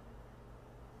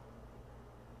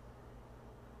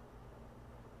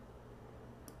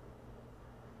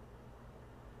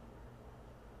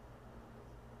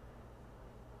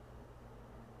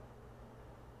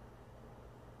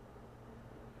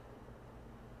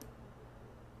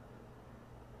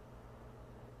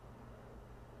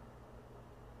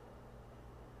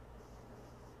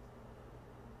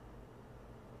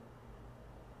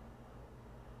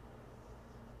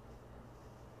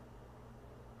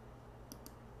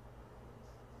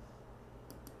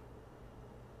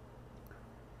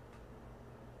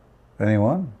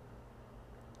 Anyone?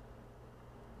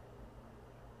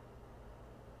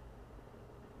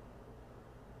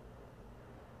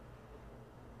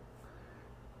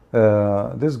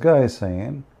 This guy is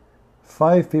saying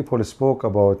 5 people spoke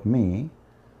about me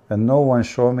and no one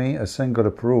showed me a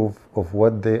single proof of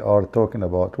what they are talking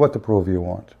about. What proof you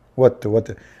want? What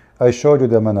I showed you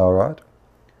the Manarat,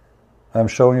 I'm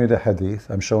showing you the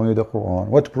Hadith, I'm showing you the Quran.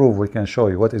 What proof we can show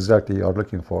you? What exactly you are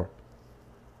looking for?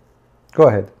 Go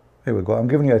ahead. Here we go. I'm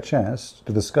giving you a chance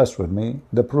to discuss with me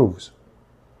the proofs.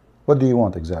 What do you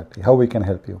want exactly? How we can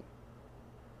help you?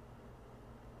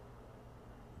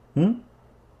 I'm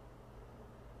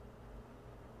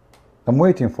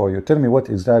waiting for you. Tell me what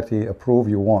exactly a proof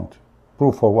you want.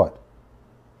 Proof for what?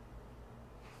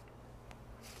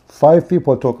 5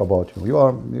 people talk about you.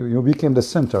 You became the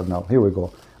center now. Here we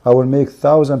go. I will make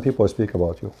 1,000 people speak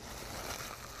about you.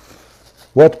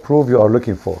 What proof you are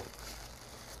looking for?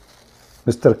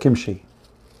 Mr. Kimchi.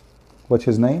 What's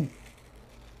his name?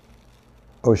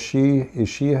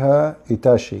 Ishiha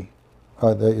Itachi.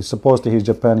 Supposedly he's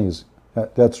Japanese.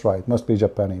 That's right. Must be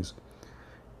Japanese.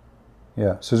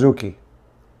 Yeah. Suzuki.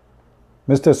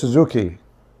 Mr. Suzuki.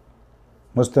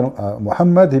 Mr.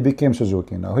 Muhammad, he became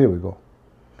Suzuki. Now here we go.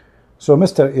 So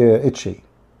Mr. Ichi,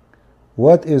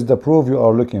 what is the proof you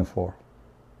are looking for?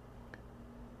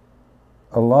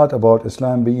 A lot about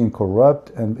Islam being corrupt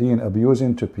and being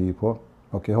abusing to people.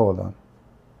 Okay, hold on.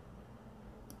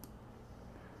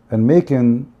 And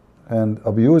making and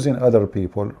abusing other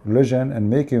people, religion, and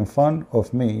making fun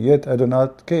of me, yet I do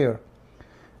not care.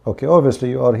 Okay,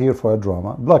 obviously you are here for a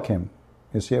drama. Block him.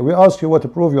 You see, we ask you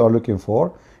what proof you are looking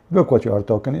for. Look what you are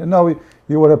talking. Now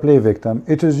you were a play victim.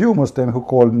 It is you, Muslim, who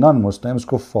call non-Muslims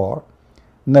kuffar,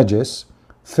 najis,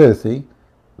 filthy,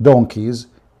 donkeys,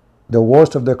 the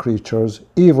worst of the creatures,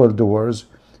 evildoers,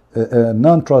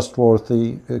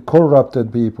 non-trustworthy,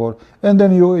 corrupted people. And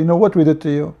then you know what we did to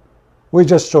you? We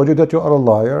just showed you that you are a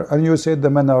liar, and you said the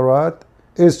minarat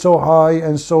is so high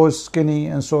and so skinny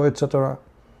and so etc.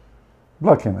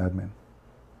 Block him, admin.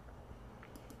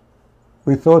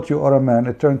 We thought you are a man.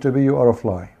 It turned to be you are a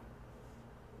fly.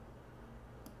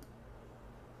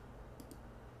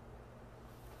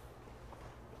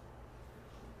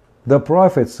 The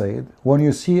Prophet said, when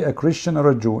you see a Christian or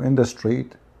a Jew in the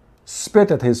street, spit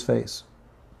at his face.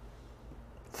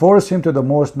 Force him to the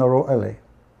most narrow alley.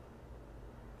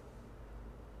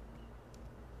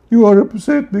 You are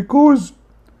upset because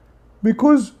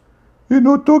you're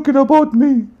not talking about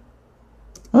me.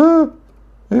 Huh?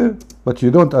 Yeah. But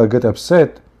you don't get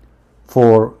upset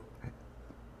for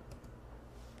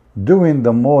doing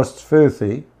the most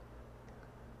filthy.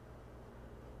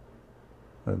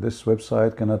 This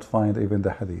website cannot find even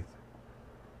the hadith.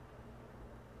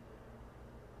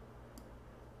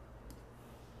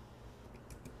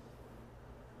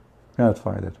 Cannot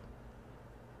find it.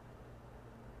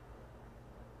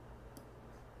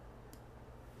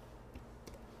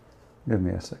 Give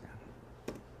me a second.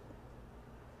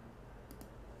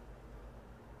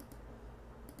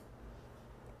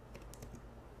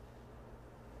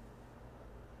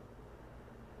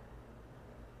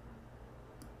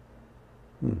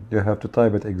 You have to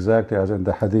type it exactly as in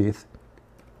the hadith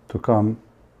to come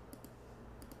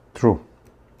true.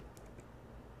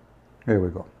 Here we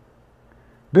go.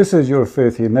 This is your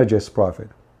faithy Najis prophet.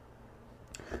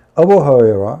 Abu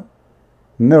Hurairah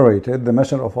narrated the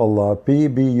Messenger of Allah,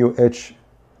 PBUH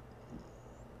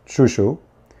Shushu,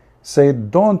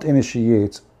 said, don't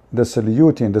initiate the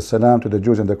saluting, the salam to the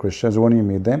Jews and the Christians when you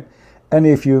meet them. And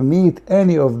if you meet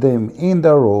any of them in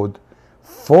the road,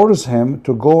 force him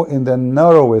to go in the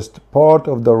narrowest part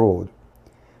of the road,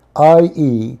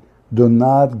 i.e., do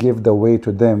not give the way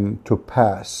to them to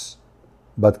pass,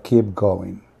 but keep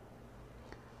going.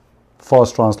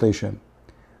 False translation.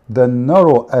 The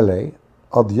narrow alley,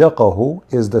 adyaqahu,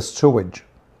 is the sewage.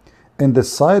 In the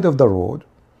side of the road,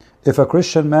 if a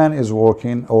Christian man is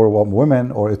walking, or a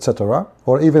woman, or etc.,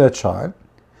 or even a child,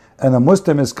 and a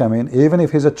Muslim is coming, even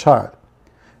if he's a child,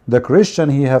 the Christian,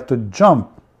 he have to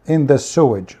jump in the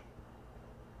sewage.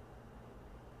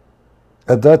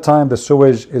 At that time, the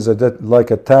sewage is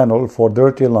like a tunnel for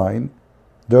dirty line,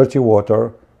 dirty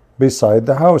water beside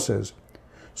the houses.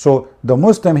 So the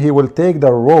Muslim, he will take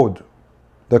the road.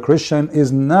 The Christian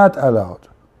is not allowed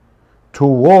to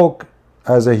walk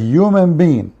as a human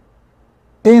being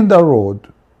in the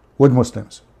road with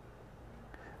Muslims.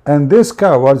 And this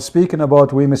coward, speaking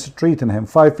about we mistreating him,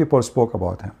 5 people spoke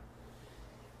about him.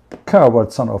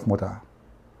 Coward son of Muta.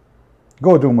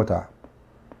 Go do Muta.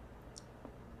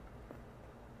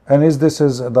 And this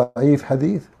is a da'if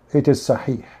hadith? It is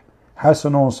sahih.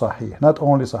 Hasanun sahih. Not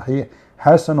only sahih,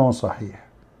 Hasanun sahih.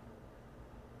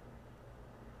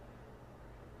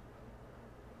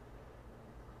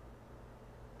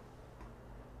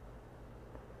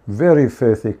 Very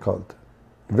filthy cult.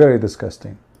 Very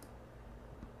disgusting.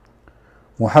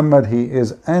 Muhammad, he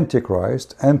is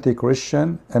antichrist,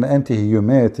 anti-Christian, and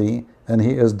anti-humanity, and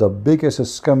he is the biggest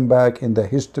scumbag in the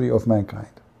history of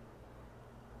mankind.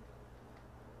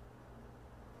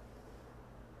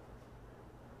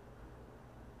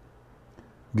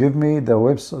 Give me the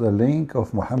website, the link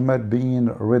of Muhammad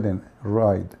being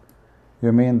ride.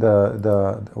 You mean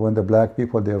when the black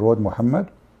people, they rode Muhammad?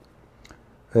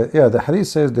 Yeah, the hadith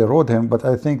says they rode him, but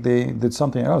I think they did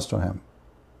something else to him,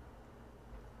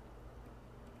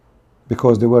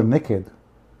 because they were naked.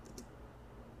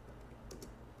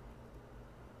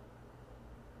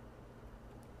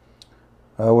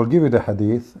 I will give you the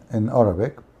hadith in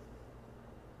Arabic,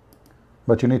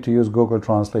 but you need to use Google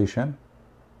translation.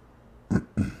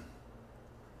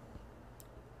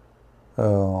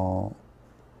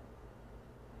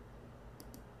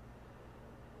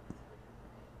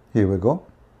 Here we go.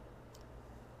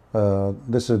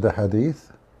 This is the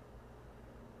hadith.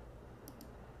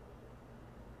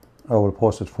 I will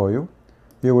post it for you.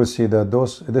 You will see that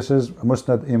this is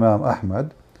Musnad Imam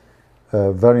Ahmad,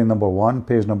 very number 1,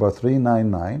 page number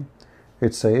 399.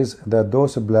 It says that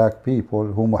those black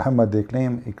people who Muhammad, he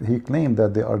claimed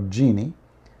that they are genie.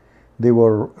 They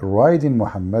were riding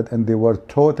Muhammad and they were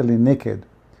totally naked,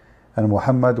 and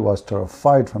Muhammad was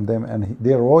terrified from them, and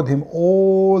they rode him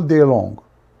all day long,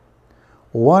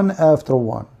 one after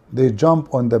one. They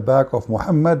jump on the back of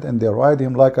Muhammad and they ride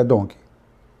him like a donkey.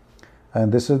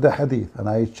 And this is the hadith, and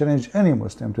I challenge any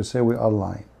Muslim to say we are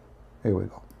lying. Here we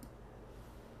go.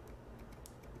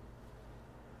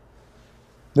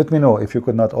 Let me know if you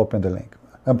could not open the link,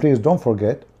 and please don't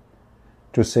forget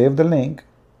to save the link,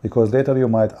 because later you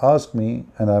might ask me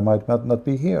and I might not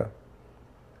be here.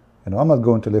 You know, I'm not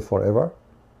going to live forever.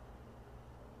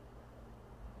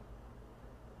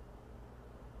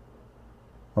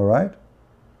 All right?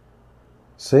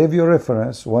 Save your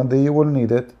reference. One day you will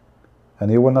need it,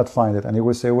 and you will not find it, and you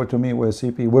will say, well, to me, where's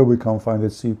CP? Where we can find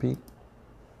it, CP?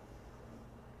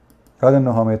 I don't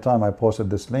know how many times I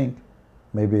posted this link,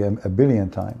 maybe a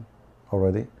billion times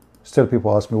already. Still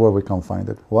people ask me where we can find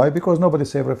it. Why? Because nobody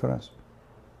saved reference.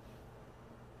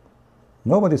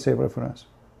 Nobody save reference.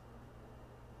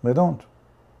 They don't.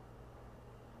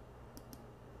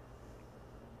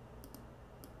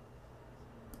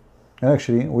 And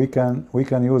actually, we can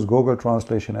use Google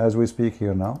translation as we speak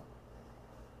here now.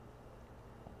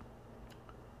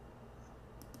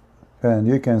 And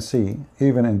you can see,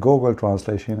 even in Google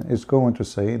translation, it's going to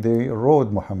say they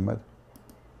rode Muhammad.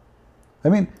 I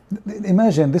mean,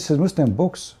 imagine, this is Muslim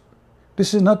books.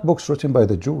 This is not books written by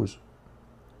the Jews.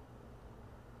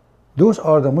 Those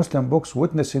are the Muslim books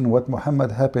witnessing what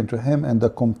Muhammad happened to him, and the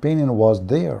companion was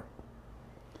there.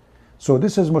 So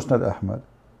this is Musnad Ahmad.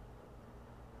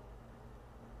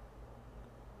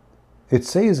 It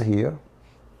says here,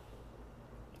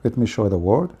 let me show the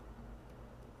word.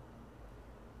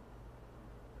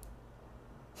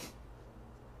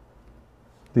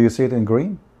 Do you see it in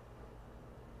green?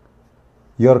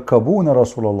 يركبون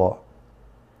رسول الله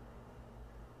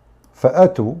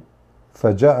فأتوا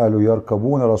فجعلوا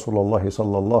يركبون رسول الله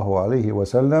صلى الله عليه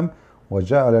وسلم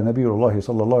وجعل نبي الله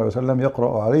صلى الله عليه وسلم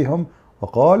يقرأ عليهم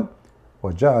وقال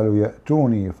وجعلوا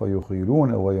يأتوني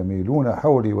فيخيلون ويميلون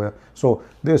حولي. So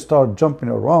they start jumping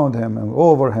around him and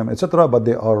over him, etc. But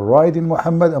they are riding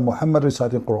Muhammad and Muhammad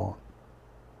reciting Quran.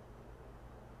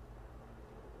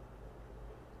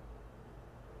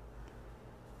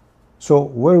 So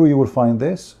where we will find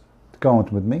this?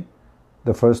 Count with me.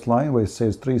 The first line where it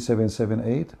says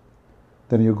 3778.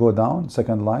 Then you go down,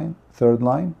 second line, third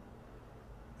line,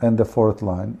 and the fourth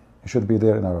line. It should be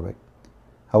there in Arabic.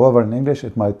 However, in English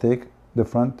it might take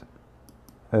different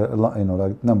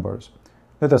like numbers.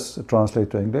 Let us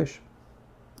translate to English.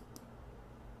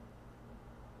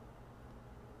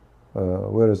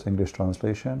 Where is English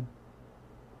translation?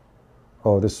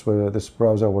 Oh, this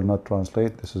browser will not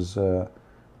translate. This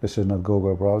is not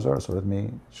Google browser, so let me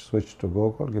switch to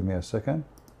Google. Give me a second.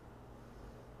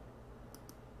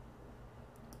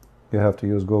 You have to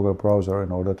use Google browser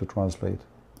in order to translate.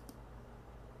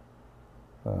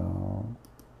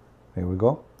 Here we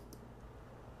go.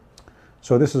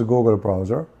 So this is Google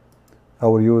browser. I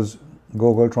will use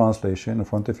Google translation in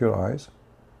front of your eyes,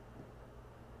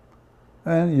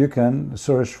 and you can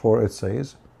search for, it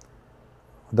says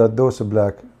that those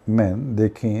black men, they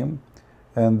came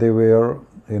and they were,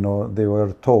 they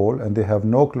were tall and they have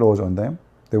no clothes on them.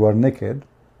 They were naked.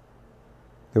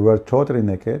 They were totally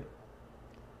naked.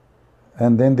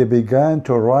 And then they began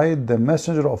to ride the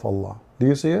messenger of Allah. Do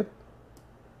you see it?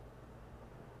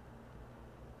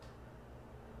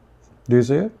 Do you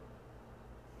see it?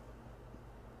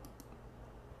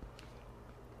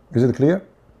 Is it clear?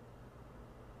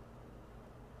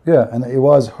 Yeah, and it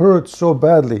was hurt so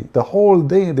badly. The whole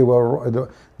day they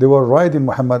were riding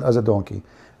Muhammad as a donkey.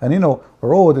 And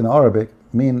rode in Arabic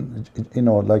mean,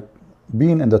 like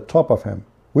being in the top of him.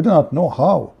 We do not know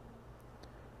how.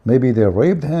 Maybe they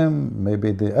raped him,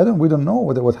 maybe we don't know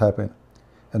what happened.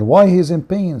 And why he's in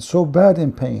pain, so bad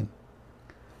in pain.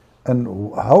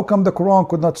 And how come the Quran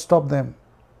could not stop them?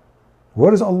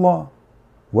 Where is Allah?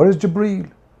 Where is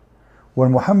Jibreel?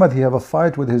 When Muhammad, he have a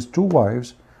fight with his two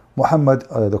wives, Muhammad,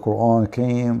 the Quran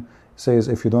came, says,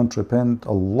 if you don't repent,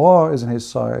 Allah is on his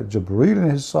side, Jibreel on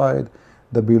his side,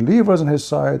 the believers on his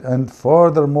side, and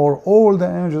furthermore, all the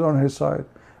angels on his side.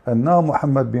 And now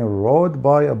Muhammad being rode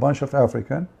by a bunch of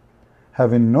Africans,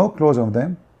 having no clothes on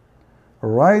them,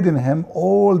 riding him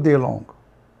all day long.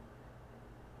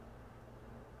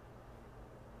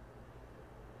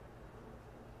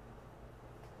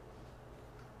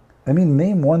 I mean,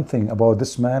 name one thing about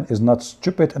this man is not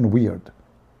stupid and weird.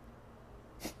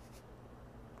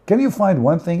 Can you find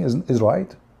one thing is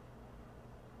right?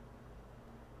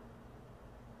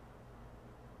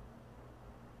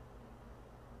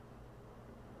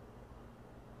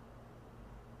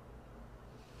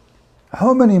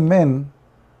 How many men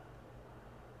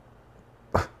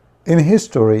in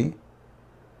history,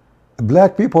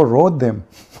 black people rode them?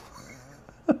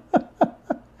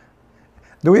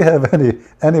 Do we have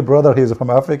any brother he's from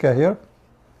Africa here?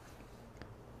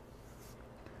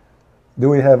 Do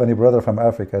we have any brother from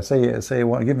Africa? Say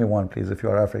one, give me one, please, if you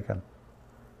are African.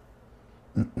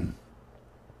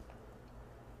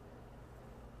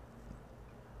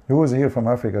 Who is here from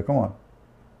Africa? Come on.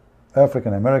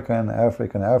 African American,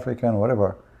 African,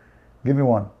 whatever. Give me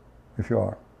one, if you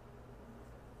are.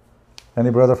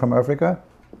 Any brother from Africa?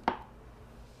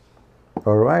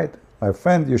 All right, my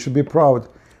friend, you should be proud.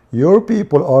 Your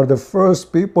people are the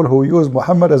first people who used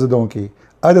Muhammad as a donkey.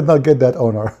 I did not get that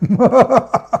honor.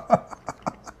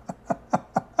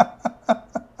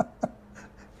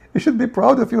 You should be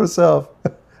proud of yourself.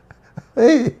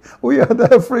 Hey, we are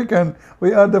the African.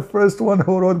 We are the first one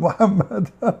who rode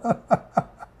Muhammad.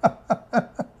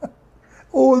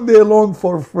 All day long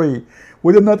for free.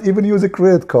 We did not even use a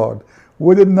credit card.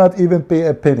 We did not even pay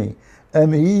a penny.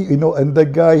 And he, and the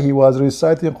guy, he was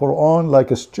reciting Quran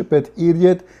like a stupid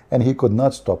idiot, and he could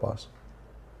not stop us.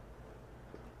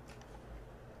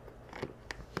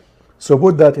 So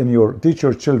put that in teach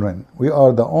your children. We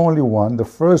are the only one, the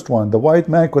first one. The white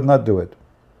man could not do it.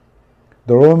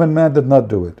 The Roman man did not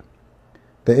do it.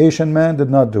 The Asian man did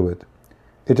not do it.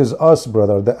 It is us,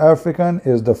 brother. The African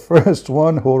is the first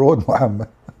one who wrote Muhammad.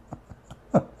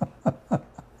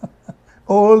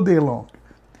 All day long.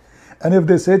 And if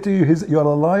they say to you, you are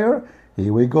a liar,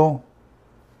 here we go.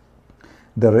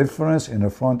 The reference in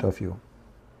front of you.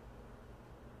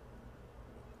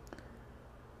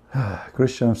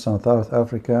 Christians from South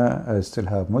Africa still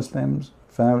have Muslims,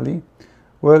 family.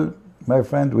 Well, my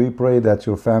friend, we pray that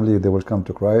your family, they will come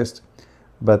to Christ.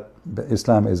 But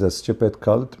Islam is a stupid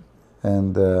cult,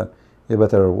 and you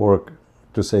better work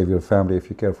to save your family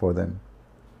if you care for them.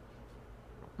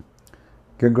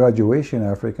 Congratulations,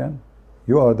 African.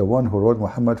 You are the one who wrote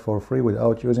Muhammad for free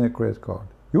without using a credit card.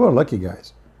 You are lucky,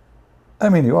 guys. I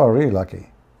mean, you are really lucky.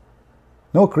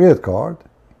 No credit card.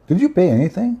 Did you pay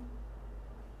anything?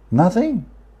 Nothing.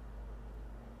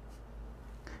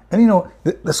 And you know,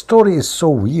 the story is so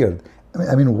weird.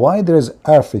 I mean, why there is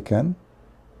African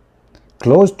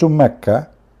close to Mecca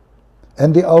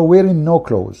and they are wearing no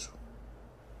clothes?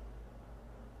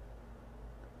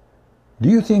 Do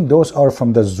you think those are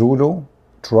from the Zulu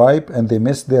tribe and they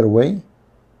missed their way?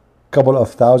 Couple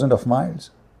of thousand of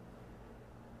miles?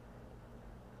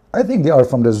 I think they are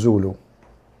from the Zulu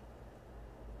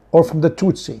or from the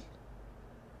Tutsi.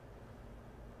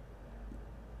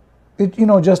 You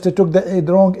know, just they took the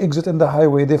wrong exit in the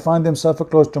highway. They find themselves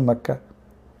close to Mecca.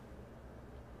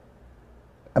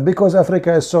 And because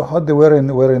Africa is so hot, they wearing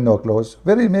no clothes.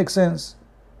 Very makes sense.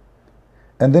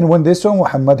 And then when they saw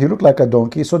Muhammad, he looked like a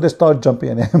donkey, so they start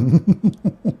jumping at him.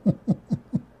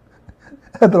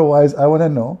 Otherwise, I want to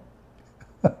know.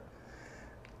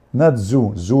 Not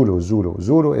Zulu.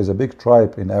 Zulu is a big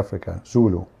tribe in Africa.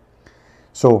 Zulu.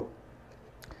 So,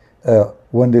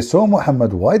 when they saw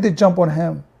Muhammad, why did they jump on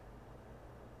him?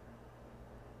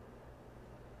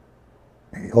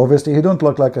 Obviously, he don't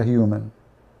look like a human.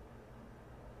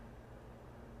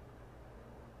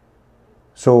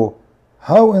 So,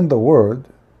 how in the world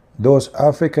those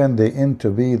African they in to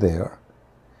be there?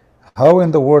 How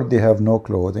in the world they have no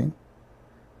clothing?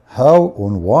 How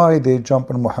and why they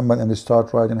jump on Muhammad and they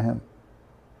start riding him?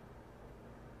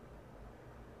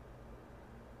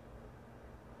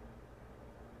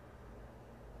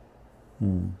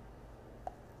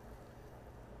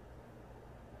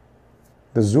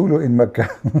 The Zulu in Mecca.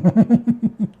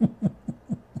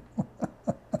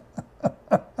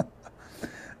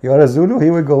 You are a Zulu?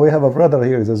 Here we go. We have a brother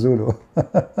here. He's a Zulu.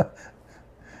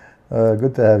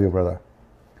 Good to have you, brother.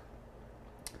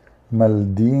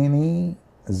 Maldini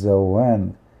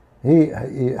Zawan.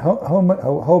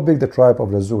 How big the tribe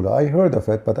of the Zulu? I heard of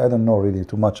it, but I don't know really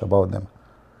too much about them.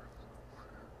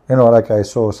 You know, like I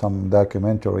saw some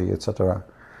documentary, etc.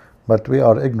 But we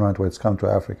are ignorant when it's come to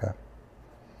Africa.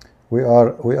 We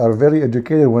are very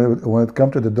educated when it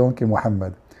comes to the donkey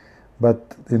Muhammad.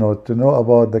 But, you know, to know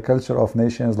about the culture of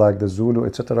nations like the Zulu,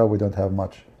 etc., we don't have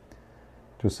much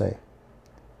to say.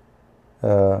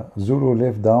 Zulu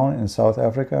live down in South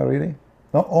Africa, really?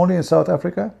 Not only in South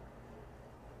Africa?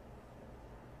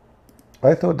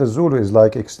 I thought the Zulu is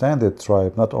like extended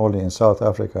tribe, not only in South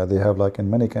Africa. They have like in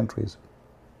many countries.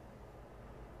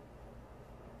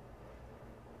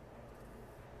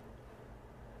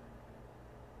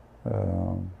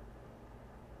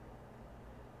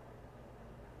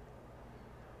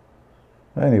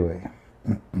 Anyway,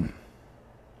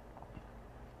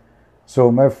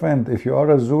 so my friend, if you are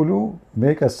a Zulu,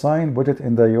 make a sign, put it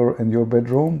in your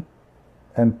bedroom,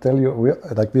 and tell you,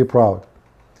 like, be proud.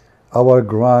 Our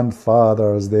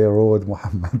grandfathers, they rode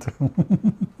Muhammad.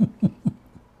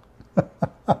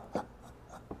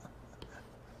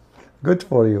 Good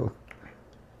for you.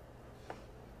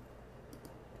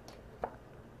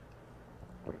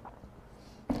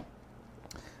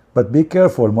 But be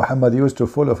careful, Muhammad used to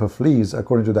full of fleas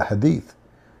according to the hadith.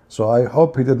 So I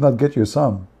hope he did not get you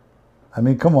some. I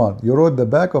mean, come on, you rode the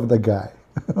back of the guy.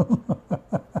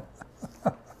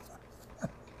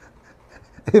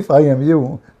 If I am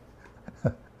you.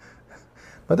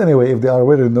 But anyway, if they are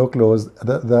wearing no clothes,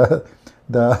 the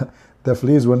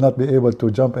fleas will not be able to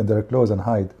jump in their clothes and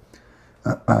hide.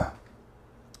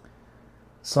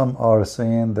 Some are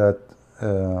saying that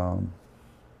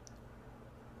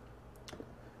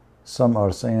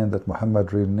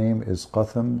Muhammad's real name is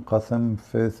Qatham,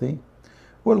 filthy.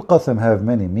 Well, Qatham have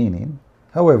many meaning.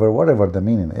 However, whatever the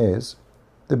meaning is,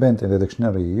 depends on the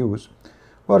dictionary you use.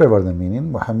 Whatever the meaning,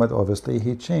 Muhammad, obviously,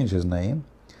 he changed his name.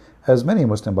 As many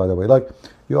Muslims, by the way, like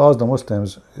you ask the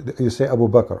Muslims, you say Abu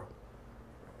Bakr.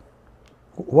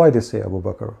 Why they say Abu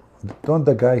Bakr? Don't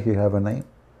the guy he have a name?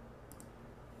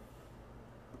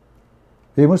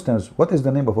 Hey Muslims, what is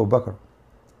the name of Abu Bakr?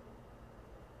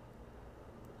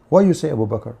 Why you say Abu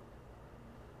Bakr?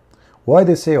 Why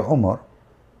they say Umar?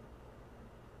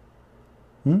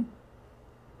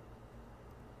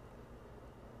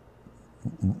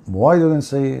 Why don't they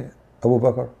say Abu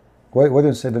Bakr? Why don't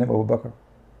you say the name Abu Bakr?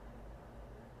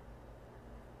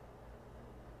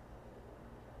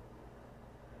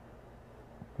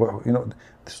 Well, you know,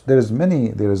 there is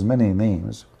many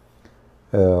names.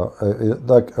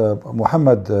 Like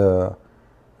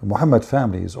Muhammad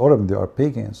families, all of them, they are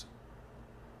pagans.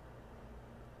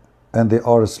 And they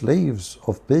are slaves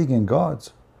of pagan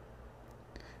gods.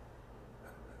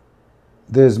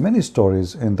 There's many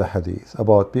stories in the hadith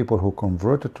about people who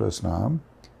converted to Islam.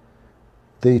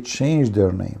 They changed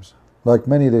their names. Like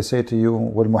many, they say to you,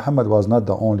 well, Muhammad was not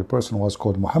the only person who was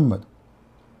called Muhammad.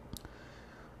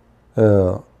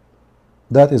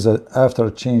 That is after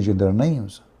changing their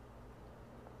names.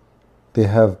 They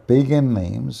have pagan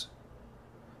names,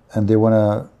 and they want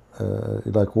to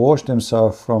like wash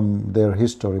themselves from their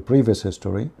history, previous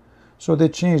history, so they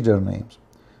change their names.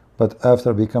 But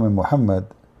after becoming Muhammad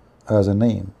as a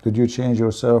name, did you change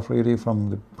yourself really from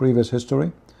the previous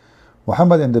history?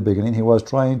 Muhammad in the beginning, he was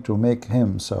trying to make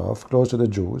himself close to the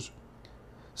Jews,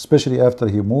 especially after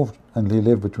he moved and he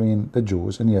lived between the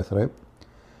Jews in Yathrib.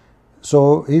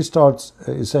 So he starts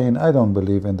saying, I don't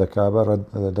believe in the Kaaba,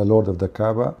 the Lord of the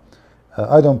Kaaba.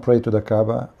 I don't pray to the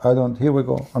Kaaba. Here we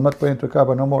go. I'm not praying to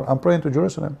Kaaba no more. I'm praying to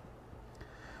Jerusalem.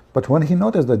 But when he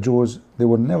noticed the Jews, they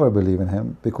would never believe in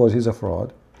him because he's a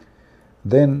fraud.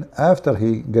 Then after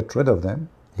he get rid of them,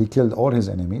 he killed all his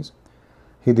enemies.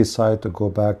 He decided to go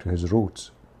back to his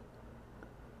roots.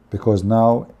 Because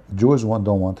now Jews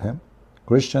don't want him.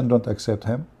 Christians don't accept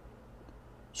him.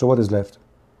 So what is left?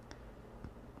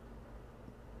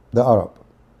 The Arab.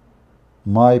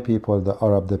 My people, the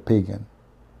Arab, the pagan.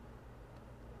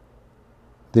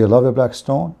 They love a black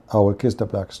stone, I will kiss the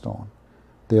black stone.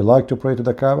 They like to pray to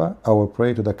the Kaaba, I will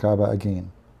pray to the Kaaba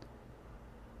again.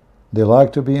 They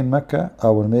like to be in Mecca, I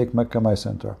will make Mecca my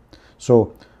center.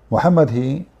 So Muhammad,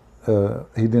 he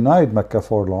denied Mecca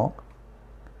for long.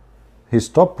 He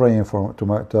stopped praying to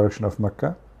the direction of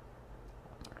Mecca.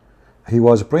 He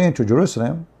was praying to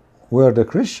Jerusalem, where the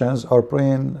Christians are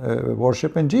praying,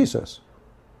 worshiping Jesus.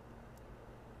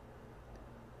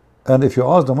 And if you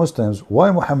ask the Muslims,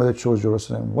 why Muhammad chose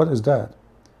Jerusalem? What is that?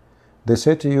 They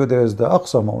say to you, there is the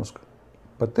Aqsa mosque.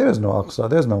 But there is no Aqsa,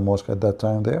 there is no mosque at that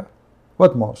time there.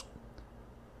 What mosque?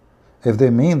 If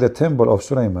they mean the temple of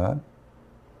Sulaiman,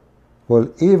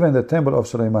 well, even the temple of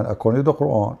Sulaiman, according to the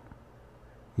Quran,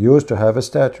 used to have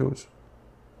statues.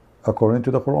 According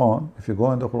to the Quran, if you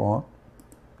go in the Quran,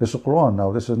 this is Quran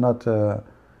now, this is not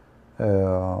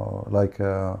like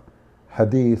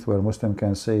hadith where Muslim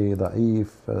can say da'if,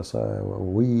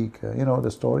 weak, you know the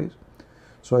stories.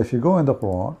 So if you go in the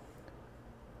Quran,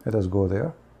 let us go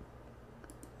there,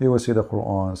 you will see the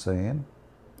Quran saying,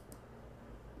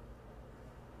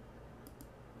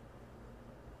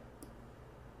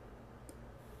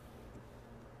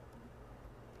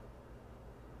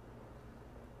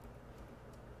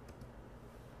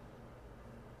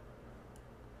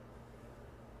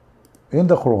 in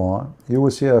the Quran, you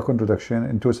will see a contradiction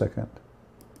in 2 seconds.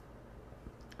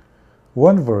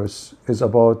 One verse is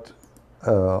about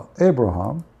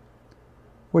Abraham,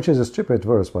 which is a stupid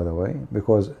verse, by the way,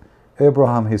 because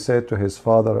Abraham, he said to his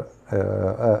father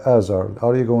Azar,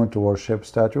 are you going to worship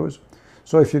statues?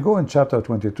 So if you go in chapter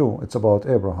 22, it's about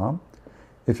Abraham.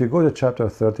 If you go to chapter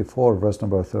 34, verse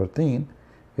number 13,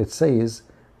 it says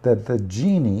that the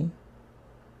genie,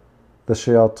 the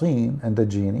shayateen and the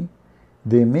genie,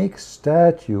 they make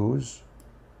statues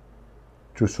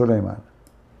to Sulaiman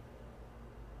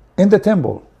in the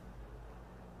temple.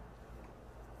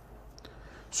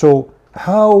 So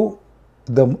how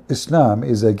the Islam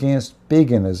is against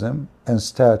paganism and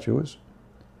statues,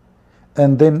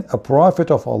 and then a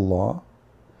prophet of Allah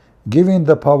giving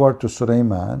the power to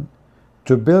Sulaiman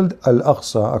to build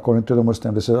Al-Aqsa, according to the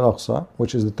Muslim, this is Al-Aqsa,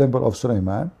 which is the temple of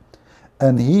Sulaiman,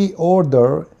 and he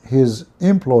ordered his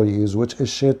employees, which is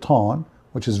Shaitan,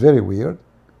 which is very weird.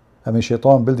 I mean,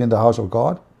 Shaitan building the house of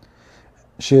God.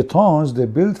 Shaitans, they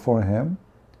built for him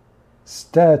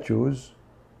statues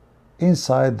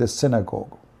inside the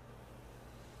synagogue.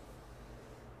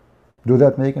 Do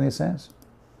that make any sense?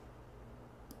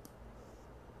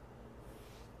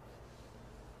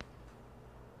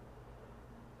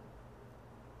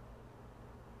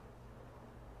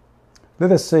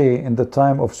 Let us say in the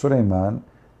time of Sulaiman,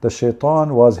 the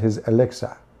Shaitan was his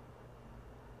Alexa.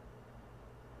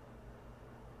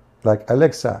 Like,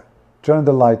 Alexa, turn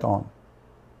the light on.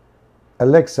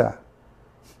 Alexa.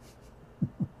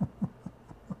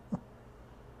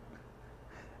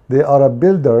 They are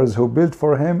builders who build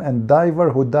for him, and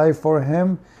diver who dive for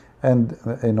him, and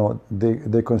you know,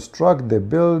 they construct, they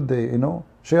build, they, you know,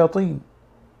 shayateen.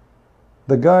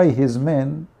 The guy, his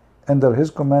men, under his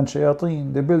command,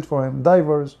 shayateen, they build for him,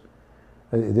 divers.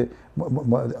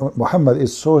 Muhammad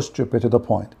is so stupid to the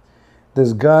point.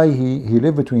 This guy, he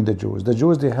lived between the Jews. The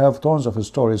Jews, they have tons of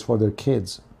stories for their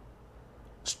kids.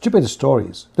 Stupid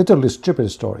stories, literally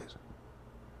stupid stories.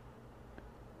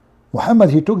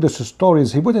 Muhammad, he took these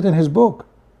stories, he put it in his book.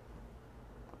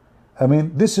 I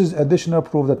mean, this is additional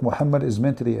proof that Muhammad is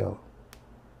mentally ill.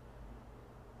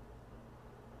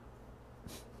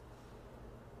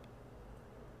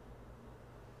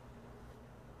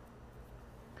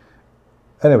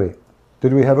 Anyway,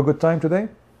 Did we have a good time today?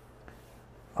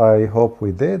 I hope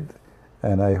we did,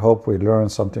 and I hope we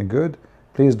learned something good.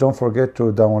 Please don't forget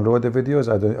to download the videos.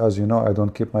 As you know, I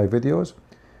don't keep my videos.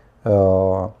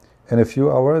 In a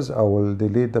few hours, I will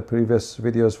delete the previous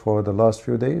videos for the last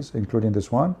few days, including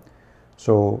this one.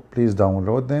 So please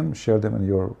download them, share them in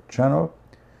your channel.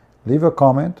 Leave a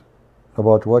comment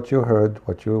about what you heard,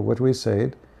 what we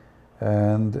said,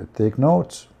 and take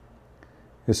notes.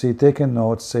 You see, taking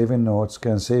notes, saving notes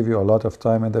can save you a lot of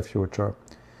time in the future.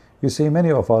 You see,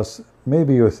 many of us,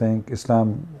 maybe you think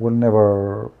Islam will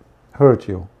never hurt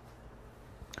you.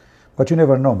 But you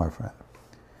never know, my friend.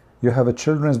 You have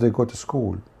children, they go to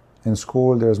school. In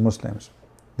school, there's Muslims.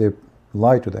 They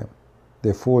lie to them.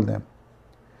 They fool them.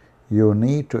 You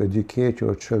need to educate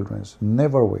your children.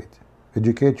 Never wait.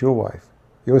 Educate your wife,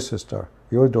 your sister,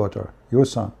 your daughter, your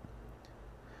son.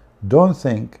 Don't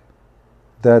think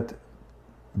that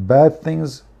bad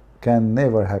things can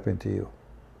never happen to you.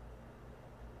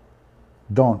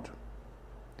 Don't.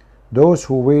 Those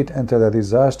who wait until the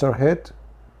disaster hit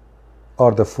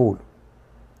are the fool.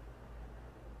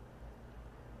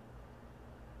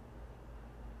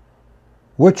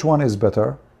 Which one is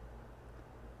better?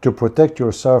 To protect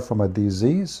yourself from a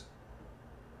disease,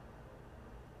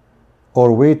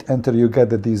 or wait until you get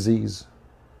the disease?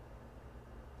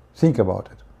 Think about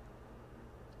it.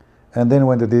 And then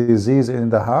when the disease is in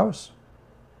the house,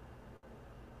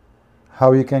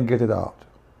 how you can get it out?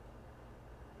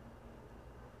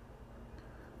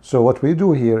 So what we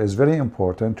do here is very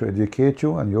important to educate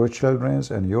you and your children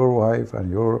and your wife and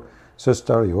your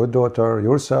sister, your daughter,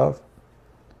 yourself.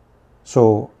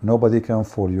 So nobody can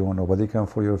fool you, nobody can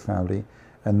fool your family.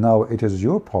 And now it is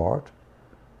your part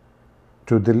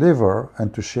to deliver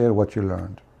and to share what you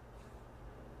learned.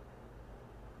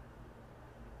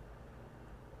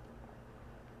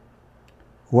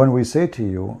 When we say to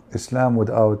you, Islam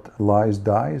without lies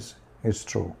dies, it's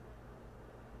true.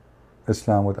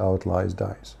 Islam without lies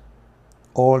dies.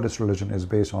 All this religion is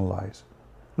based on lies.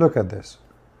 Look at this.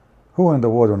 Who in the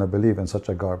world want to believe in such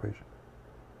a garbage?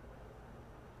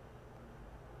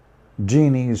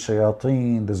 Genies,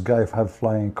 shayateen, this guy have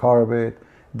flying carpet,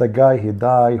 the guy he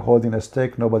died holding a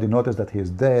stick, nobody noticed that he's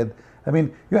dead. I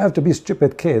mean, you have to be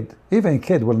stupid kid. Even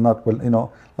kid will not, you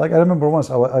know, like I remember once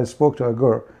I spoke to a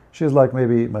girl. She's like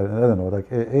maybe, I don't know,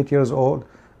 like 8 years old.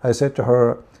 I said to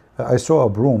her, I saw a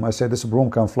broom. I said, this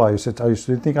broom can fly. She said, do you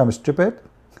think I'm stupid?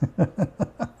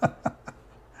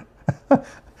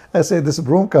 I said, this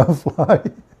broom can fly.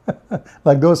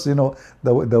 Like those, you know,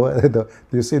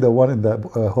 you see the one in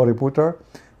the Harry Potter,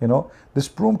 you know, this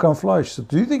broom can fly. She said,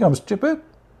 do you think I'm stupid?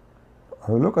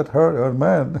 I look at her, oh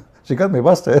man, she got me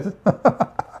busted.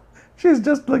 She's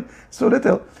just like so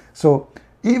little. So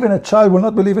even a child will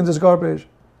not believe in this garbage.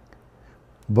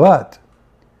 But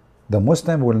the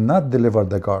Muslim will not deliver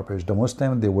the garbage. The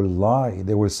Muslim, they will lie.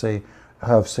 They will say,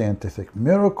 have scientific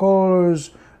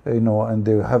miracles, you know, and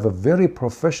they have a very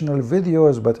professional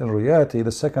videos, but in reality,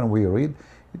 the second we read,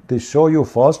 they show you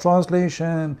false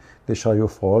translation, they show you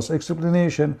false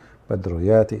explanation, but the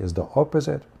reality is the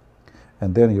opposite.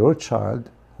 And then your child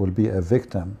will be a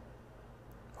victim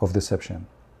of deception.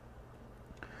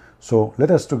 So let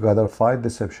us together fight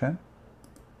deception.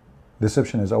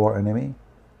 Deception is our enemy.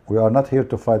 We are not here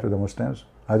to fight with the Muslims.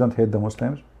 I don't hate the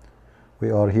Muslims. We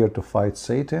are here to fight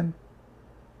Satan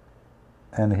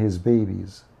and his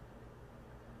babies.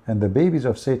 And the babies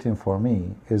of Satan for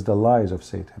me is the lies of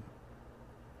Satan.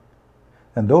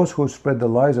 And those who spread the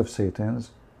lies of Satan,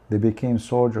 they became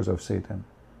soldiers of Satan.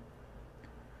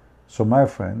 So my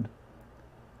friend,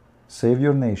 save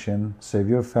your nation, save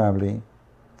your family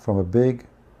from a big,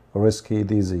 risky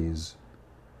disease.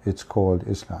 It's called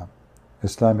Islam.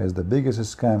 Islam is the biggest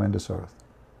scam in this earth.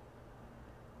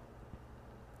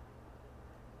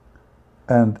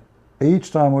 And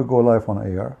each time we go live on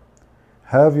air,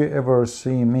 have you ever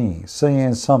seen me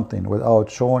saying something without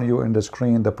showing you in the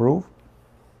screen the proof?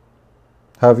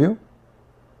 Have you?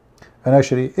 And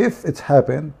actually, if it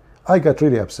happened, I got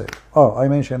really upset. Oh, I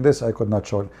mentioned this, I could not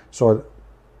show it. So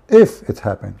if it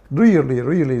happened,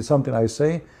 really something I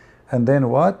say, and then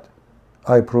what?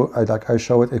 I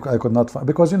show it, I could not find,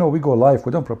 because, you know, we go live,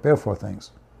 we don't prepare for things.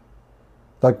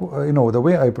 Like, you know, the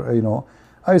way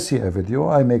I see a video,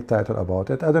 I make title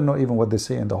about it, I don't know even what they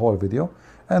say in the whole video,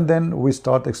 and then we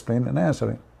start explaining and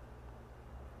answering.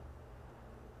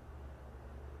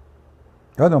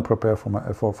 I don't prepare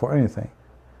for anything.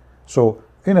 So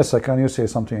in a second you say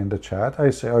something in the chat, I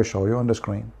show you on the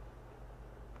screen.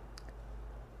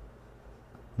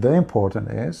 The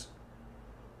important is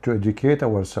to educate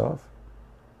ourselves,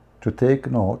 to take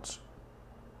notes,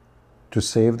 to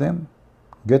save them,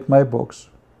 get my books,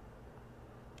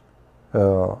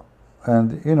 Uh,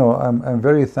 and you know, I'm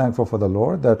very thankful for the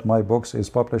Lord that my books is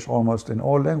published almost in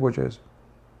all languages,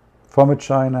 from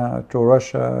China to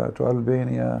Russia to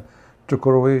Albania to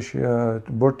Croatia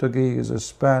to Portuguese,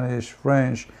 Spanish,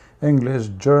 French, English,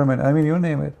 German, I mean, you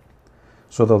name it.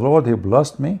 So the Lord, He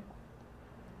blessed me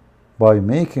by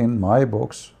making my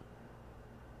books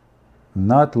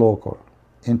not local,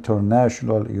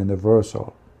 international,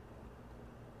 universal,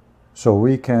 so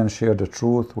we can share the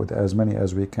truth with as many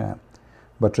as we can.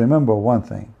 But remember one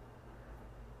thing,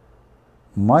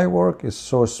 my work is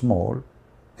so small,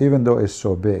 even though it's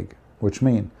so big, which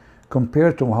means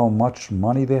compared to how much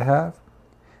money they have,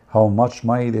 how much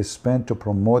money they spend to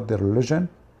promote their religion,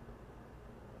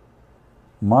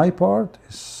 my part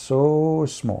is so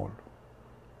small.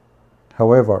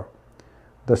 However,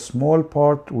 the small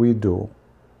part we do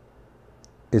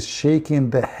is shaking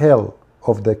the hell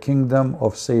of the kingdom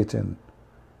of Satan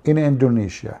in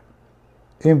Indonesia,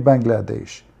 in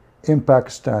Bangladesh, in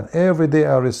Pakistan. Every day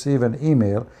I receive an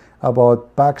email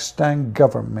about Pakistan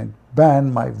government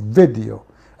ban my video.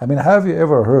 I mean, have you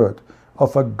ever heard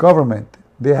of a government?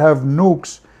 They have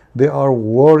nukes. They are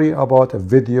worried about a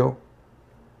video.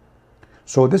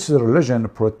 So this is a religion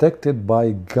protected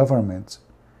by governments,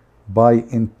 by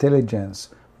intelligence,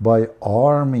 by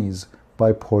armies,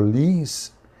 by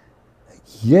police.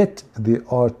 Yet they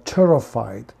are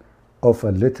terrified of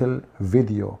a little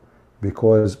video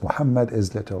because Muhammad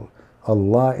is little,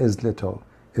 Allah is little,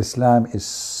 Islam is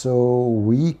so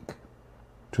weak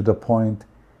to the point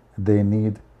they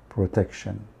need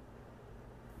protection.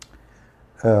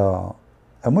 A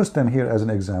Muslim here as an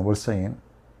example saying,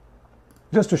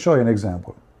 just to show you an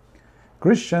example,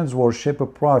 Christians worship a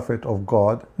prophet of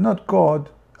God, not God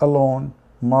alone,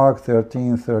 Mark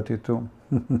 13:32.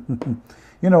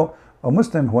 You know, a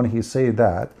Muslim, when he say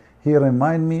that, he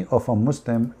remind me of a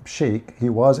Muslim sheikh. He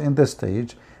was in the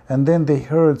stage and then they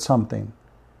heard something.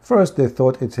 First they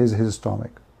thought it is his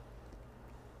stomach,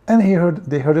 and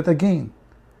they heard it again.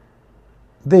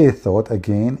 They thought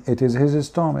again it is his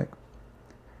stomach.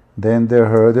 Then they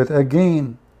heard it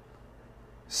again.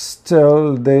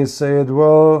 Still they said,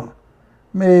 well,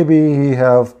 maybe he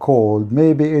have cold,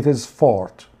 maybe it is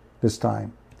fart this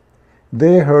time.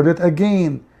 They heard it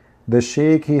again. The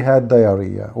sheikh, he had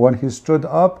diarrhea. When he stood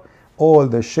up, all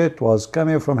the shit was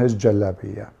coming from his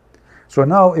jalabiya. So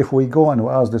now if we go and we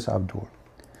ask this Abdul,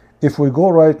 if we go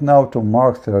right now to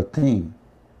Mark 13,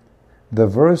 the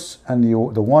verse and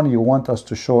the one you want us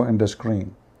to show in the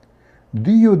screen,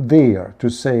 do you dare to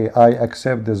say, I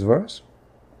accept this verse?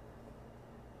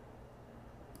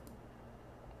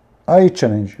 I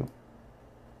challenge you.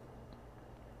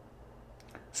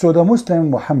 So the Muslim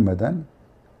Muhammadan,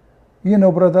 you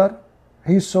know, brother,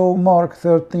 he saw Mark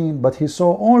 13, but he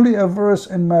saw only a verse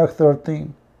in Mark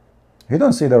 13. He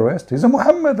don't see the rest. He's a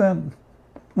Muhammadan.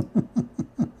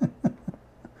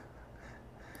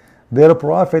 Their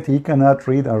prophet, he cannot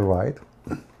read and write.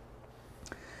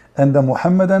 And the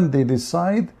Muhammadan, they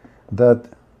decide that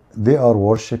they are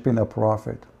worshipping a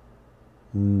prophet.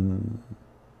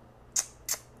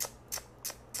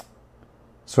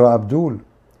 So Abdul,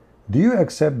 do you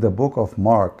accept the book of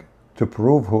Mark to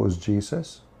prove who is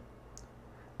Jesus?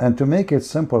 And to make it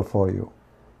simple for you,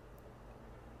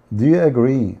 do you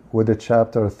agree with the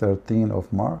chapter 13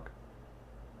 of Mark?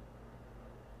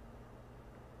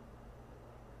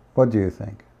 What do you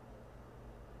think?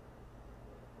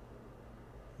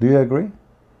 Do you agree?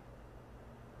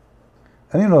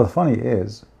 And you know, the funny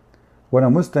is, when a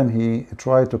Muslim, he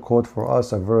tried to quote for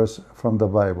us a verse from the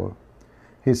Bible,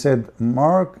 he said,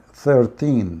 Mark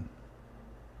 13.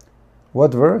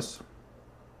 What verse?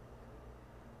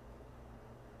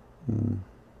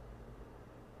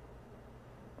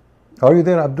 Are you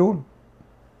there, Abdul?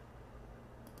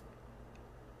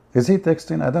 Is he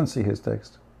texting? I don't see his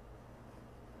text.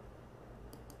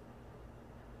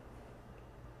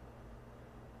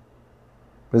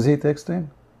 Is he texting?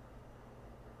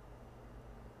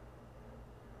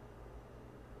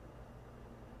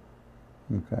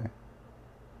 Okay.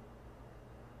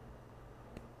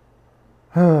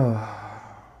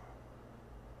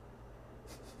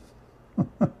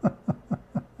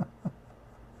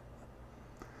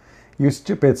 You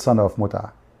stupid son of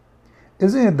Muta.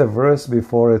 Isn't it the verse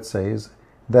before it says,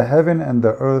 the heaven and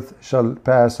the earth shall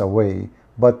pass away,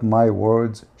 but my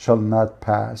words shall not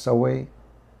pass away?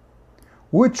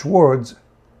 Which words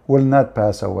will not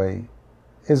pass away?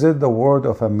 Is it the word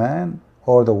of a man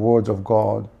or the words of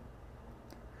God?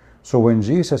 So when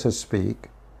Jesus speaks,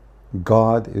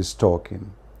 God is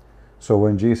talking. So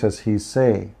when Jesus, he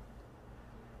say,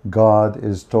 God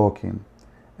is talking.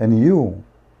 And you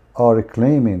are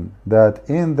claiming that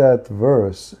in that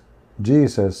verse,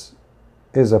 Jesus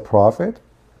is a prophet?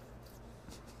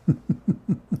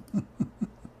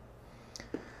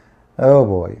 Oh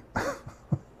boy.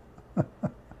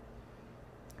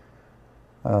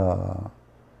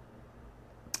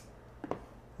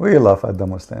 We laugh at the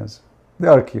Muslims. They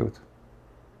are cute.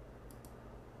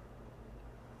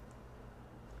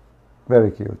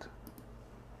 Very cute.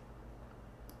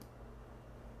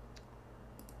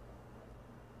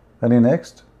 Any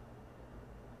next?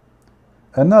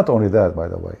 And not only that, by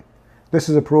the way, this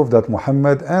is a proof that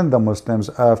Muhammad and the Muslims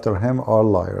after him are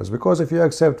liars. Because if you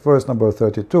accept verse number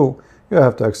 32, you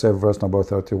have to accept verse number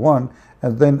 31,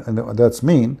 and then that's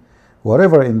mean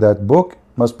whatever in that book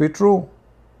must be true.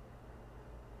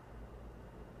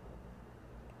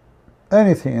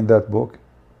 Anything in that book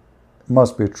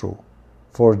must be true.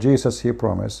 For Jesus, he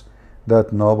promised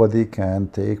that nobody can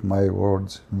take my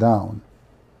words down.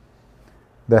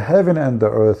 The heaven and the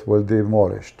earth will be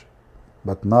demolished,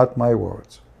 but not my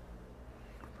words.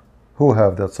 Who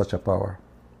have that such a power?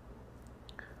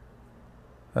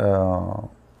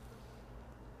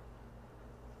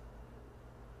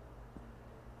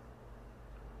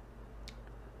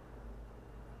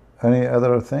 Any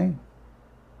other thing?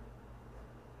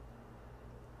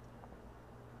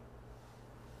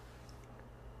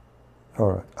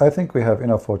 All right, I think we have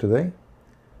enough for today,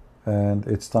 and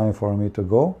it's time for me to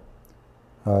go.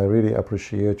 I really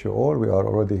appreciate you all. We are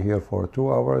already here for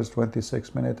 2 hours,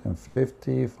 26 minutes and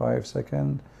 55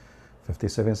 seconds,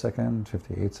 57 seconds,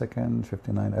 58 seconds,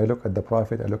 59. I look at the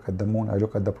Prophet, I look at the moon, I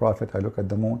look at the Prophet, I look at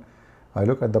the moon, I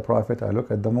look at the Prophet, I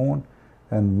look at the moon,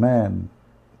 and man,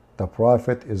 the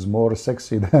Prophet is more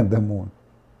sexy than the moon.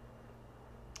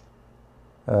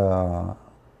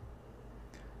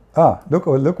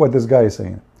 Look what this guy is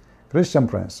saying. Christian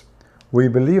Prince, we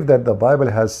believe that the Bible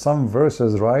has some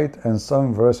verses right and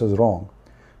some verses wrong.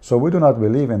 So we do not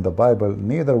believe in the Bible,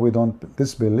 neither we don't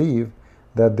disbelieve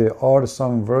that there are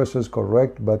some verses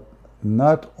correct, but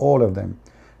not all of them.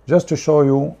 Just to show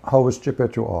you how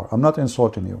stupid you are. I'm not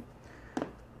insulting you.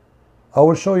 I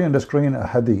will show you on the screen a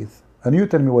hadith, and you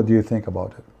tell me what do you think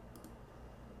about it.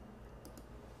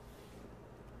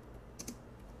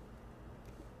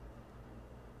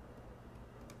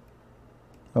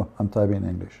 Oh, I'm typing in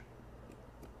English.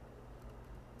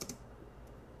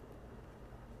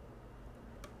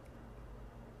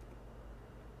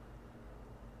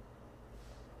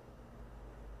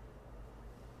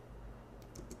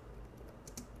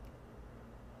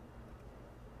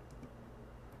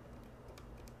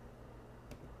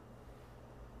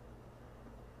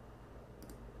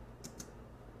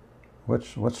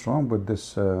 What's wrong with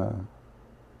this?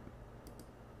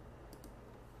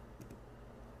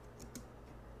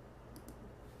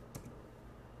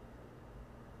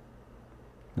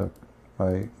 Look,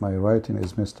 my writing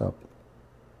is messed up.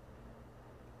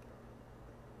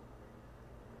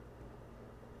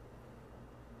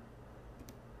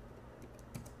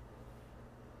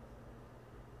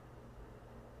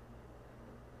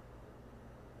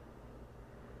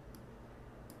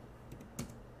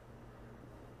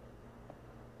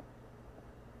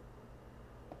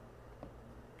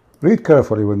 Read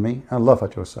carefully with me and laugh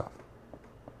at yourself.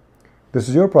 This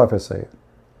is your Prophet said.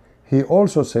 He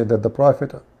also said that the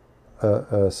Prophet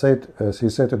he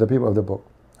said to the people of the book,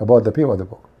 about the people of the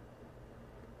book,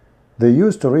 they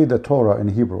used to read the Torah in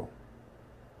Hebrew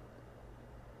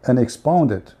and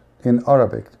expound it in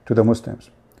Arabic to the Muslims.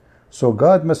 So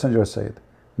God's messenger said,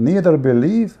 neither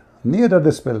believe, neither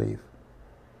disbelieve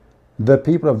the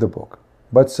people of the book,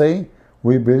 but say,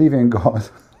 we believe in God.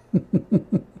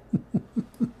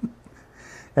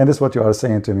 And this is what you are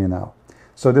saying to me now.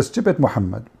 So the stupid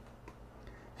Muhammad,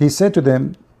 he said to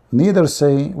them, neither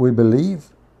say we believe,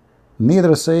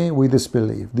 neither say we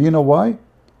disbelieve. Do you know why?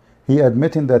 He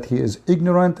admitting that he is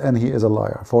ignorant and he is a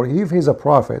liar. For if he's a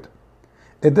prophet,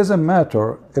 it doesn't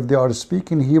matter if they are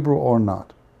speaking Hebrew or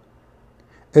not.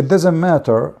 It doesn't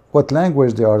matter what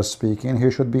language they are speaking. He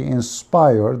should be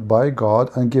inspired by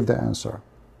God and give the answer.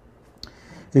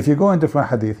 If you go in different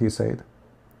hadith, he said,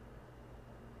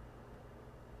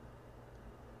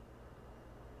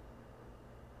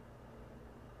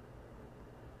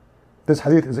 this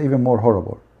hadith is even more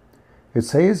horrible. It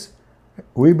says,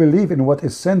 we believe in what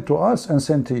is sent to us and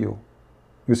sent to you.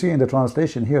 You see in the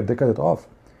translation here, they cut it off.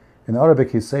 In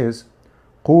Arabic, he says,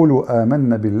 قُولُوا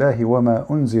آمَنَّا بِاللَّهِ وَمَا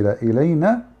أُنزِلَ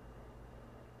إِلَيْنَا.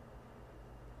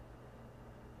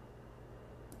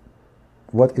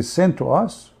 What is sent to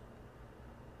us,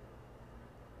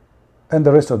 and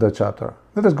the rest of the chapter.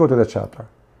 Let us go to the chapter.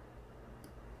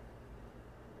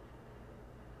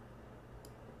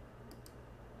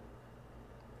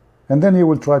 And then he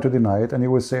will try to deny it, and he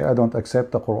will say, I don't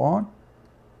accept the Quran.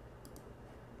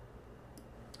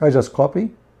 I just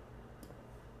copy,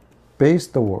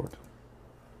 paste the word.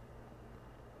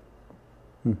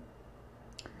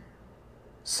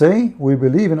 Say, we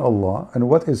believe in Allah and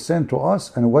what is sent to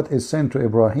us and what is sent to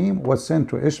Ibrahim, what's sent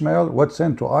to Ishmael, what's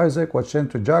sent to Isaac, what's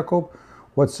sent to Jacob,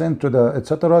 what's sent to the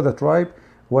etc. the tribe,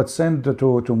 what's sent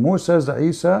to Moses, the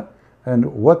Isa,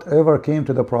 and whatever came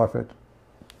to the Prophet.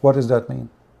 What does that mean?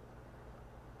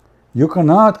 You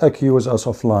cannot accuse us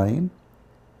of lying,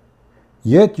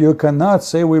 yet you cannot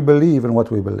say we believe in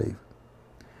what we believe.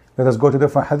 Let us go to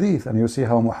different hadith and you see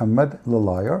how Muhammad, the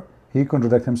liar, he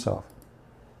contradicts himself.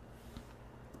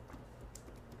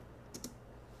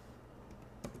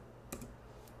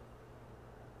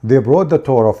 They brought the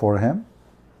Torah for him.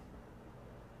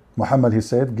 Muhammad, he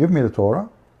said, give me the Torah.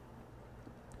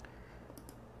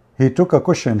 He took a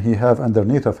cushion he have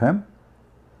underneath of him.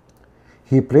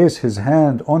 He placed his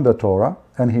hand on the Torah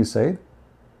and he said,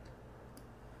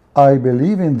 I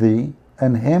believe in thee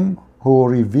and him who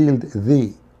revealed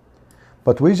thee.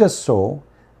 But we just saw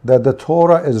that the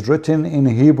Torah is written in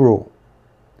Hebrew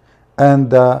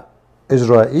and the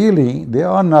Israeli, they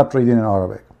are not reading in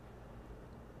Arabic.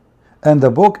 And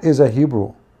the book is a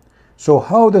Hebrew. So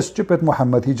how the stupid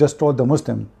Muhammad, he just told the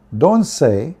Muslim, don't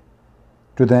say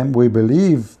to them, we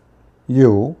believe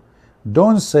you,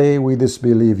 don't say we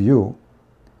disbelieve you.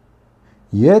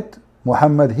 Yet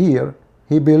Muhammad here,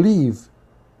 he believe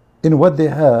in what they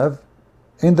have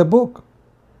in the book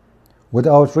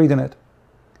without reading it.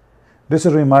 This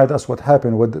reminds us what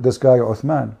happened with this guy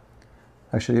Uthman.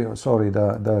 Actually, sorry,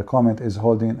 the comment is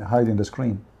hiding the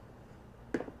screen.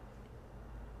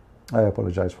 I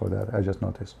apologize for that. I just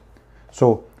noticed.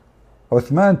 So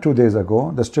Uthman 2 days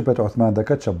ago, the stupid Uthman, the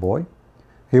ketchup boy,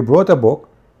 he brought a book.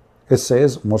 It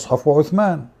says Mushaf wa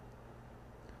Uthman.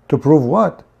 To prove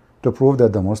what? To prove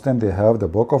that the Muslim, they have the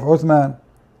book of Uthman.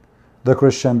 The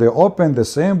Christian, they opened the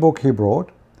same book he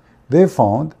brought. They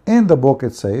found in the book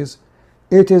it says,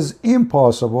 it is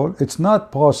impossible, it's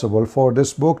not possible for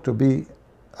this book to be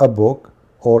a book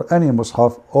or any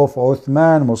Mushaf of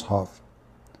Uthman Mushaf.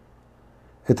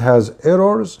 It has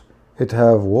errors, it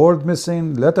have word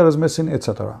missing, letters missing,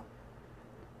 etc.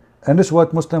 And this is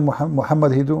what Muslim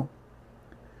Muhammad he do.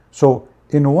 So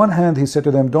in one hand he said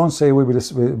to them, don't say we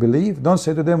believe, don't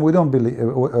say to them we don't believe,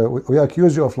 we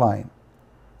accuse you of lying.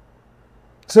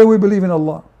 Say we believe in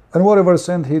Allah and whatever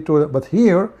sent he to. But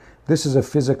here this is a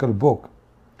physical book.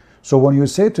 So when you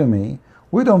say to me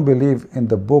we don't believe in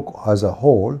the book as a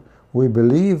whole, we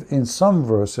believe in some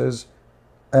verses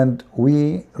and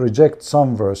we reject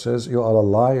some verses, you are a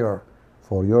liar.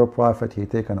 For your prophet, he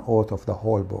take an oath of the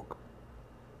whole book.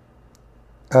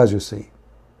 As you see.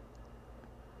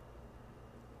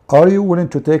 Are you willing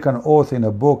to take an oath in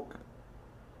a book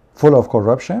full of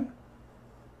corruption?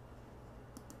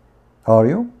 Are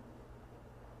you?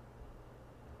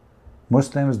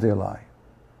 Muslims, they lie.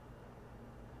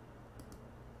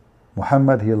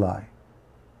 Muhammad, he lie.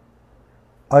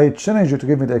 I challenge you to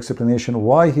give me the explanation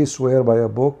why he swear by a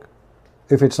book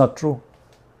if it's not true.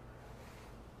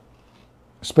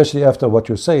 Especially after what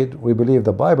you said, we believe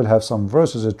the Bible has some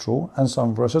verses are true and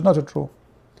some verses not true.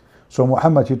 So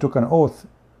Muhammad, he took an oath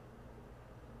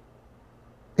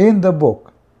in the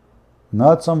book,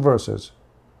 not some verses.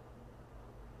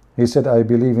 He said, I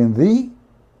believe in thee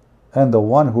and the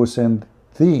one who sent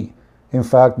thee. In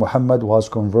fact, Muhammad was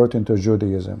converted to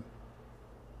Judaism.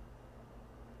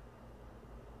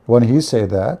 When he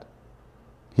said that,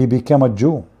 he became a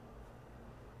Jew.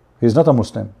 He's not a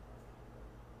Muslim.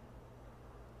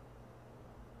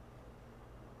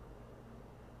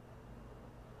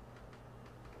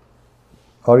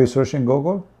 Are you searching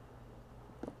Google?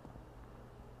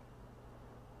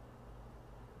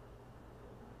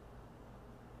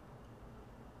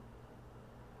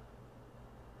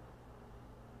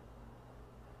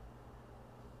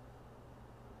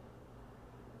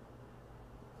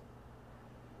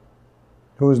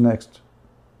 Who's next?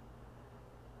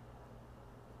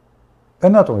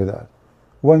 And not only that,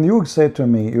 when you say to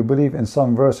me you believe in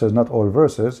some verses, not all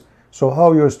verses, so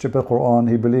how your stupid Quran,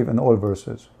 he believe in all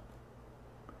verses?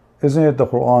 Isn't it the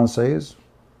Quran says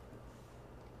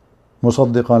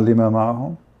مصدقا لما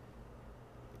معهم?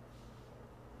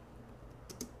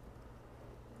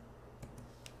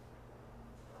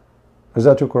 Is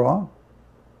that your Quran?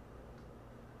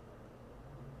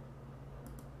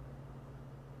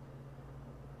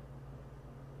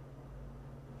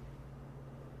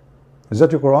 Is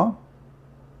that your Quran?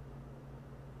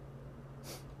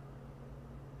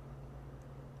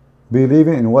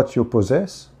 Believing in what you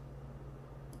possess?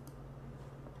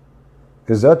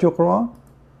 Is that your Quran?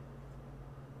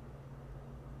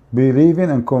 Believing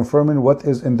and confirming what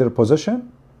is in their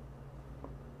possession?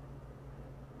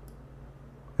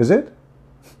 Is it?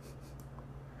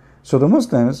 So the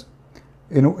Muslims,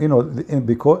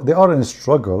 because they are in a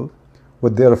struggle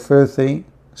with their filthy,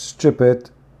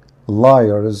 stupid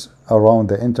liars around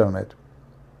the internet,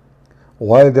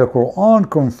 while the Quran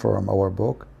confirm our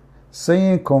book,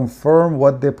 saying confirm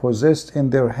what they possessed in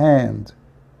their hand.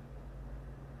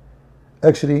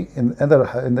 Actually, in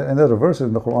another verse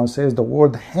in the Quran says the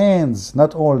word hands,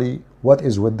 not only what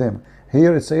is with them.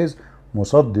 Here it says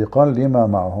مُصَدِّقًا لِمَا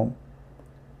مَعَهُمْ.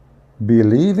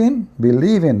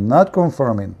 Believing, not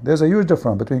confirming. There's a huge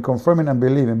difference between confirming and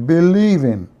believing.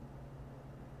 Believing.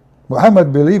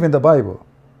 Muhammad believed in the Bible,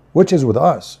 which is with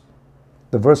us.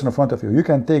 The verse in front of you. You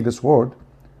can take this word,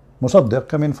 musaddiq,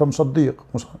 coming from saddiq,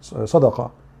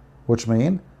 sadaqa, which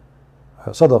means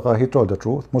sadaqa, he told the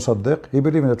truth. Musaddiq, he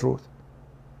believed in the truth.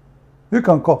 You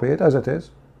can copy it as it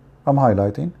is. I'm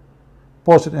highlighting.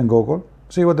 Post it in Google.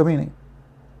 See what the meaning.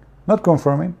 Not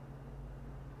confirming.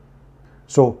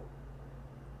 So,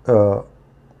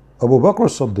 Abu Bakr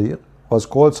as-Siddiq was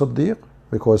called Siddiq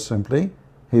because simply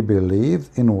he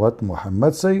believed in what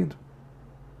Muhammad said.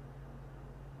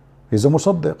 He's a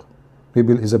Musaddiq.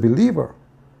 He's a believer.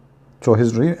 So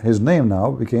his name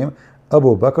now became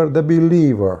Abu Bakr the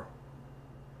believer.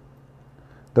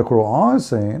 The Quran is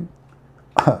saying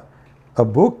a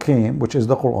book came, which is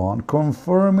the Quran,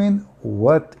 confirming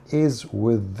what is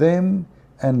with them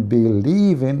and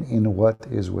believing in what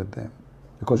is with them.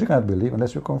 Because you cannot believe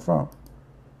unless you confirm.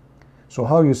 So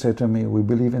how you say to me, we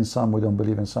believe in some, we don't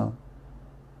believe in some?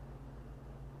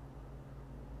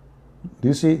 Do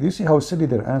you see how silly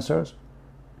their answers?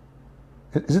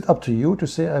 Is it up to you to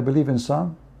say I believe in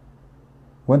some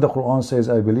when the Quran says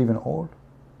I believe in all?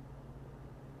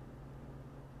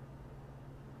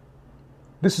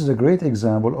 This is a great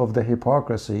example of the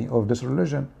hypocrisy of this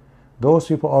religion. Those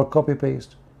people are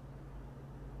copy-paste.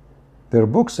 Their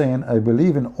book saying I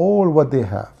believe in all what they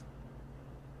have.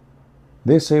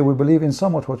 They say we believe in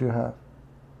somewhat what you have.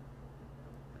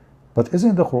 But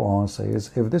isn't the Quran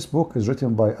says if this book is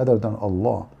written by other than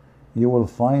Allah, you will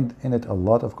find in it a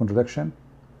lot of contradiction?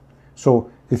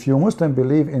 So if you Muslim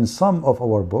believe in some of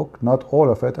our book, not all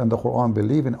of it, and the Quran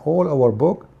believe in all our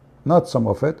book, not some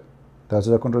of it, that's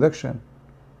a contradiction.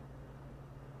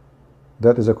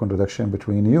 That is a contradiction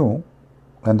between you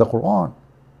and the Quran.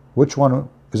 Which one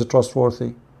is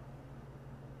trustworthy?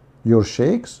 Your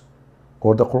sheikhs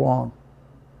or the Quran?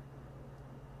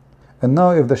 And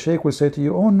now if the sheikh will say to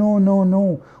you, oh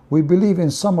no, we believe in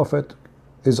some of it,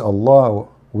 is Allah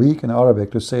weak in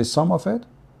Arabic to say some of it?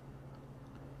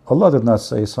 Allah did not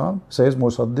say some, says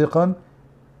musaddiqan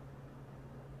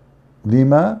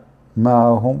lima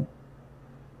ma'ahum.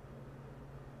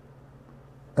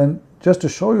 And just to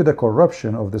show you the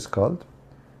corruption of this cult,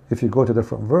 if you go to the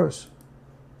different verse,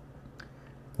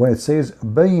 when it says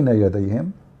bayna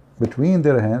yadayhim, between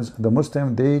their hands, the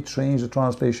Muslim, they change the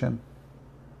translation.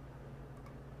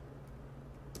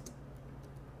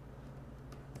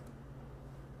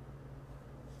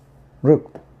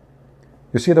 Look,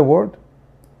 you see the word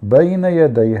bayna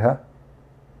yadayha.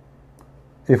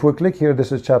 If we click here,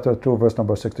 this is chapter 2 verse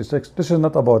number 66. This is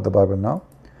not about the Bible now,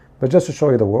 but just to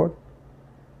show you the word,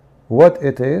 what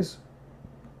it is,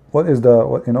 what is the,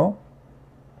 what, you know,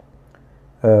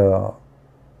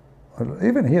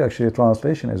 even here actually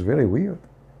translation is very weird.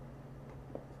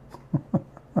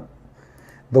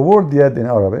 The word yad in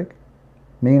Arabic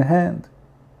mean hand.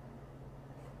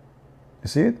 You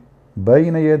see it?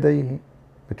 Bayna yadayhi,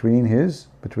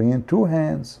 between two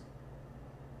hands.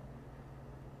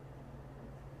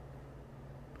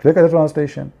 Click at the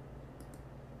translation.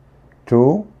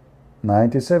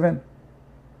 297.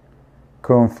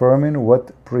 Confirming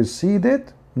what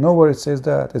preceded. Nowhere it says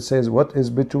that. It says what is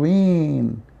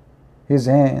between his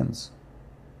hands.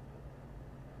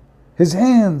 His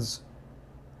hands.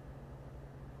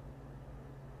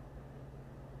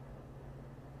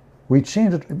 We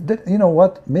changed it. You know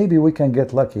what? Maybe we can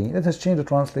get lucky. Let us change the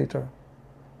translator.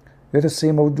 Let us say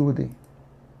Mawdudi.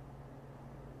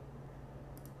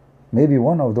 Maybe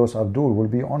one of those Abdul will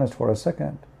be honest for a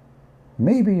second.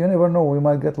 Maybe, you never know, we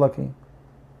might get lucky.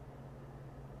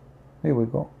 Here we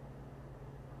go.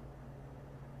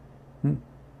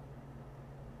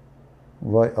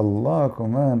 Why Allah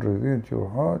command revealed your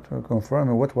heart,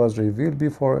 confirming what was revealed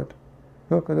before it.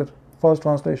 Look at it. False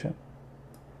translation.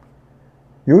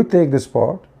 You take this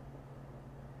part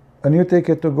and you take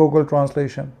it to Google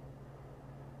Translation.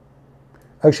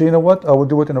 Actually, you know what? I will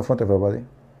do it in front of everybody.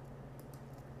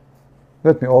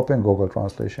 Let me open Google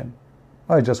Translation.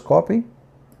 I just copy.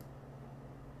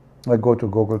 I go to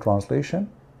Google Translation.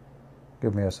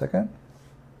 Give me a second.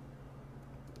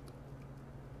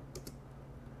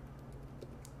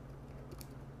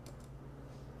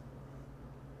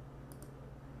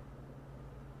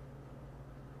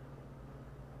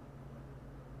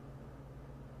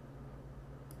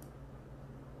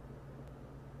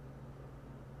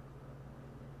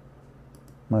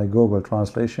 My Google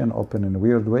translation open in a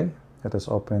weird way. Let us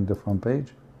open the front page.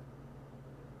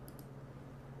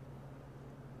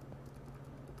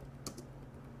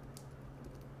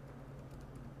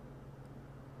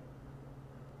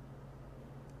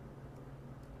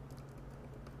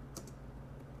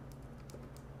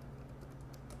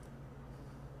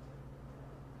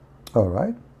 All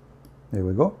right, here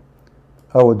we go.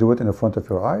 I will do it in the front of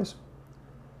your eyes.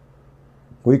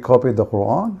 We copy the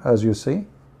Quran, as you see,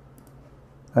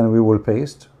 and we will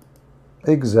paste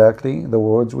exactly the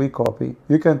words we copy.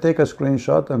 You can take a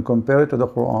screenshot and compare it to the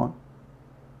Quran.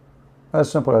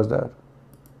 As simple as that.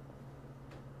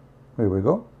 Here we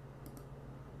go.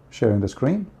 Sharing the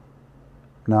screen.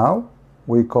 Now,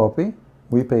 we copy,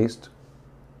 we paste.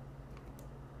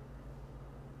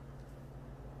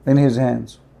 In his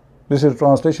hands. This is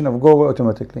translation of Google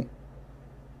automatically.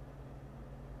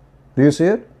 Do you see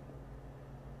it?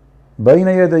 بين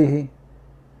يديه.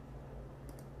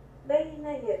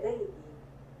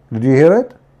 Did you hear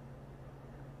it?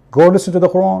 Go listen to the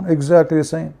Quran. Exactly the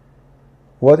same.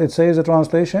 What it says, the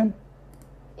translation?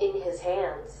 In his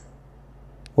hands.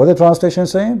 What the translation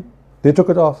saying? They took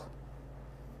it off.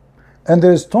 And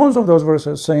there's tons of those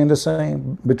verses saying the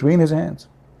same, between his hands.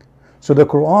 So the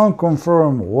Quran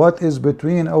confirms what is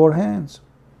between our hands.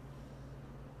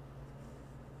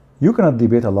 You cannot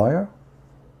debate a liar.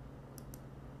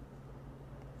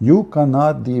 You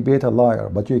cannot debate a liar,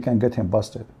 but you can get him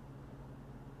busted.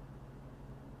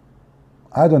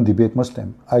 I don't debate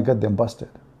Muslim. I get them busted.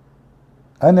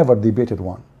 I never debated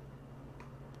one.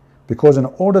 Because in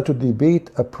order to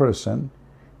debate a person,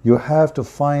 you have to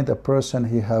find a person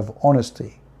who have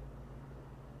honesty.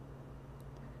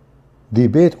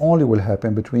 Debate only will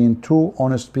happen between two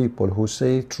honest people who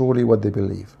say truly what they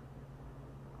believe.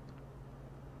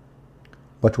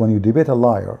 But when you debate a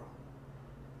liar,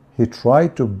 he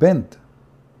tried to bend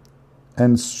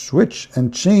and switch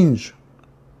and change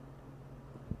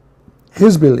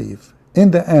his belief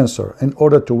in the answer in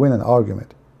order to win an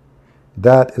argument.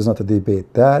 That is not a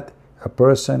debate. That a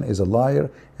person is a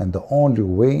liar, and the only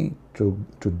way to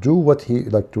do what he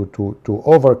to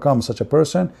overcome such a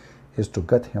person is to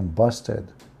get him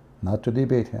busted, not to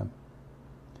debate him.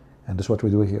 And this is what we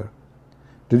do here.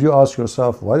 Did you ask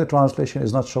yourself why the translation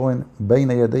is not showing بين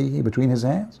يديه, between his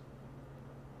hands?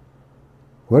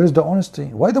 Where is the honesty?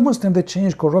 Why the Muslim they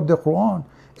change, corrupt the Quran?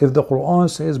 If the Quran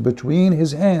says between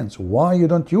his hands, why you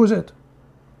don't use it?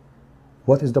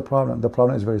 What is the problem? The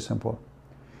problem is very simple.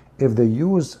 If they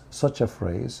use such a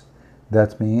phrase,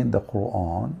 that means the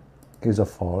Quran is a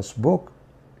false book.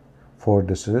 For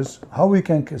this is how we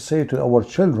can say to our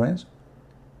children,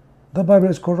 the Bible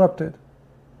is corrupted.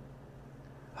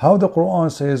 How the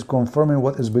Quran says confirming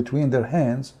what is between their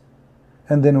hands,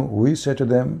 and then we say to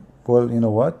them, well, you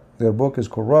know what, their book is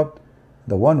corrupt.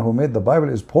 The one who made the Bible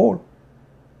is Paul.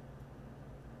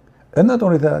 And not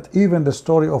only that, even the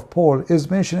story of Paul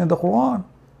is mentioned in the Quran.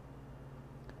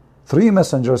 3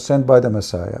 messengers sent by the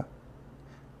Messiah.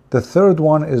 The third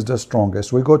one is the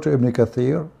strongest. We go to Ibn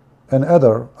Kathir and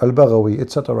other, Al-Baghawi,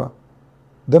 etc.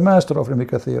 The master of Ibn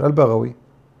Kathir, Al-Baghawi.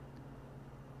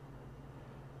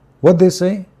 What they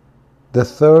say? The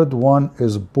third one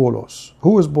is Paulos.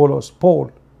 Who is Paulos?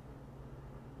 Paul.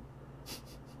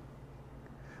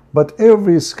 But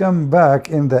every scumbag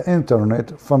in the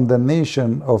internet from the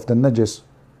nation of the Najis,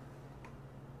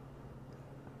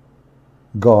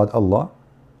 God, Allah,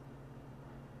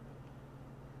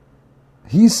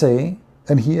 he say,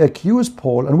 and he accused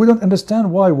Paul, and we don't understand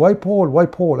why. Why Paul? Why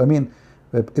Paul? I mean,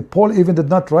 Paul even did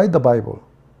not write the Bible.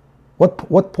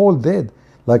 What Paul did?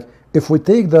 Like, if we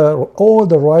take all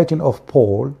the writing of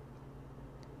Paul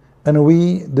and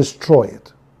we destroy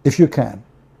it, if you can,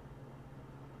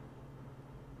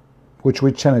 which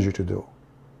we challenge you to do,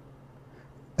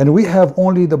 and we have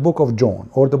only the book of John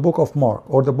or the book of Mark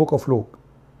or the book of Luke,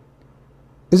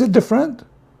 is it different?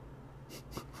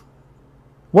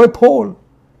 Why Paul?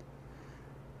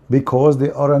 Because they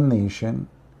are a nation,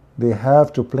 they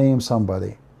have to blame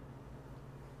somebody.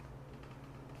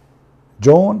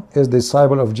 John is the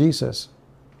disciple of Jesus.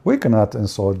 We cannot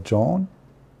insult John,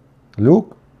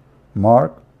 Luke,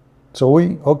 Mark. So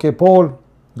okay, Paul,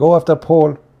 go after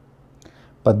Paul.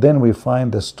 But then we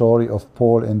find the story of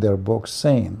Paul in their book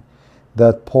saying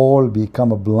that Paul became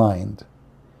blind.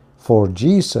 For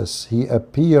Jesus, he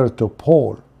appeared to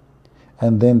Paul.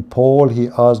 And then Paul, he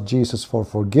asked Jesus for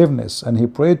forgiveness and he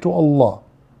prayed to Allah.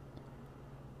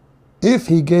 If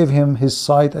he gave him his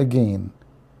sight again,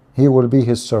 he will be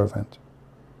his servant.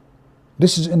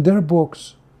 This is in their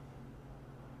books.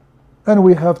 And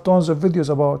we have tons of videos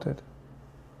about it.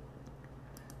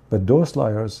 But those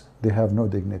liars, they have no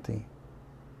dignity.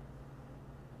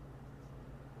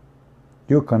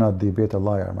 You cannot debate a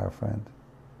liar, my friend,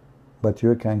 but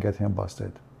you can get him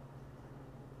busted.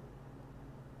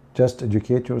 Just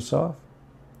educate yourself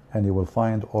and you will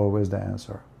find always the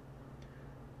answer.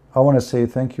 I want to say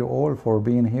thank you all for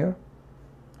being here.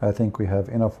 I think we have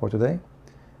enough for today.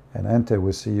 And until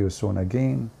we see you soon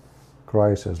again,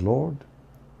 Christ is Lord.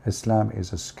 Islam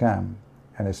is a scam,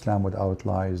 and Islam without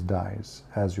lies dies,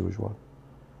 as usual.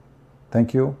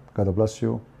 Thank you. God bless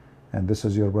you. And this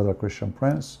is your brother Christian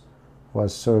Prince, who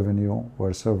was serving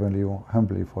you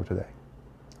humbly for today.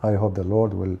 I hope the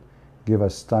Lord will give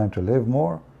us time to live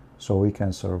more so we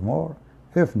can serve more.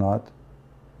 If not,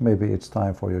 maybe it's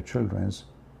time for your children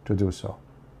to do so.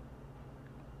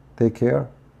 Take care,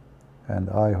 and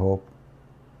I hope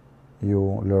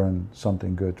you learn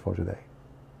something good for today.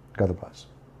 God bless.